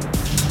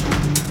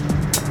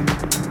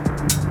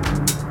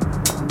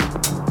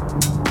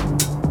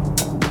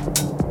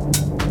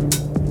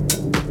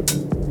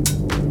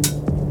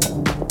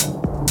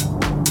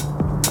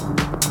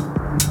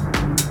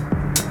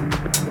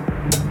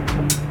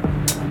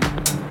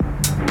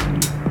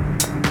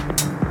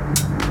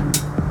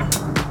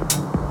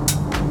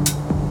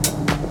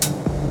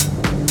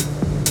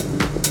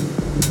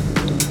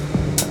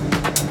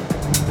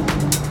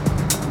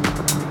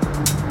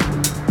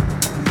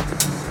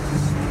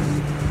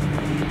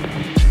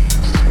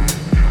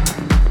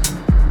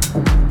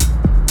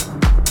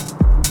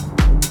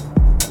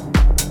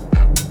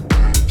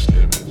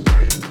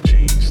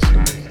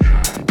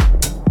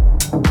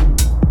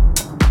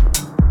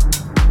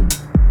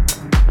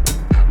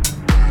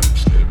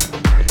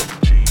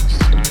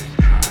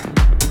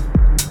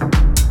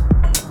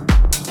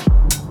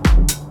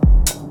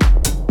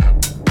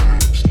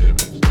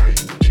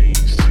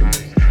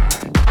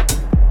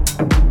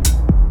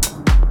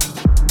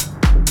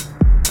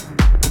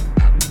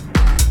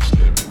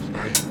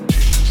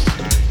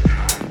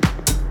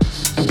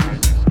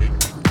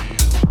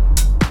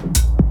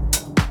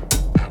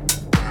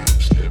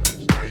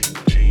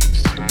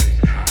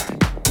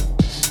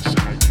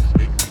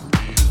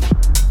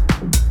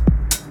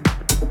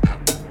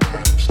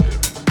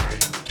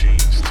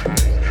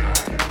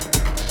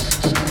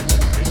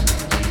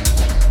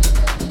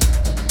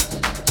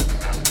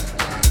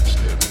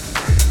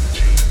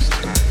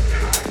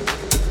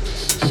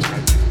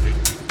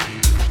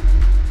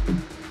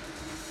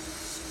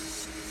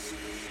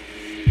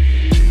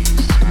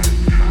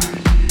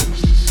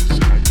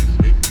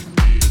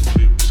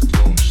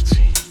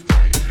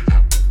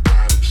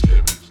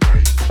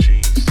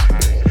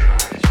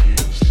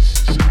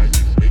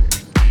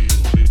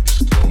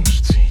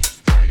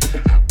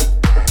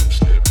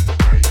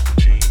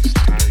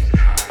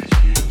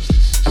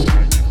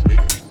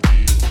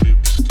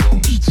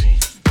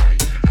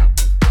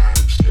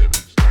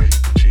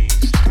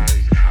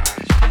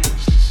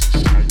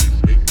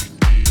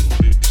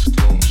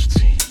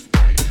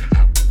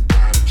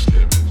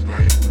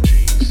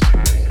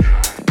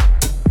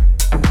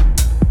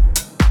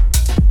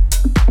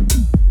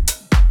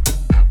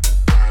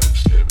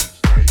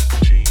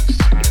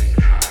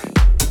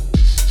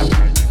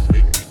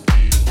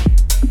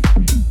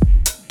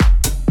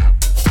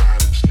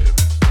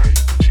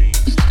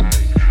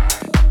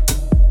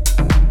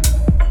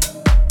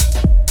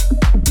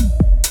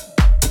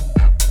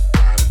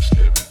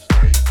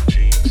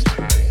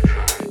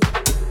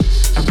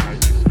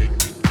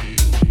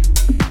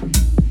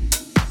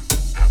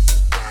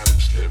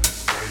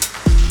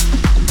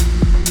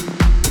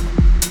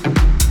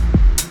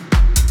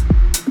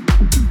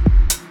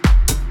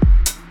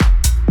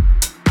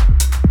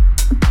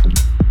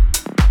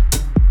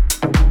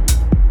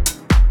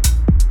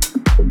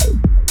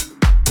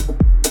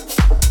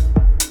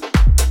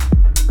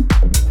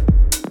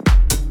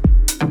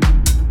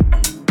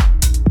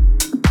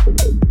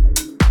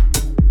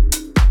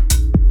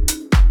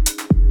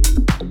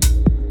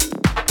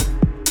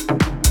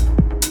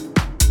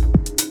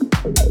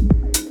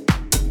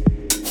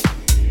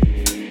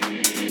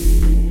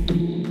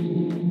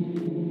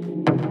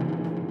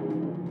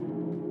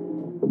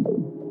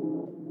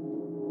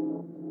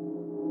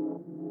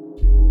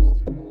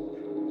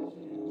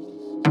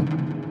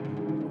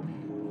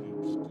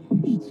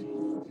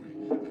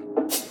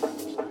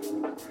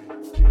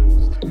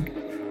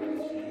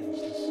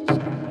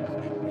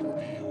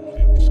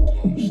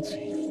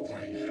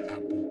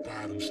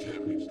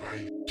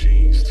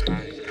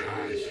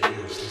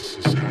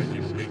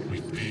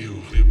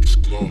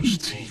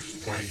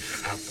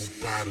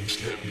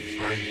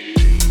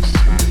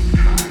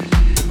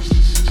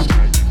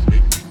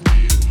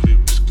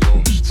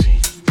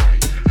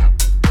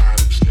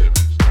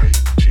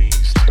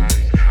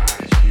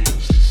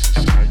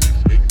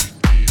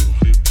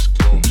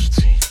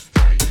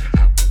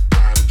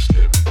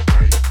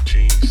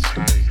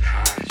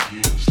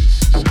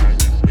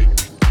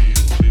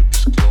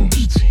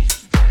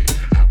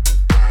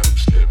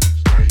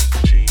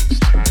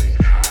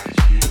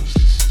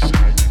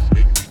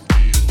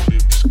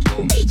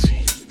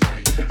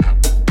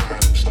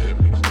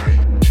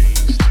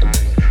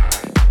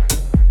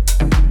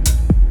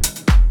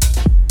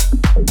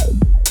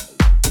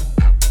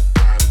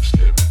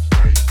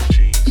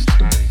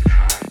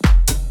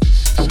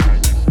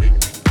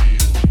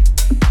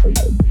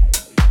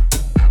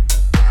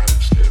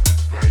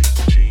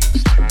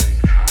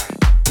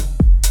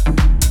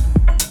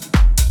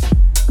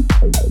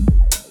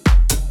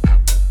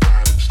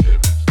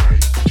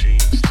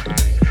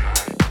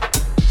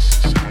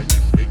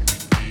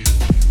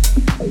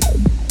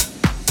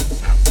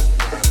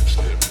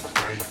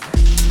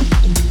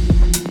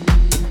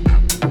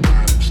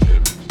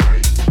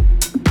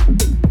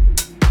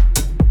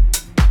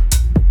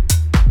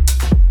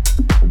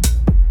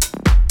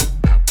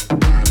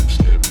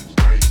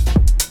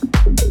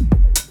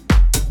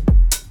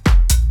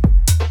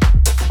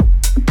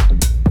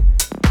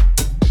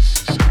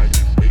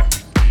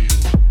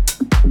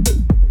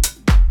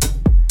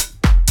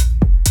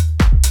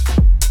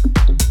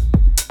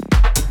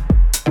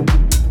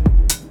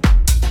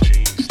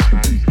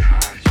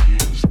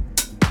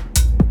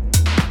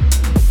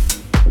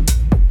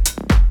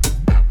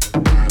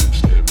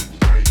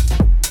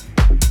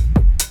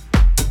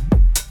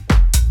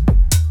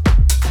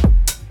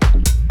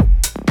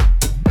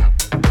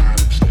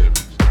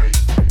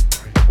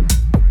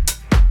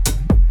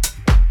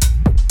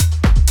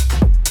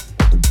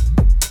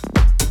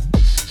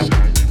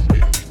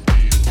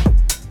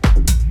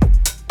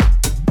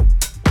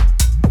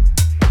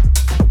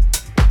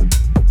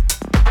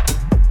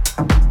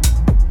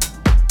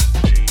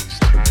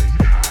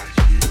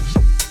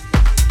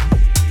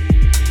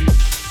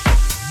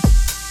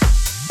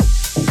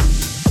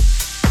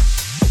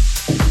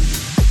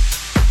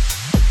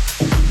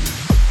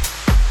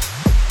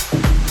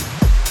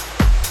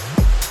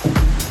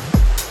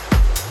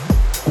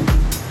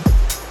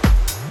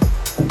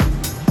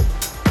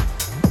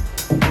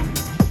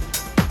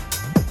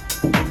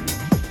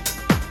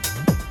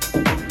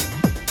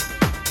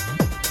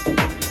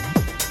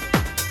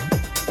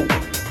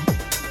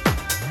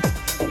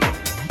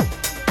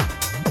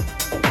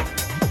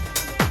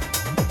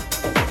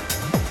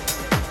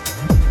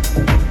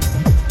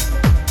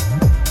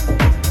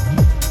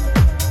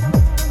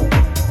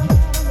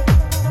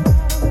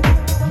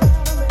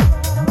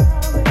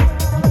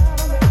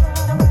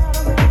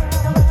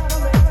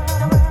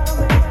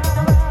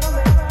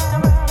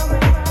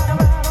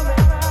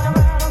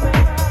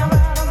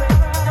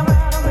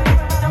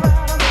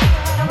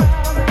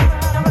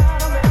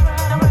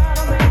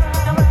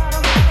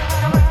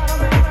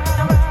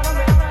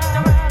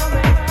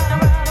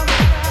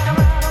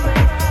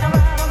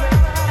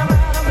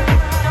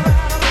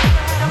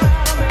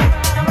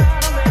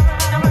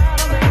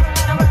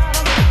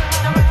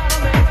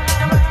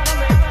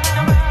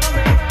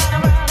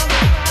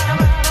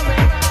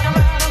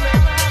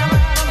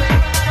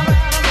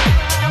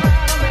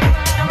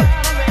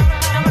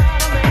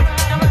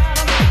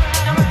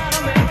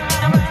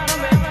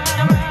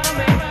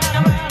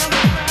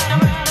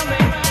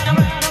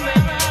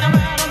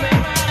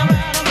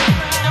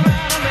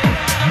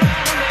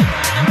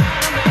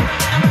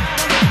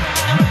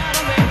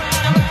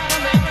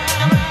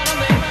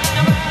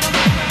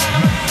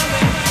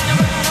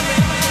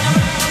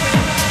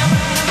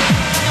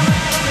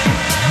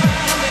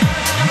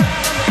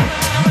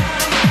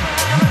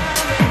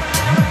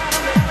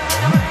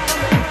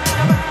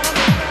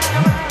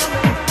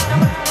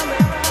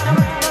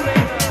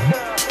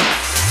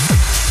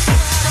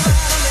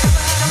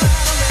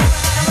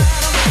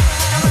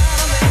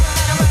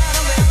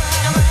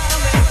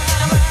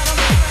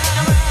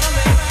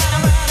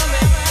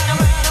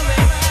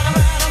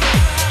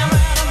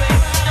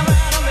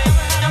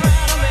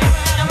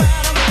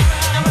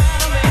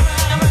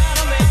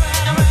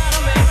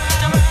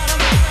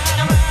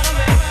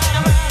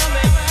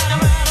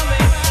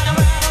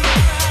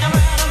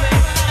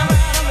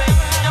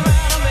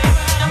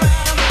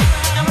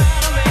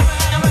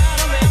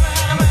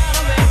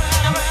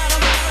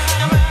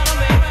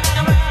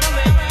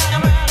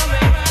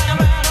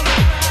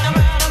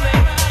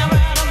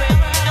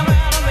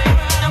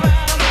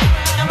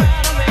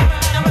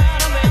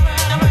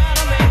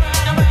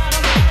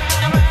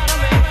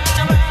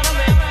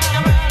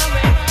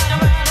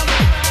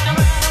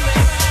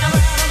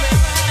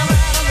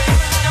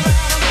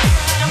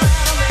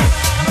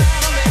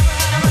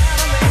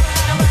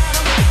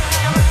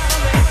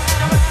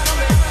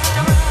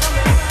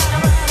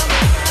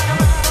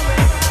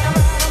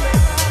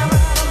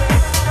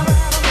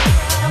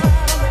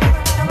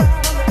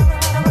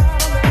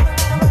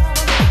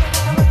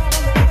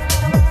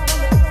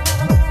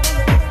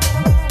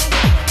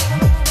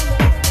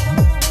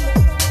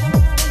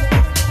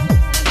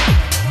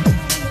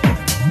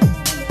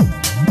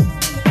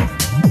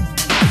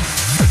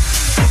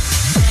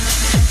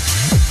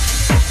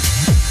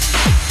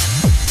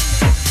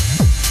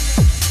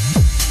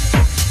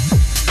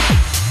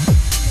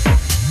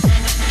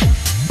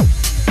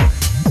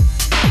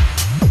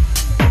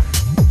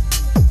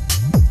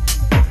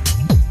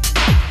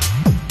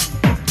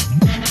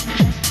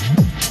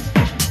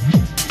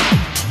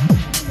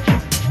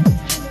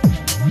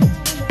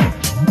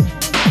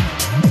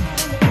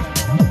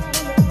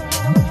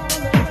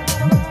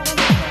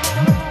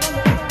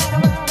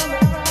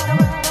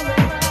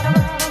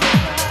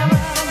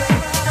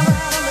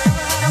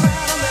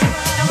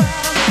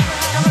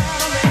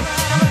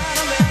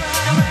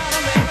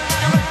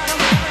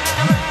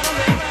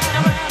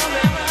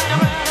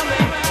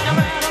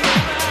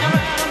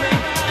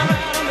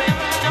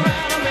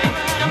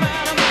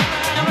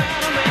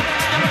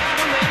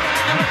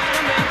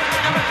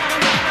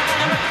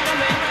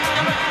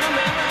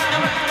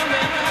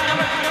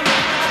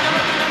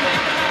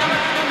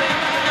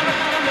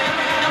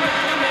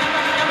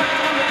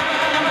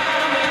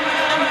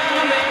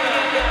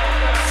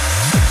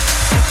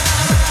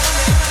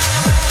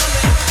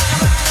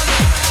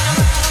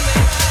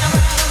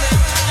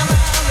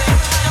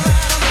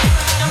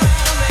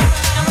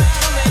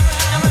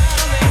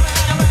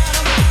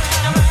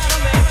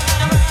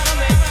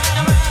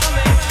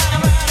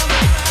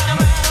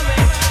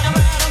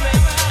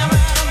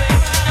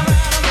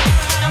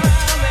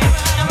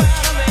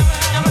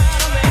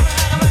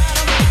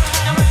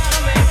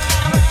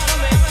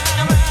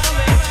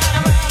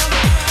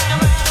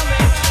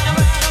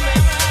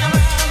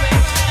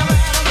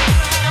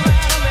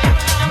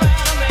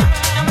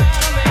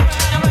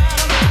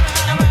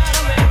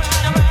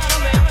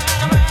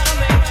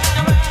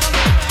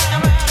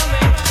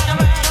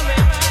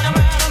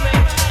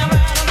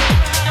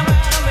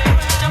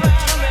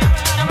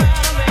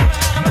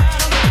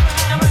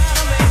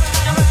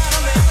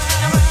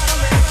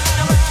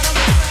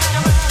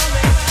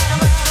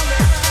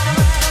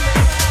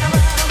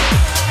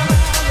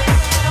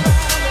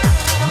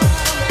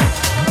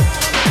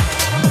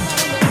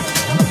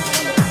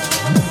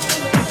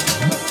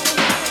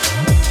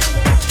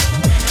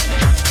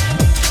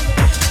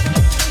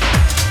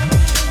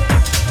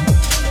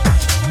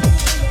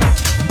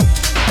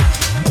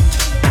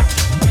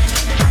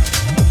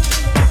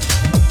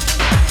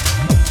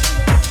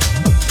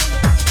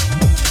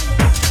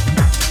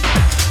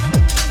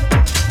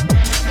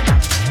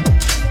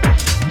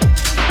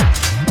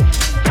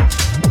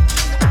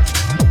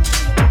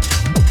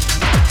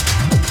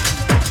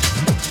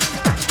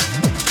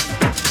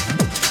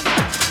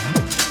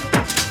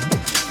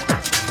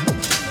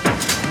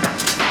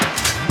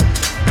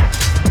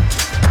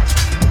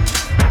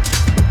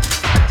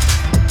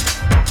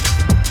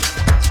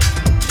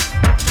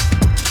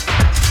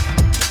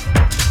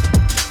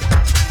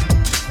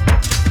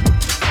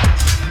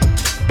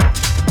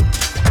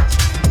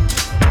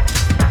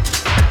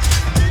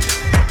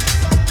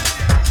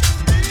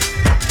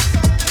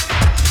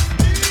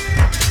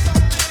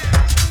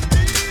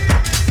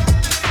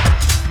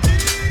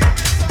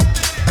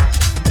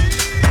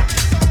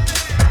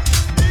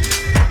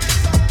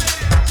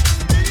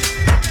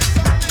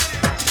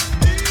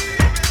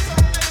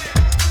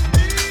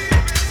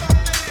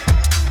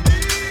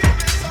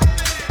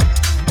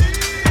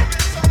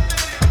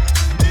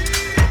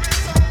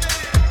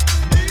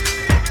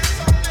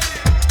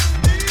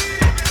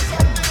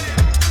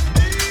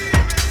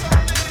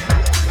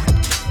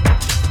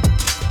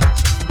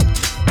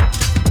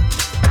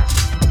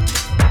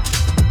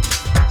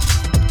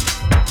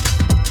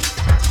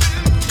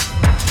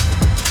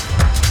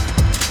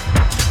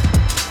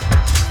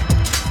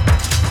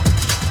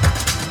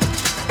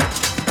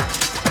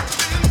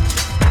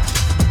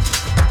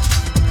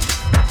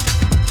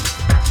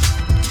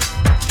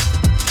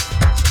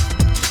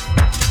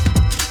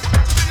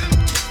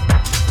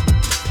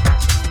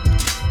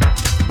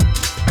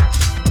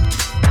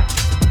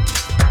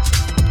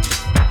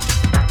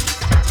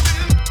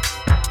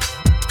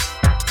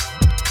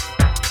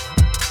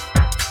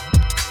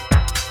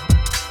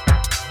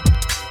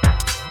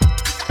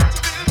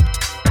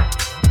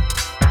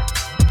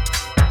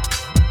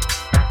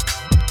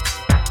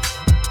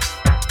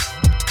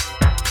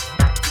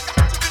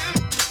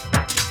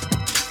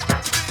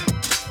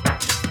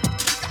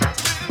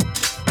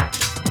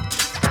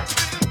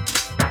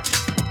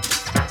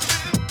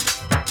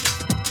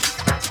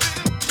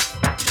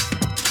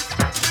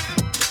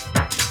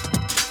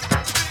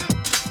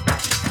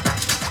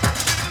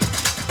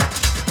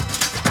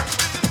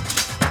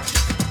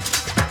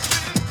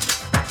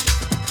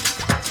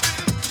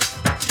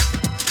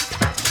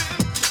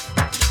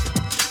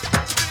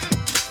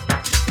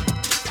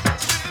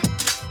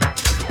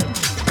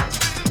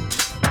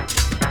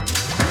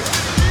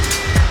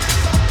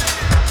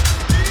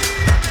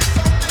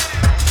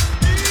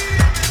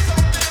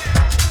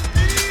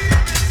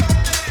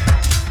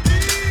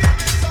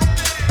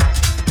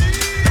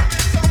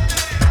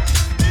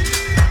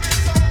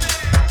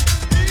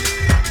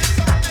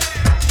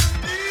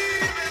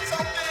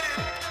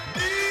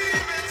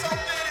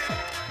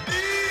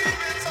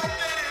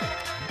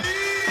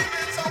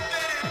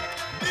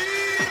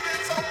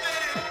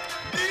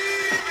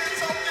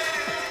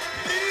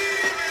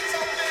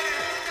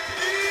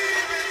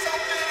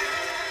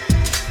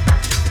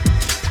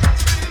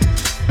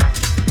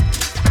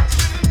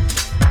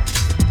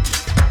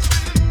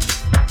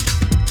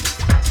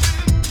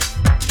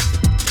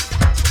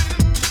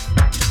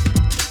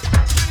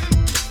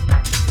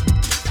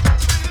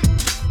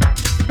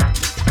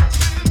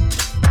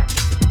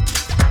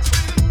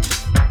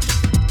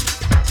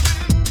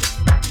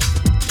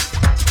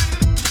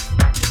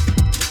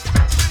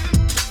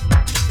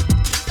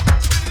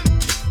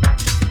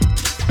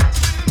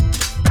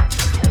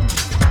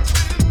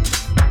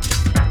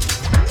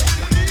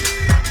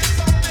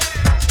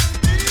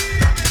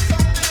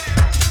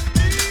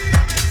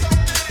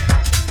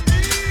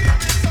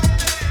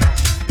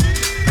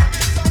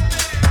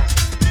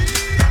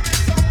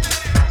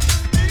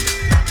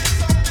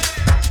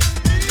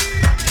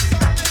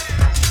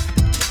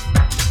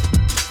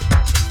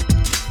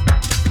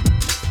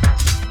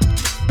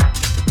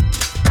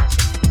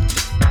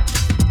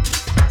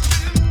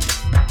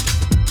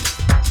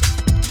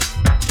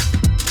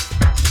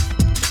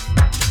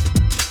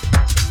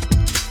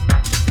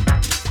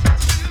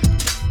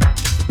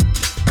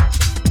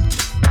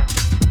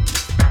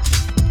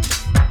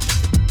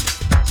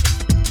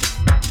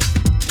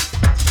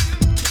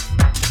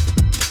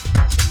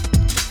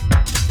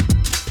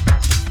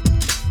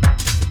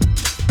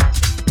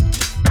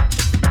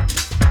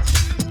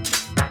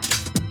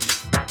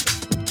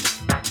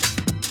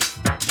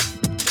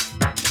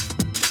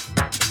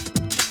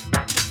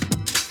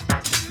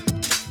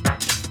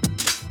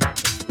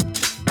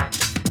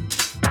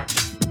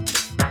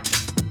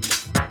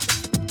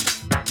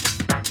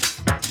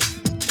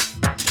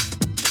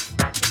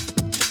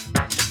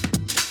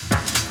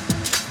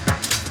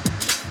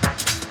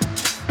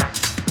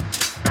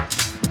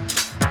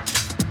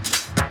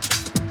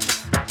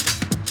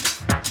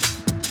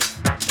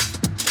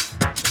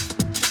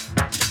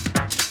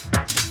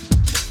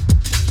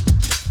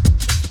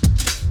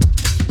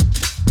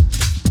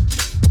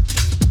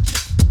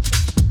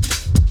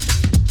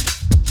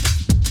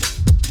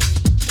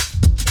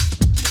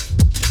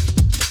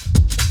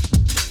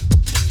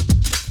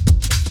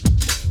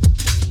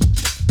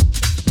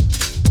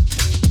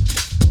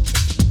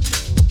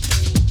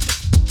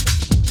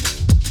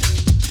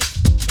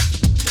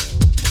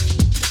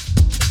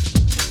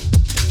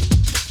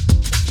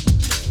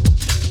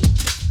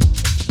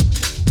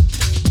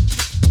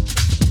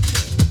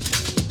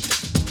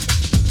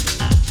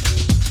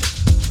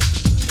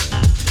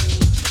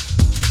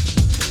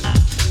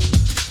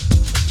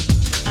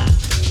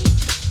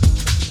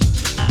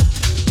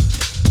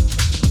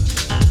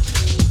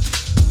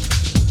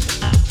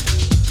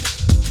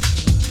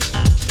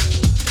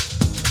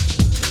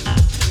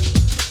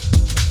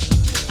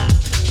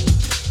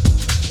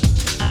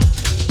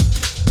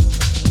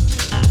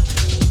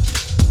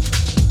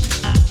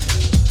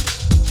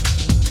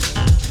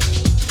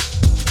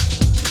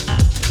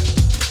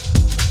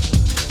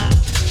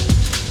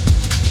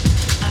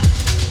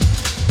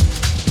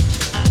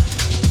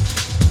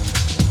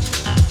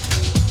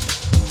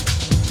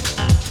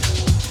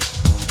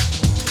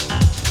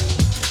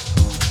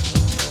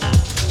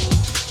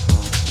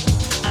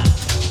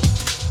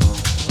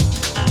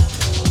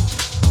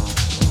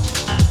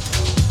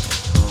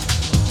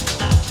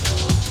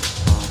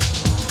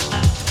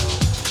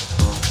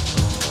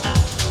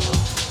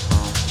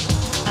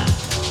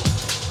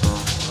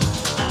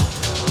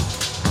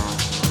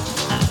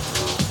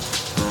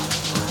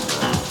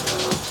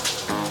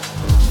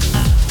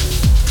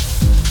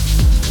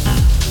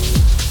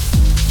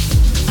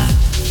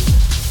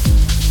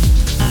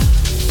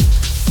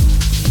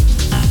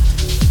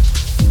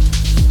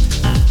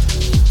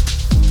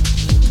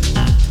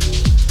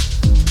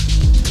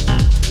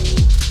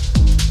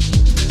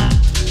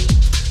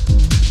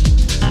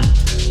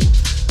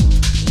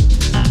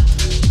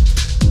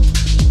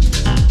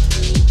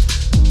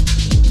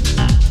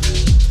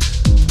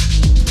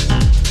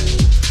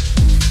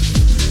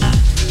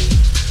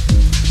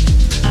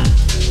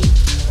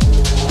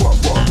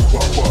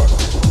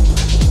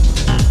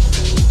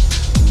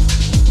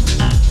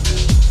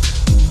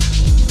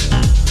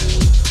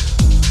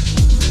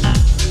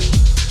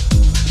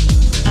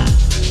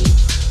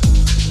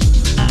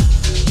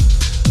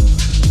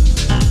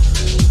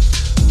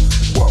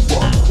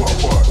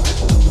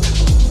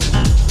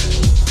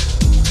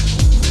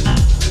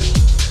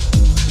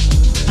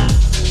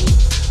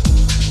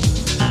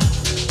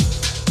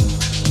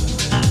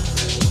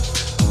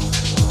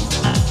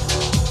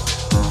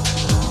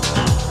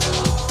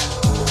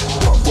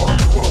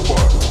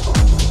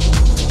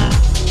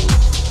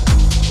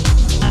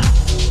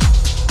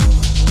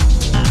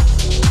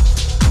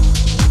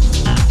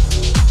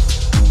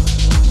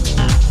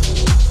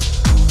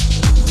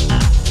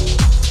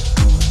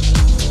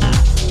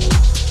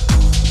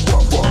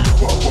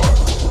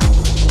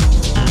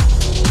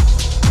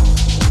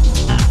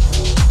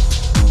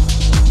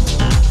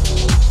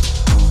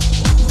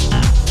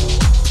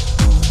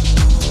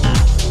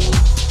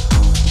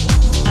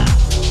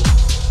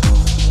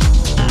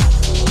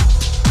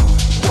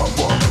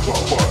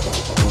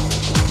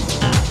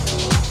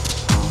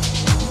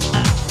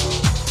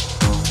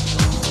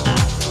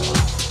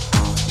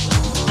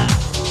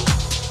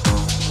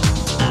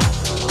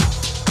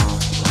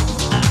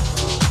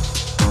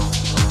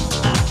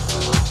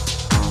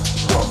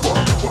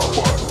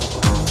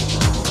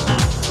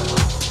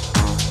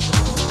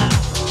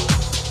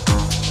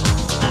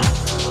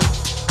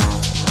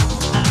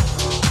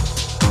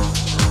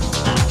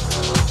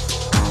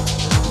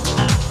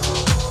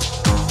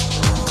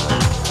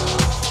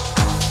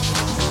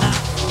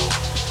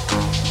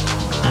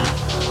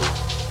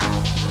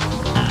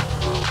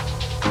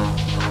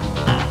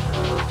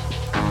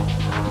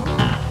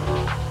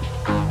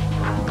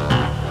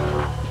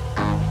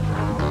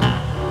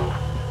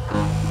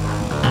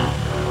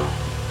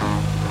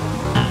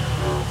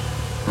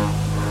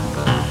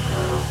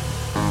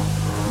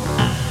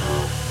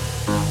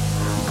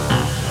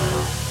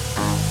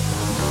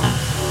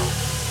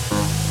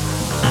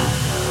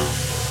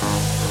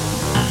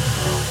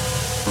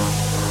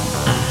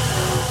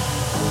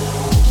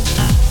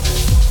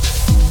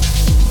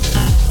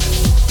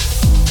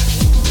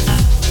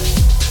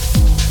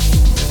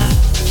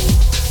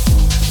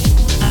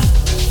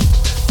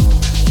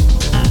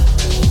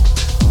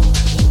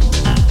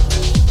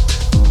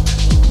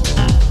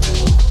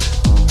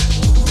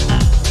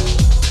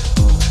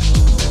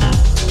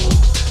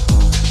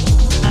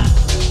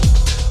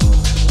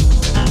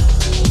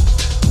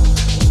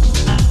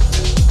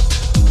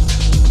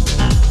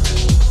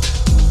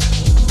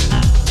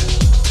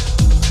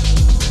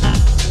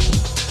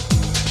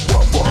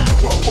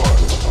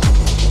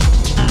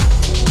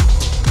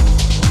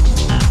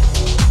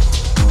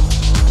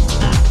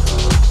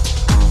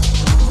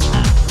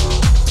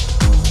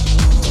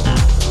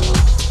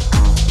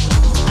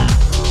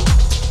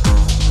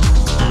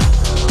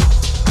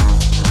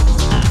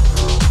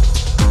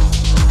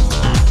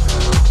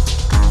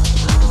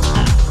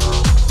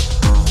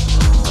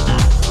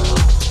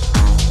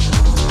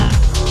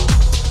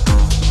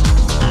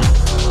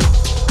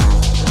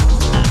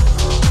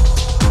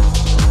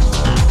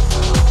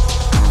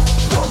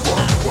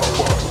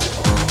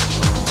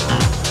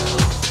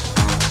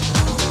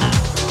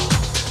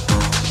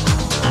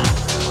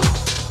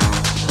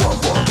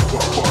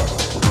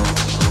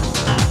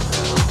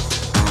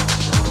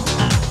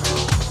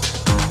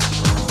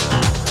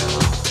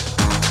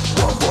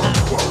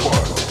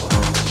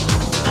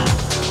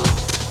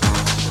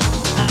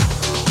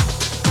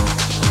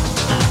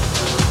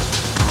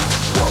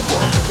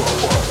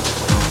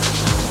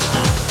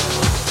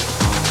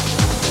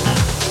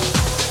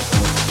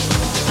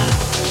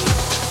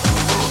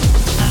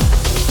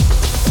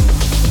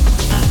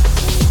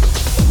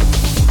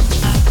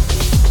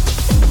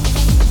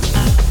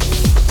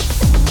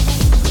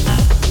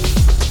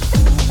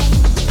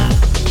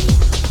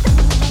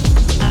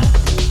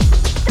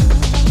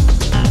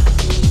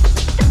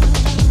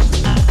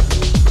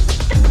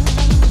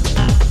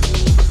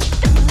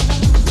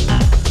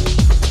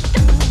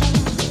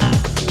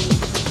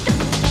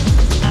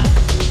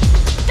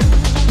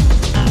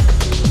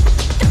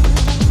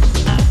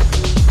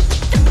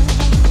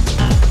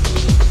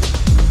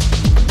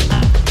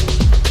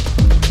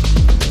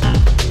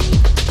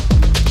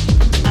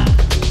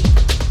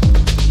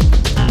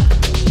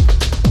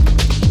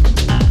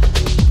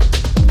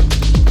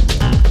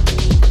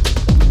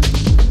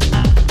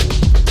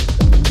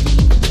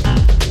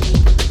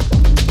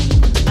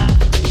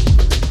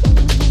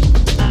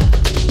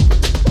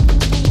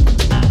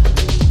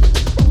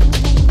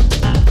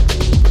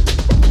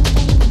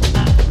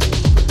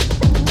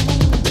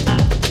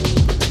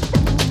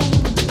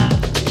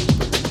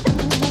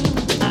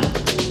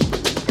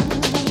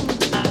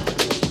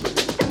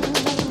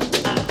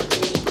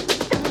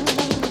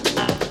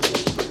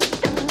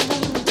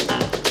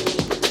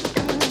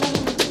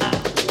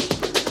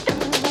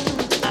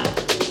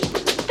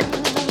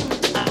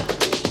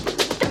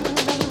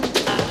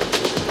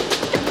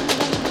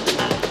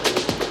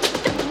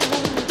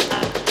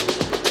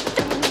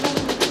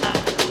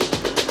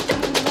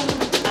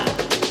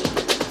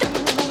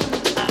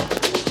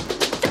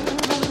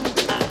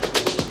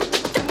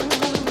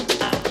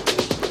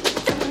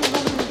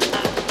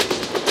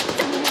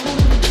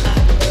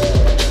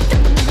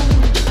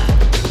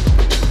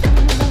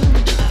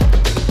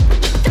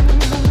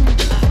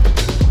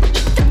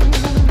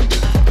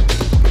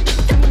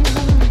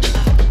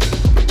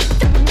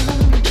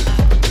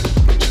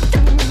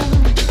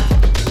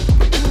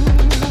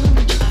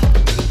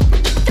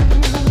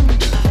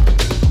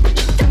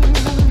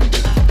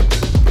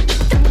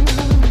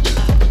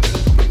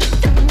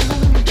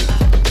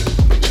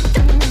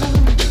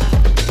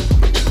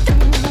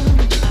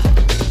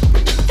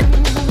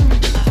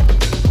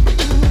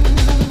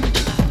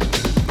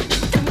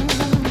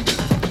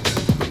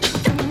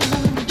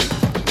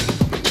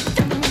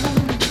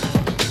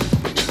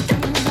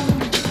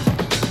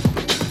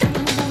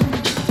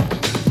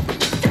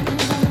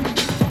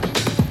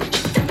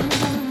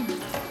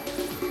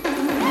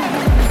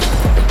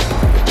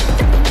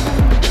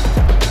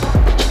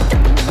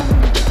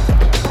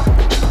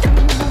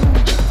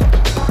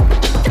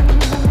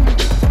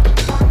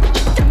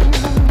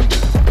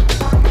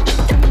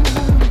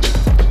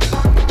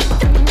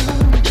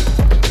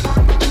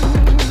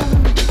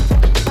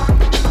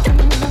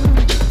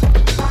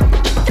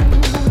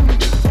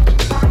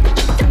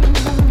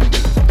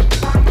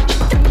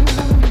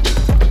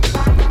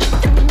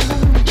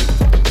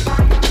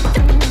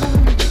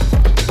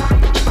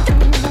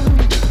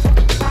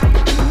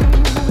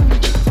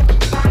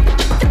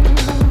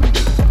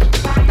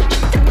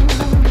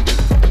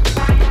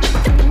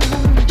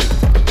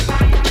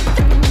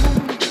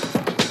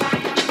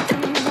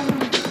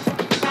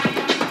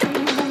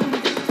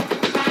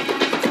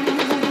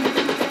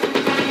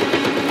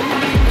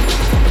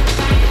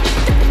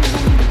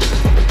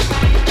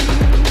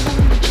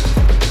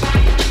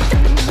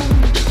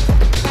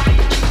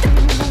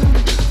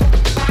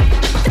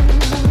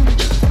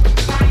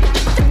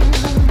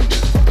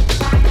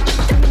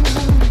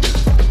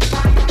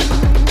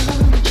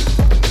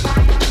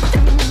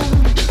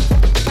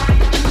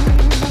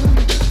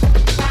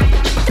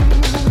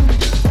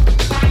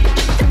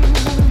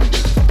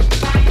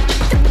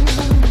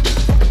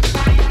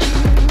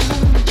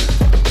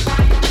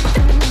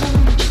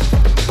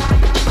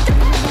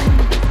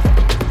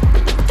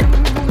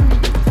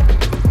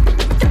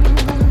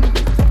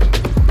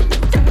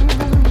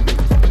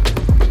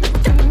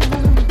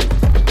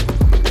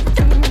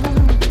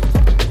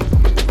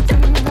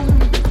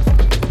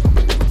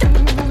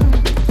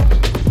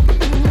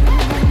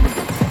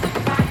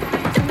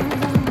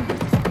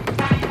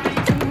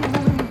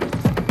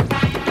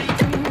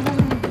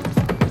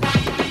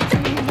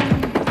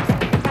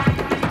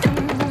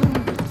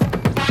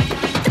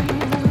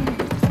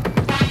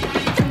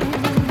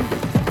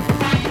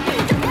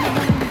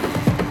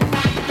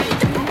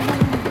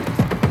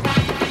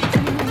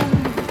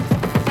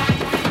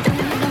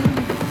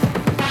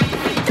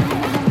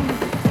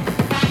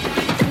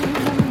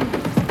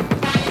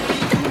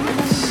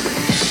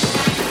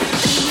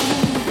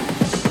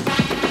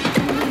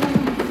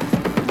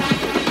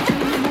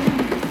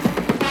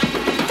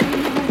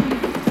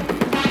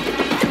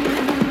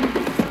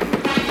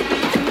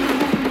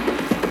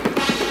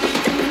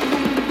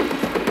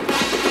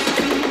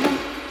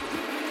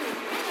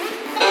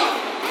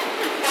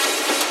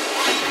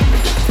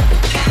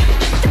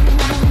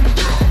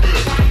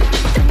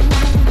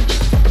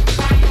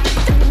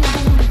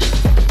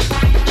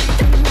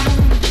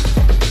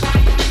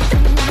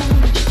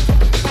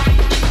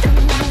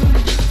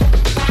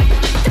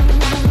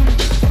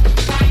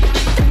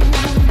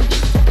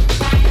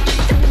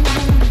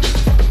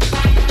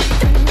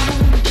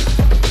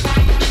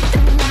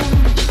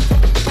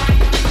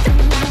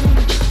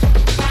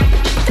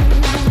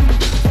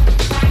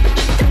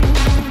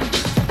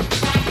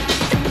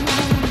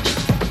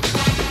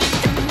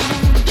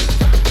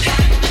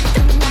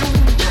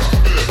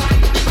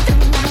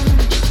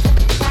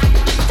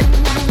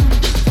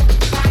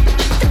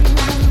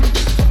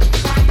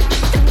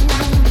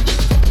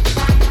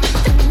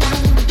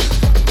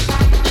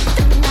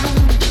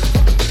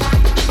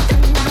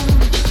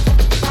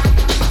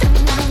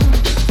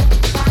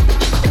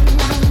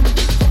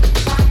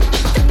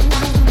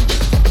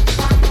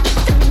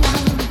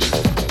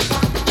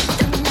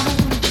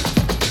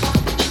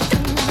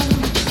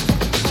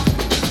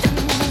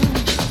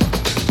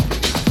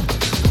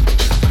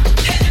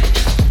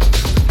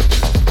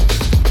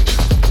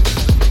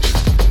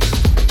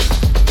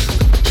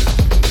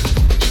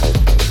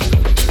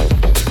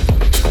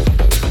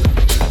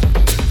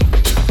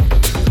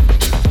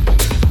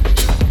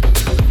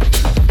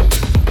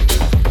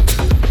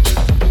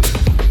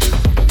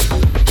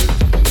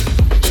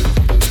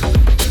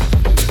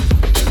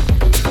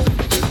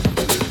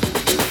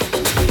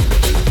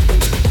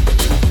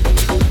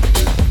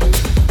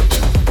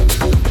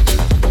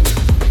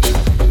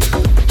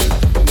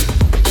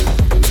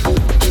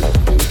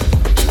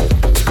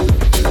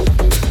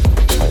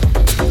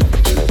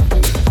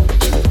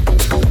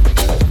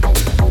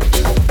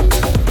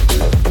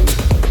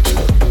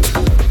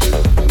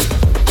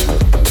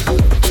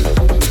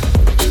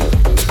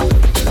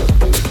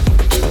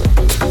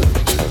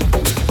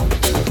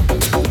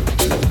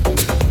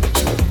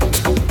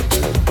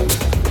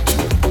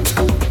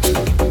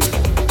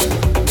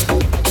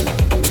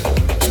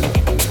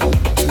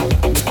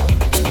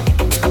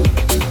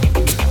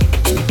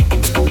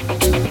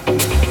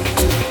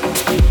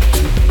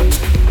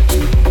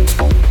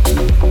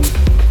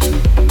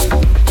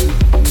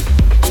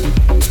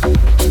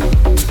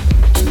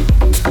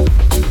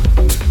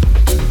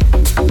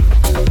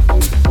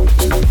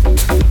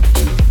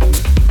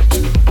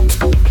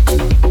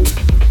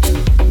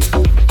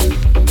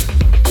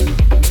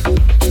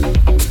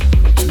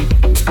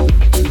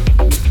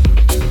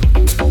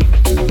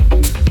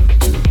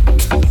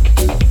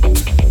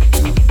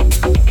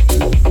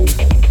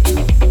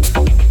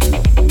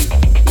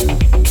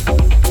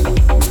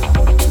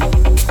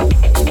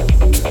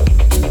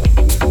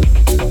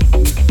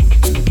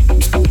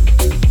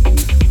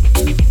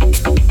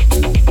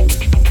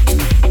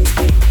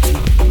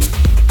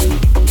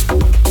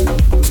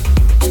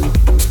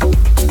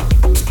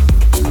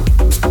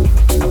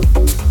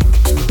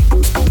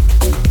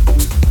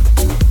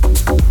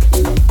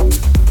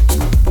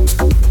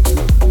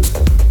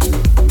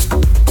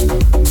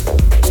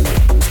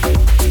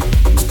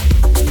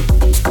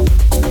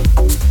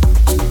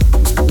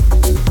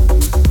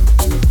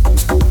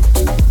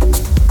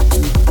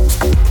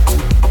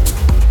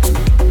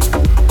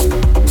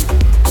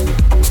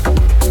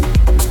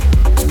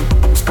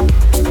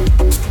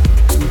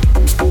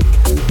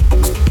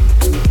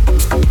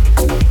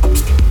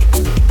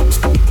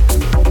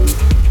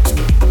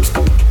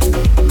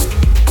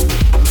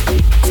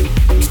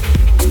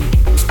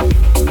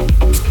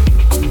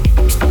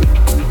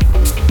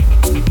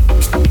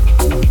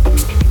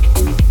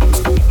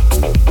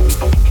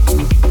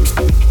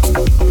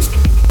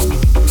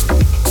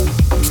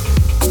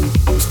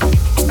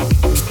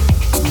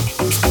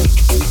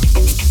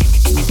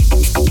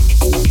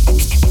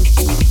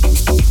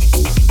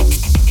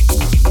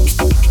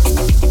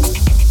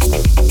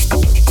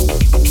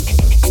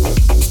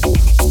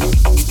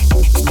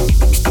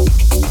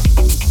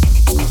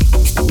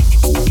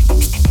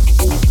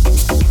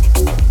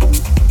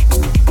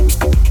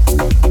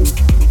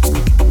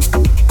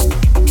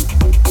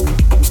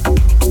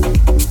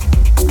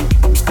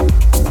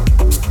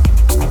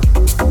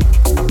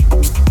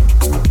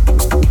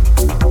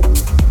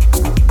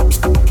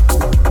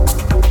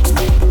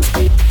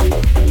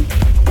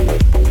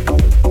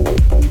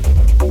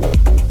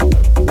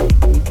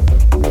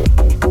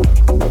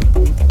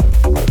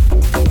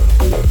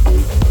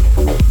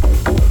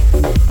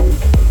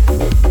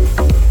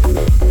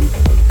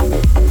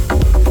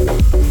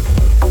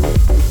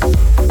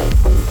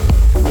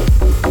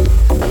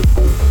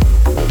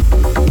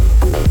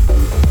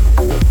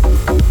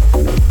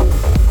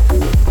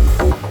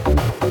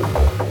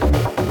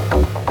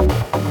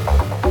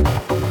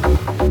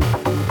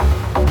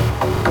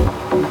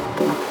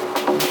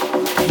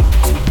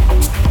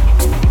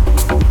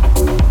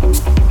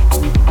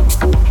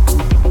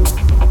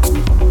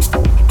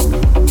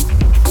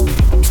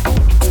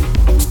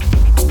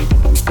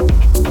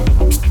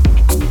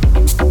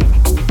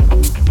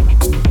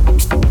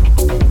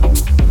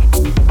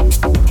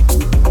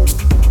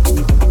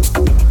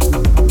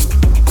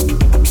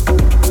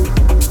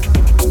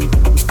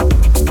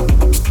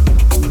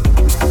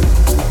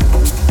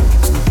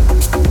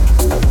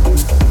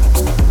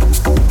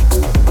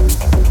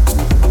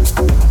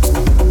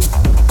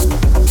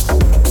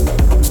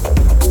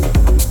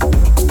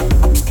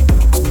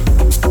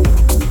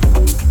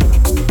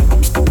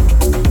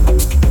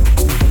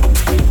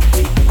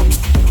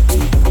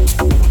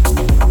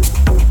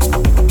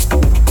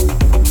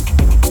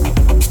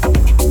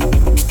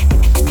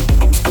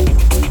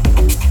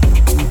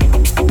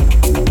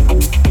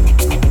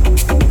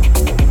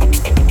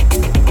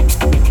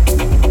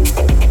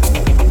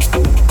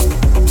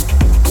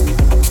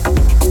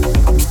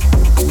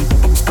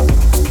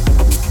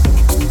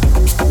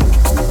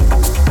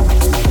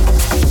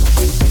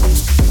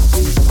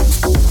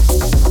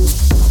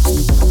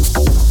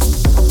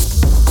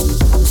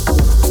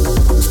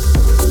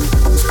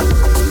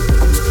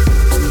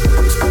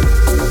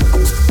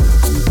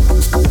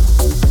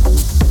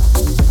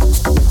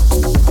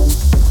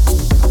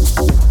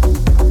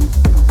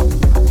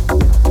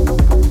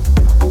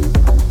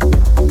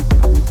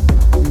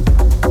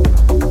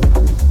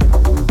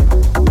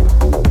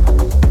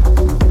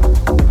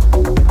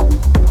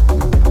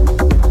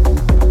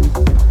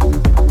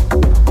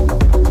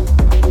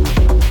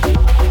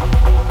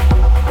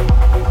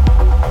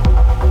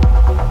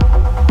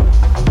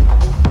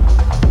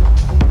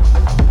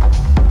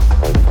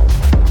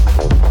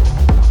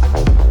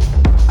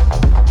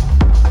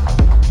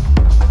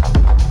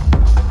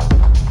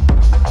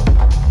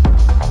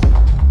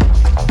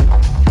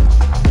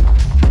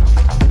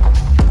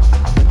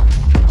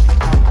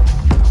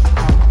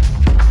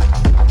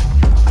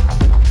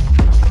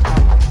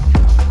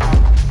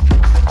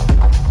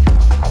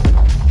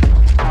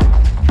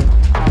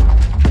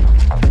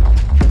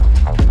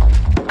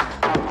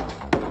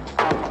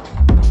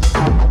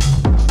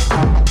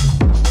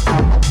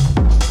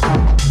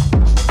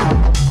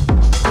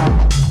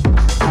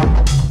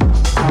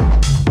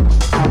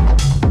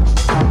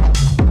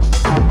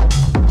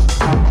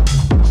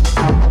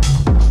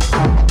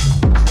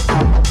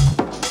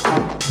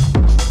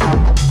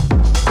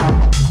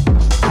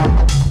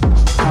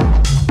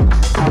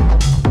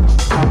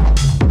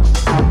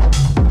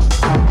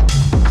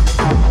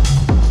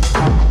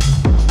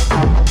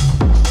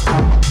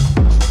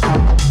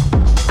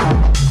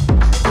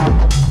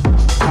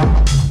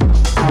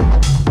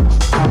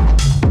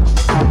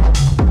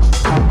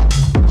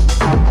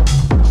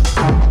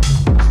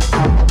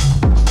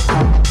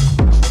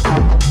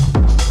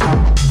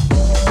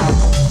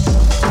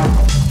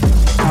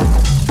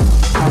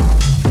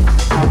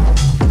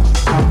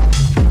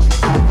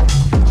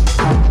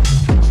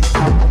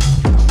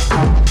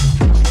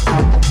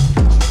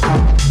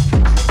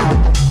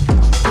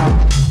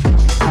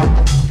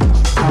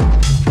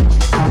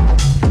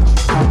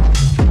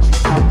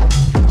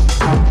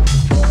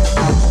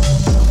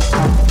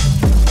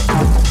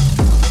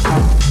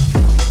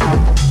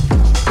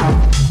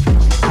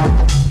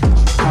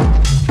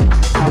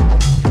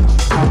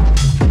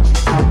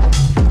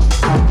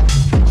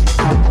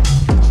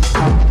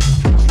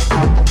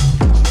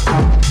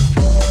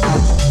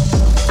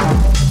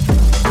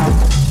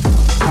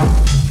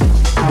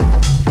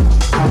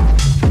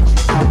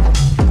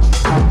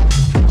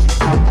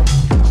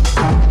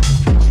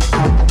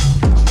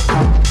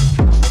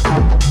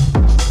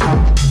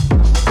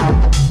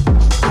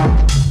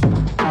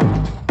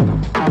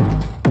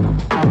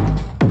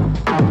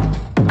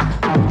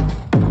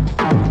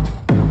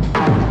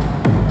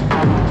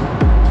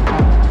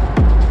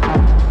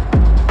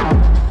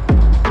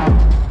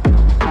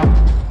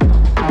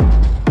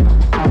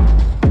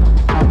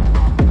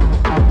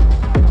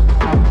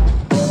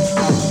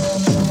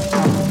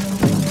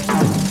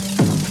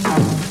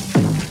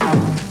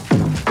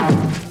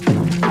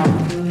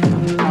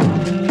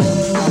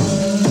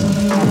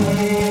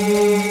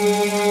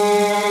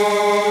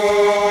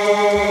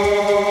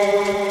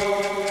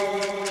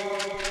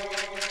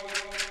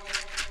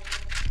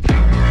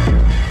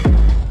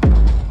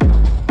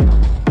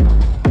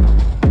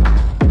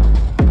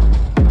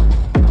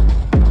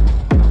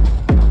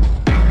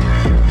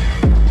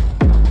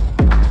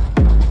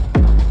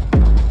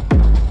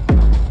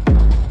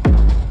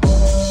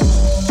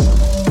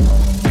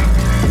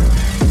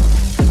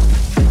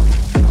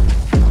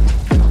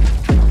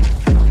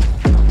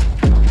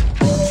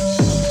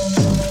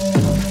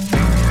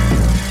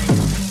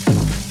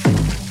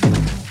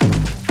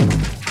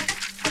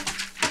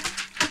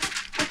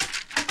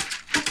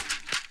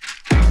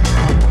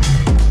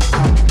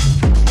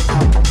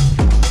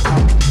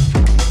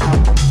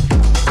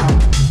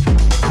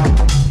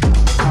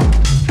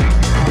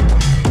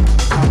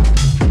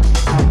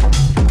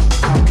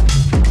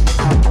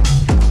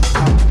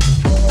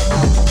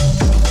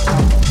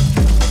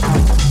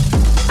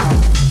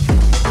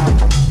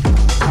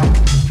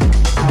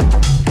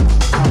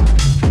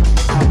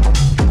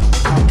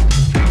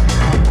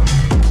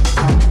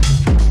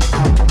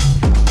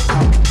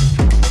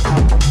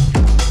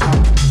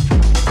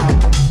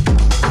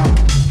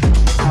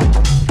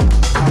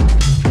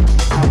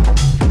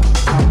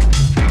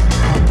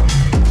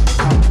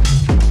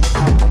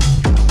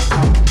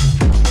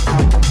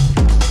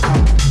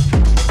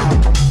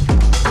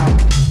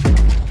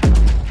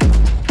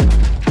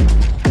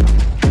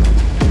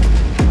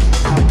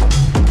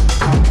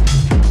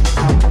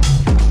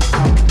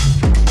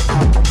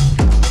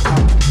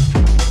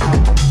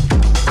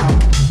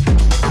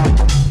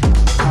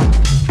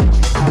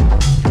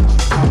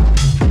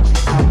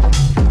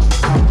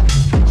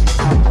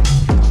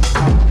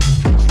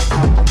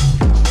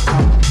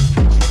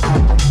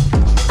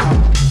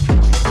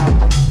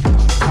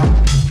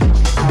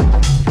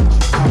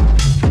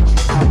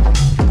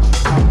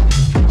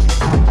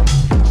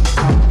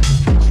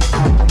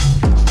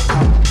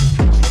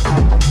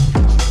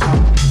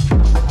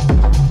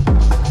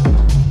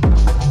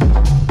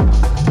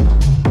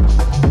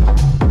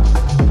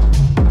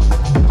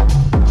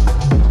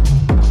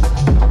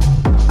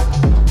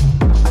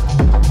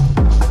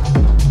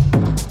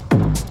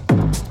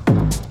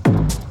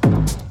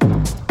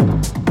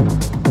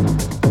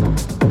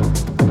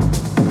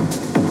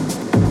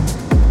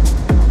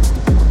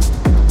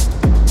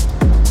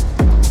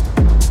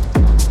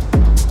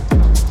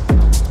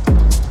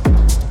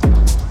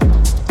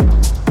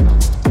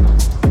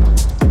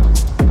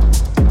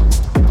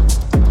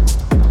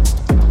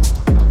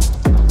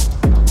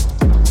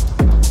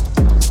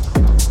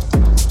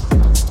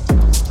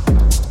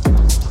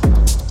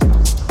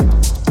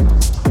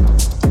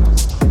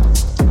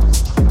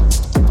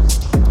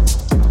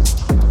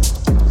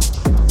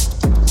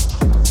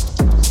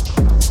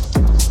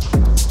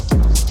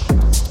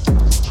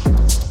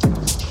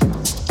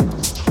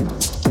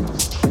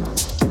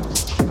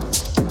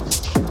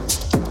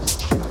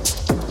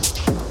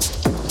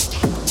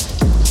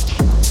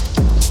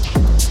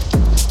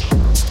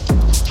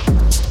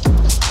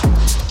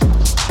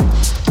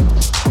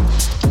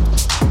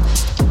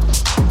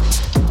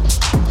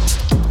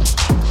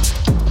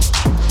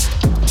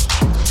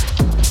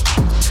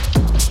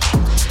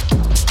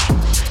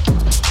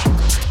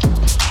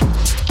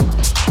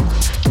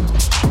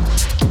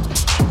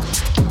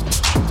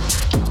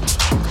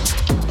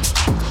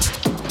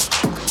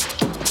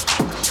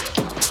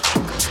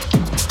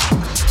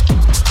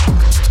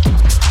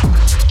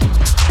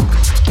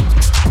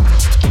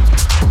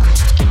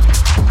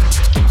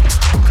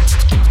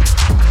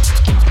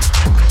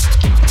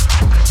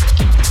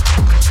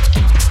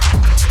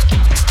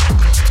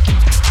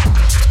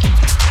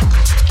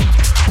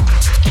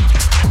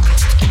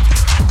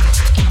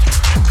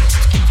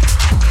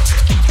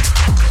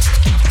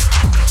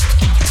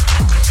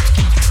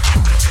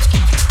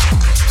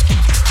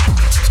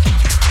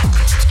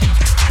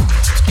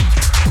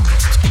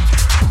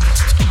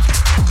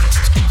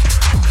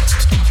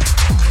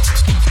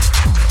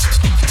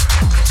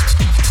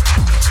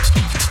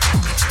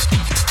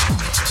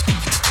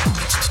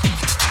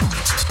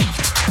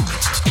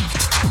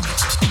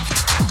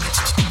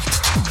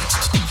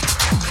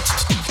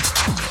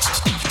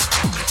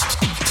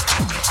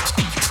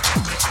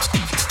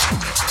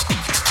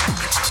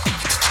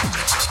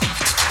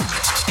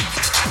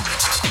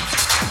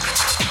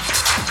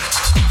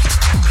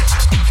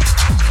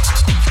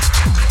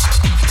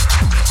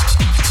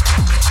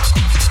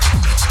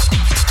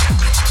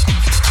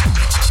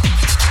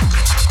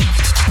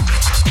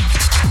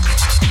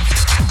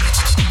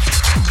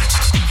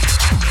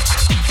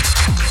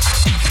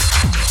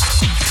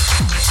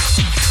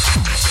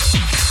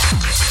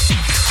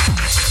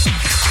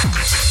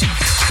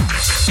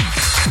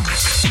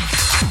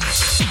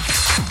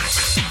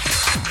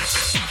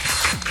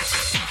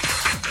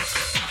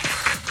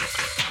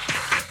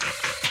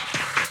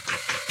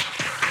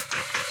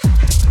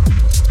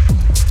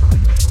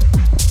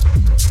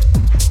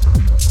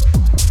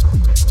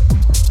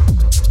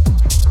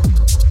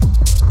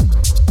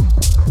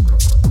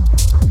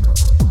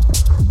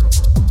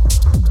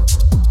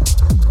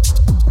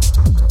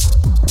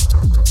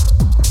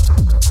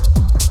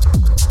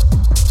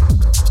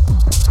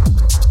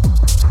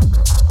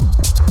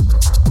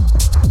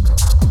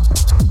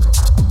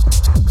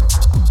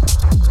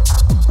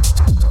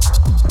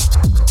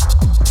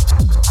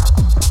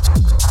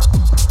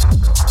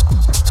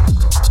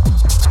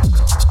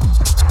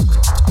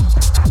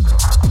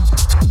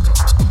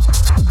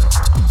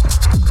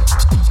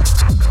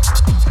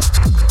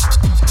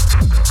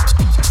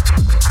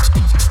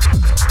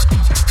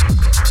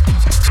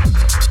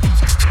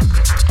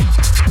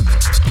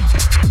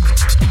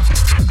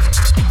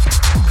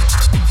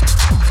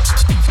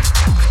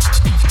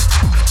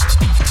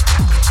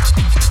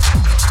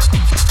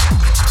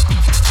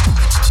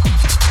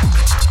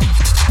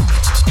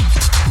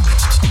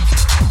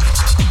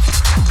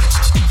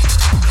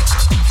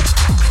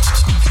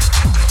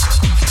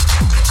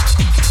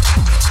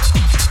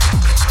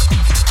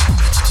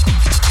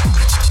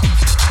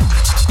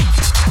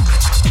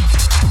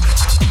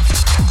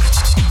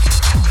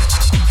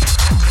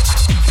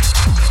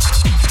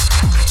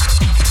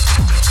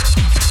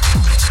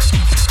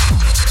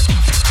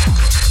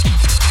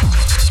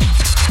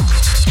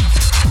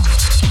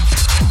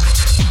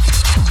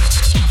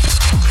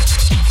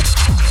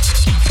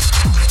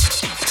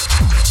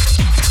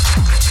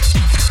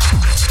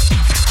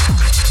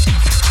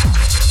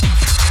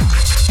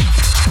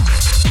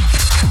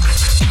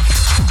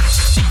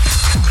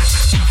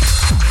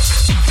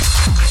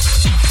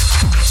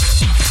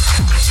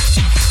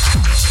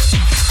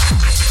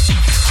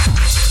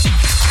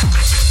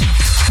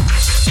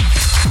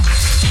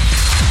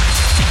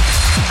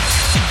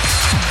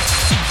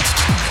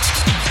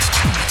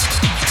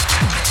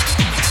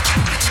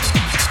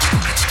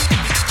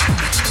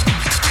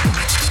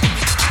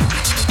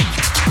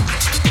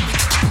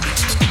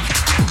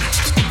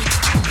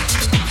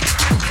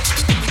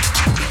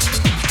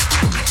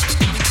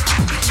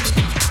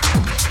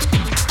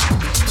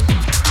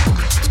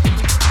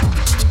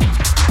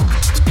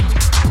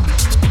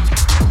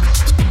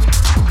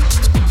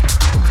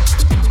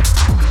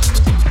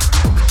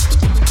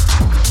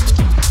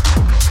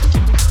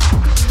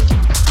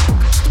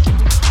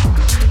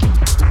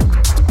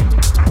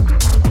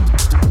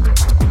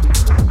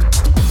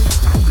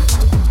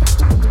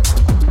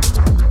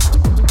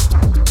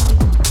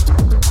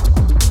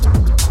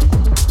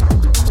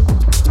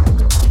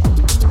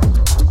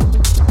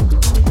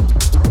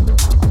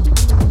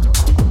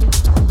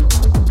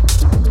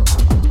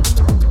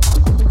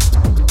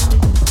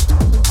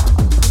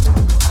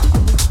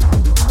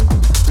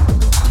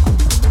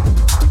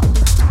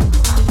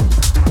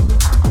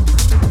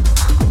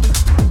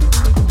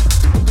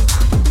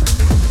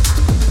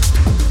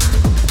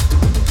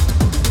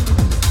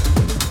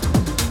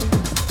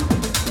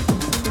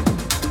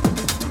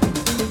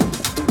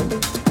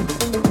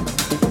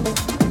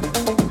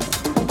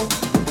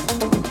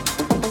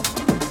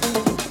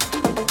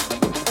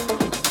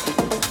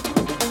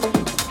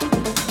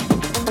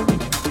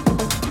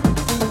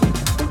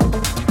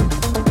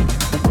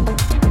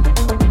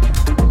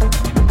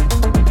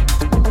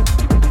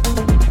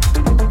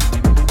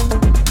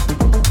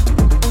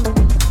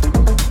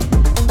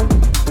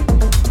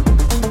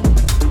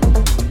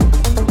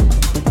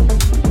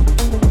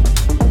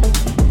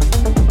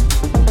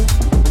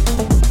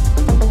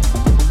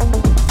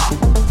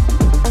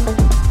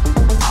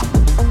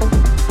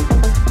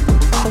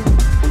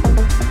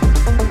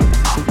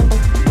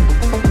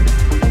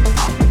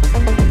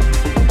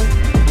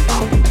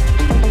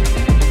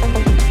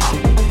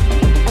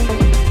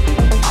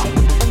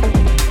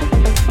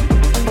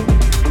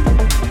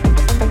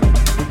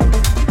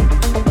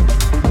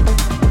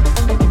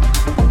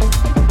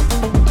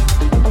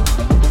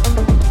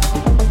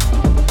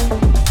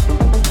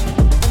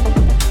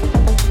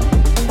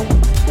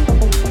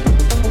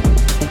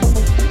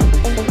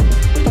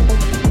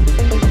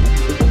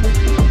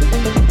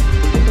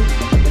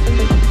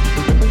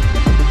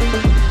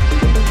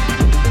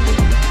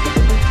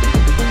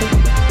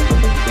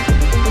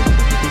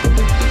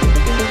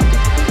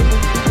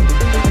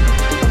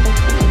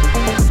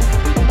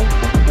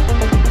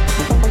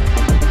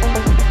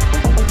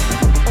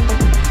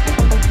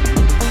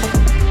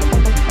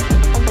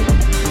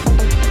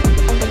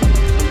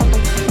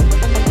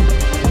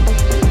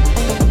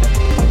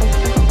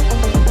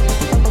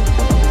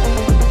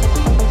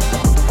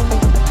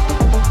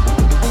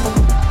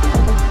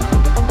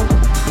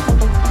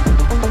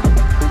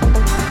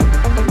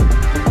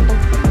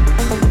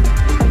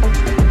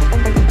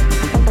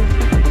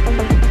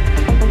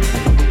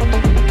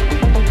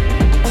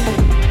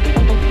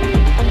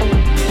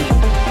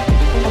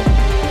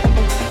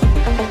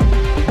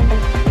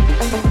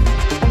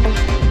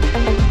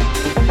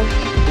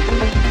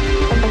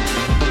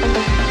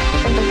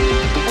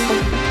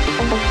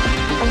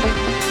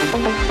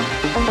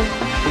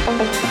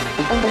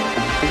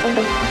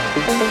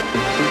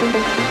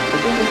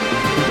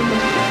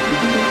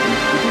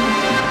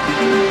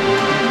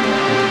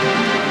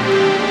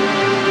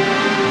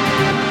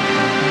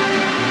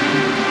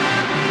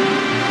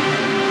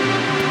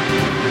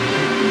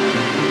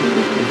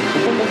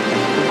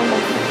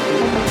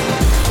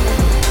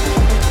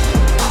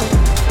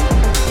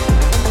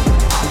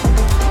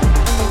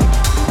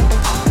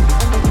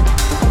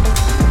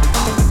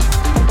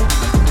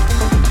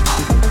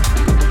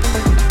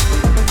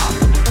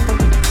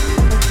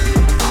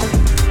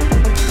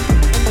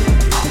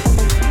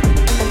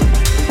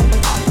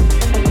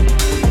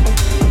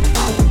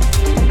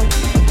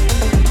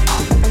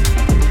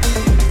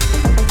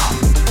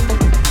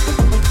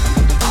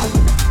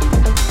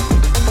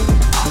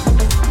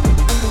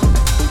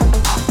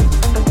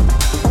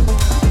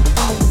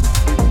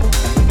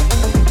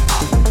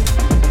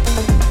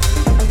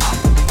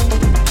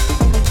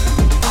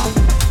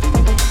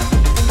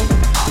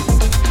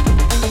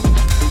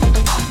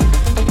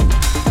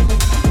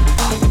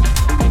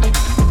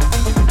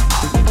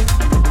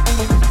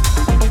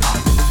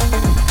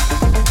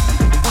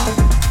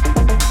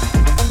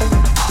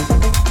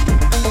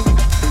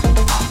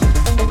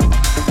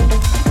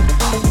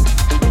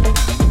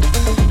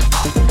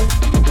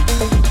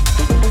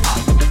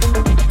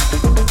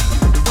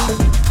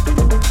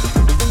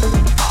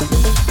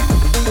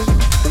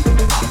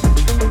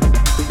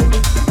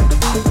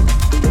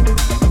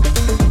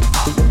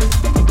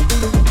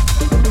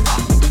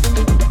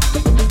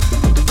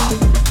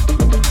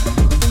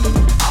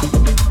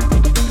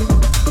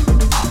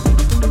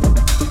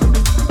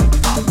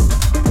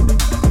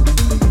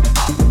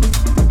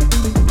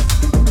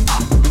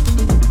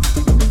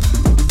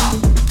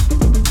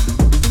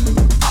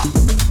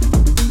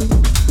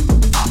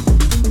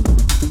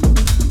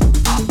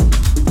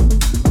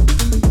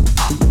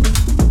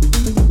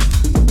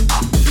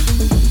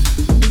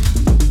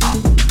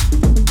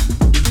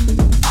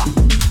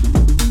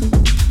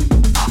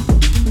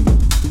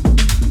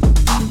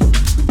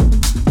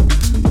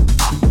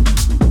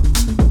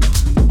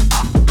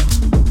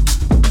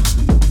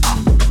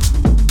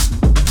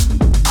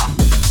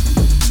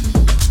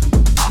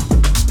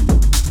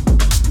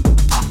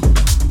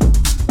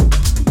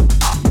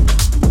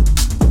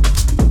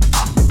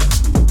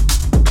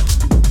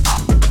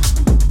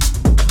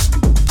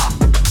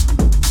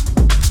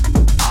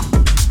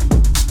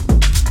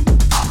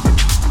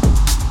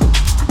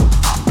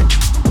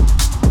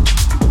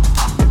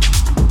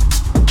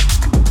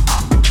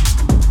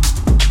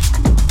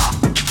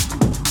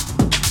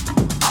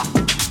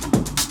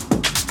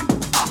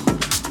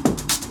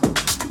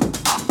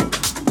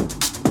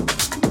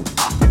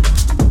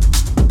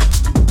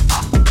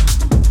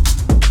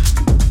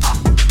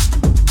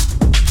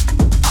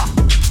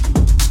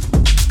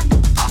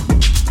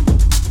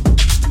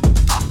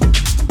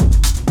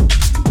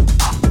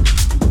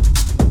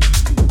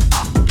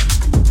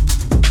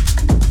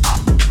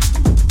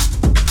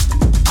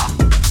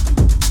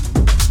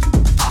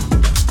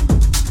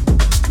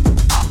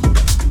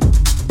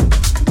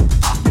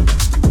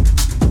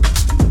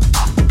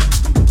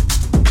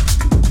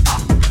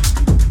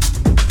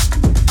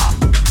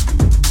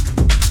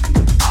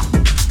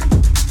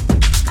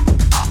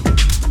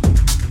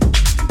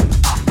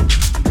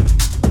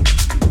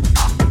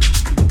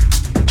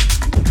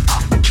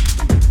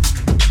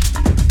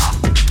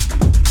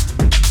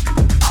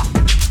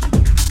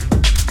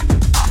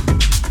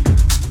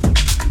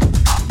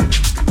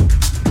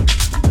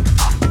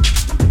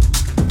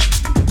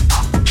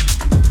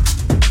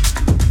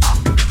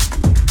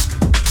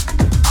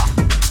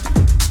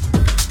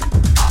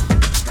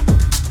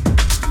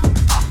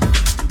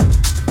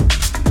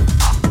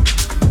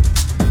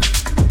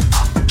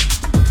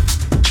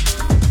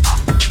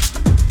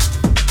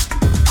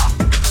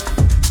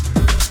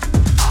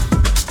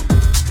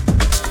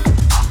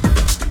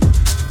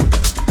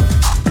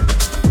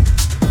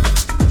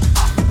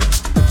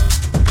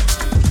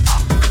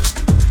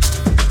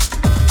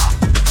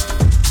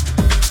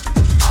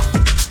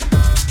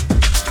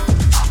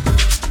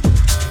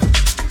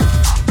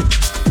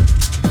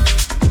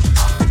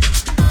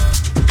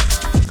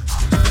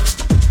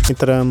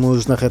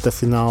 Entramos na reta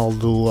final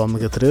do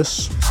Ômega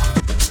 3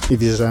 e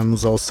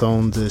viajamos ao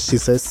som de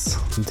Xizesse,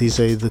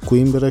 DJ de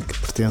Coimbra, que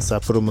pertence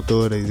à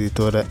promotora e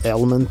editora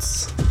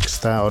Elements, que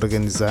está a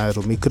organizar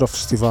o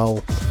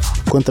microfestival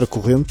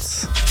Contracorrente,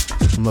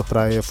 numa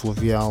praia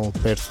fluvial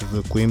perto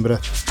de Coimbra,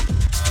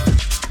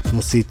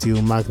 num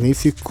sítio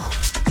magnífico,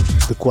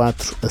 de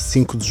 4 a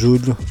 5 de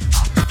julho,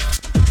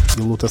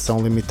 de lotação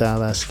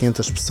limitada às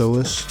 500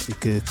 pessoas e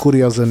que,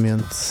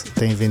 curiosamente,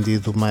 tem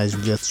vendido mais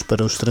bilhetes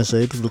para o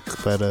estrangeiro do que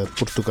para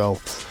Portugal.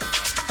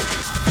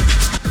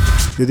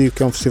 Eu digo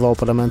que é um festival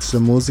para amantes da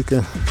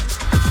música,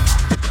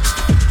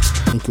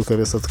 em que o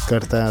cabeça de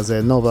cartaz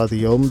é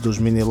Nobody Home, dos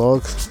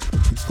Minilog,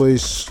 e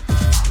depois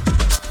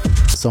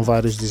são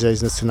vários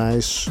DJs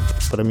nacionais,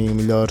 para mim o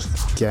melhor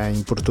que há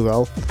em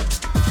Portugal.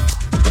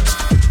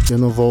 Eu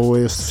não vou a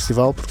este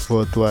festival porque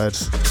vou atuar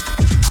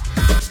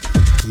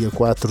dia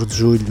 4 de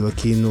julho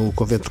aqui no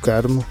Convento do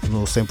Carmo,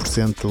 no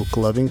 100%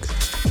 Clubbing,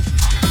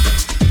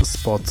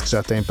 spot que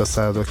já tem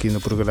passado aqui no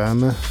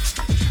programa,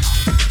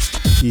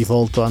 e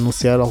volto a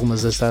anunciar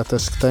algumas das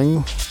datas que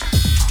tenho.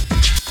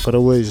 Para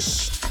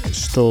hoje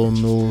estou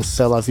no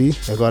C'est La Vie,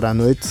 agora à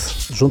noite,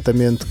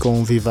 juntamente com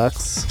o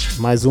Vivax,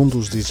 mais um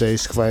dos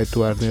DJs que vai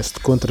atuar neste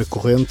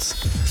Contracorrente.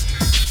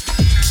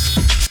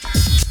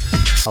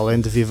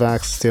 Além de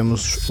Vivax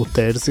temos o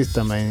Terzi,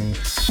 também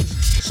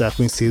já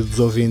conhecido dos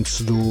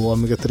ouvintes do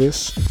Ômega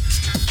 3.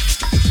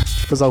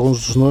 Depois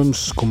alguns dos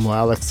nomes, como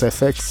Alex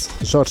FX,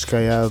 Jorge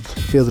Caiado,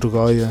 Pedro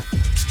Goya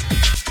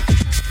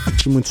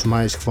e muitos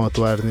mais que vão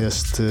atuar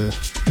neste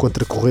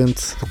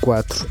Contracorrente de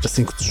 4 a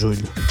 5 de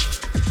julho.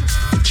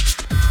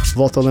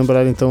 Volto a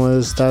lembrar então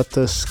as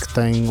datas que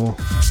tenho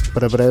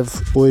para breve.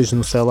 Hoje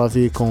no C'est La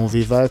Vie com o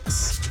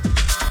Vivax,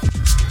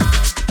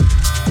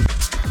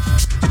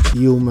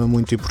 e uma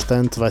muito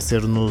importante vai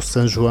ser no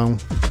São João,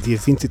 dia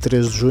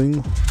 23 de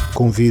junho.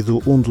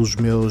 Convido um dos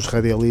meus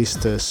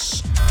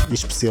radialistas e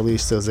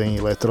especialistas em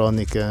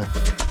eletrónica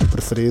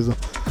preferido.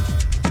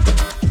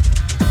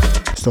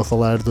 Estou a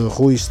falar de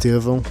Rui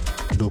Estevão,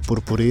 do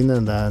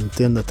Purpurina, da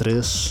Antena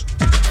 3,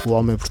 o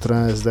homem por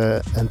trás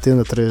da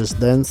Antena 3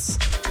 Dance.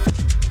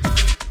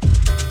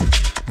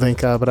 Vem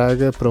cá a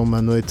Braga para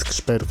uma noite que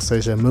espero que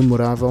seja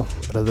memorável,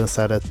 para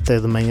dançar até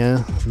de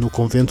manhã no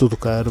Convento do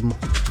Carmo,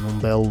 num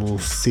belo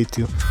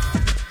sítio.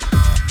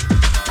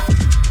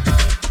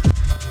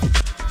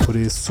 Por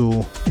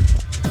isso,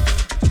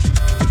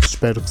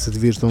 espero que se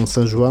divirtam no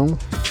São João,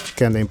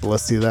 que andem pela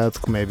cidade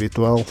como é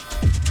habitual,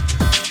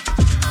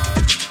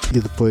 e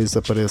depois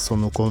apareçam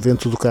no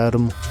Convento do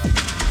Carmo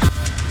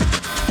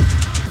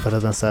para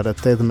dançar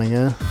até de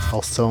manhã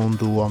ao som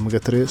do Ômega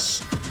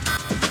 3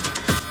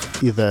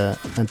 e da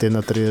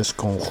Antena 3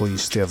 com o Rui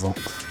Estevão.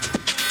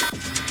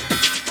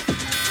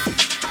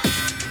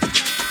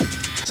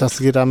 Já a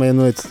seguir à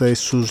meia-noite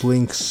deixo os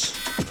links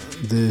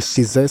de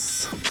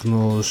Xizesse, que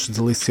nos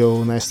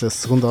deliciou nesta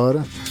segunda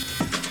hora.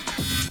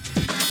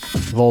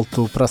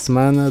 Volto para a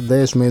semana,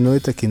 10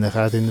 meia-noite, aqui na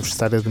Rádio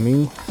Universitária de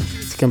Minho.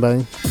 Fiquem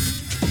bem,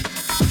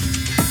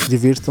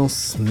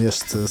 divirtam-se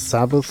neste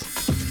sábado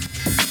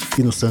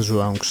e no São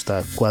João, que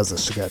está quase a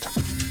chegar.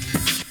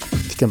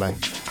 Fiquem bem.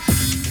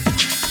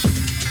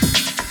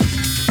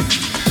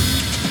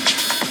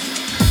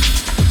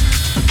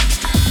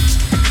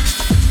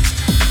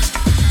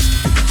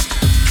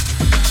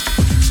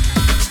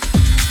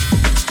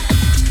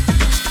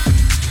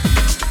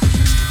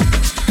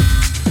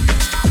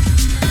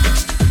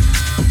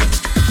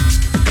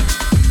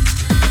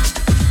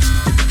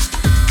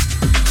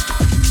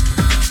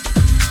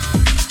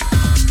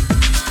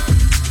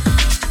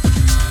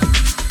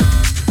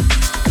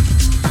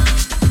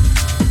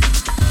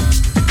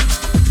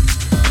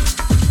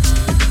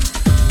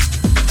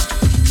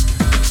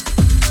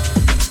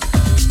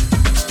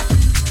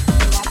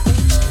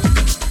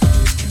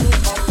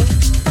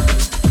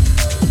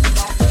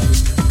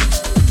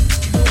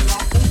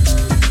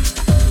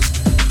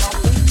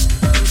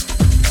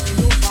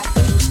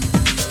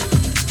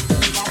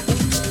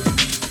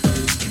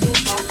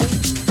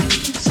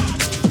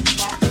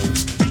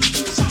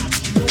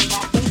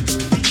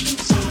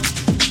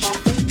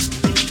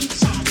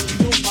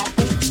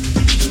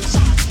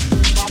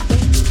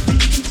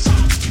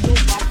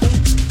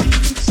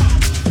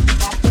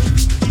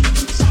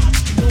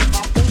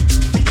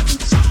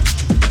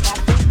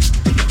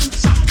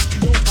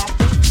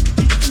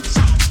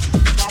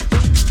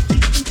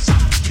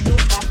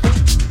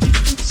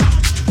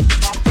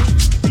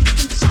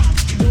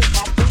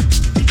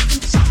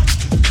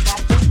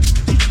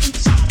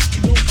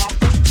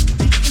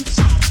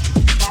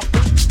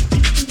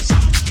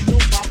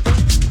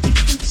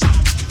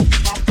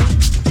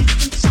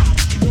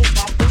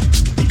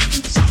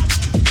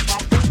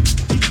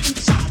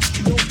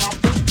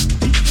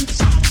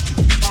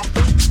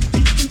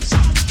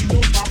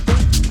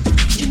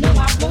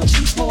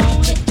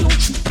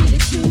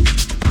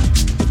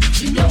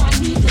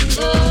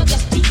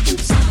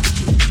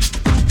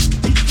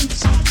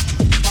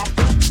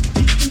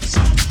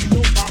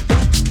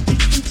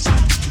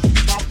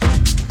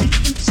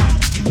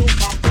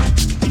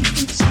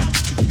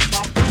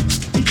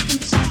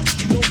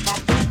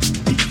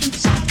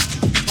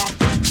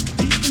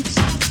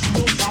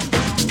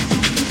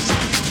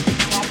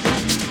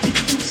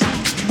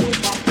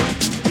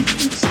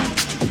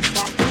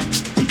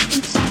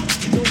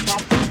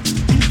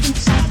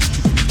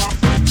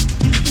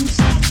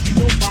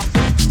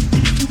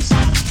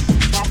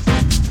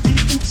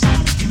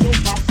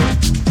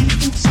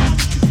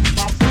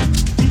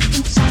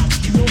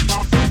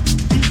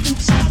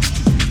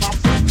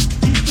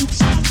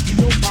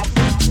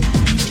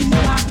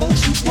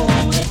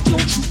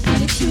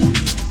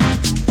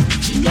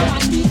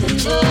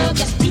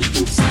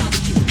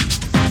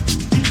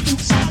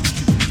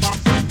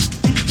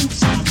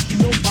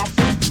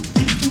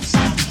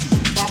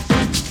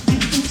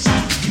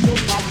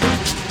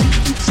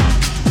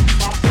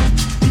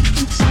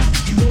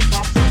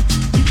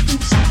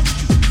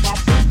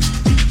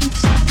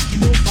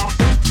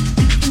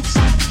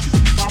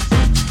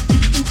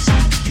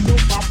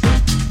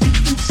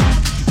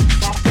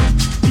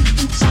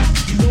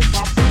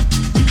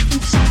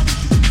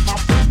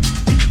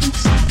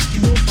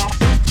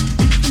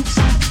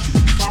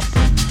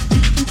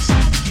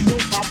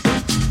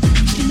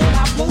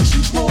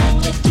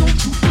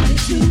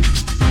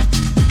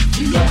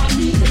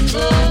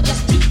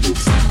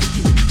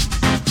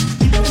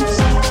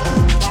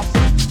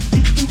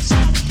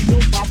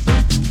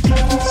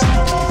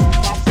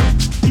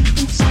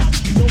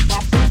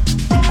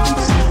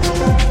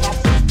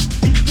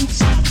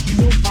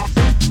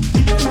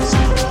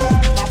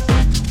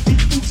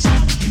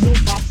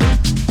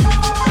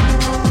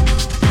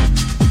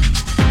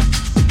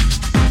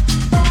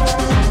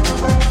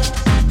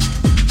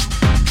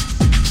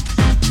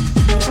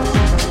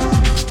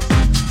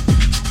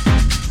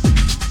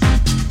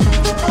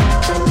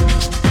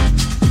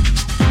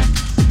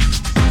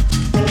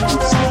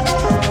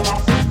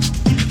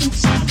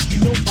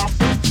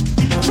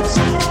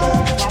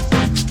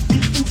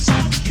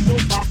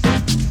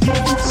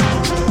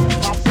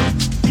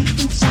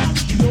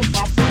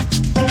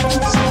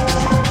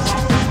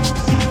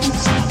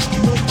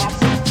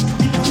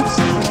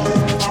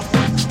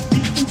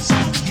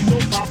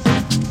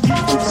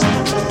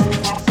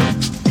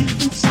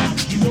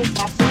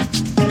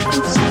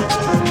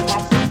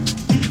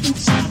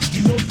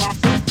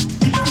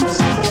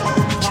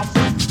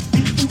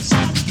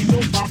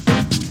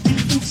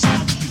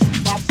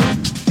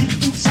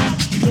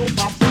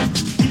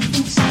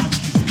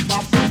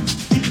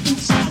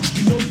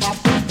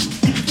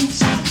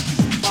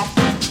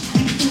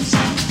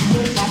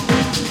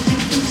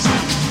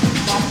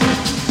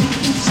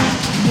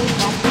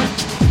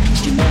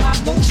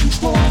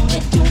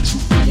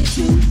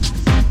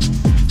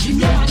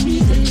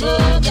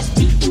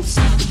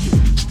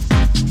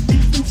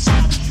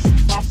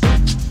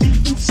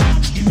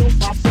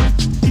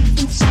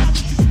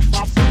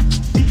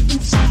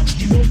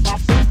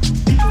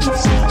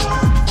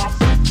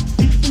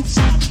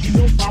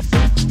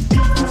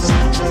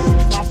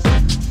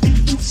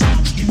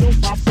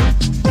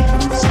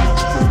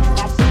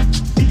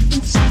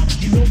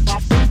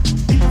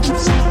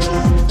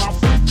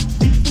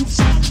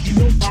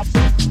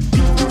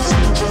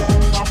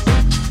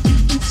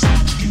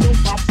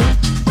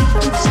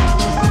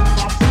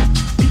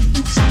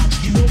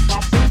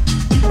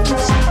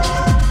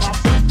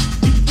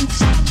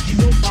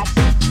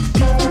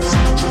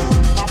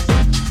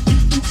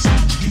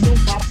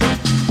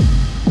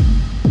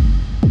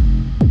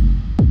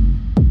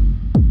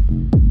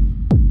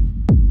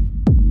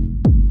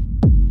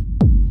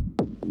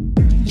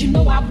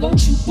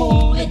 want you,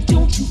 boy,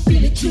 don't you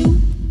feel it too?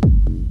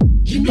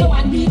 You know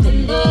I need the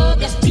love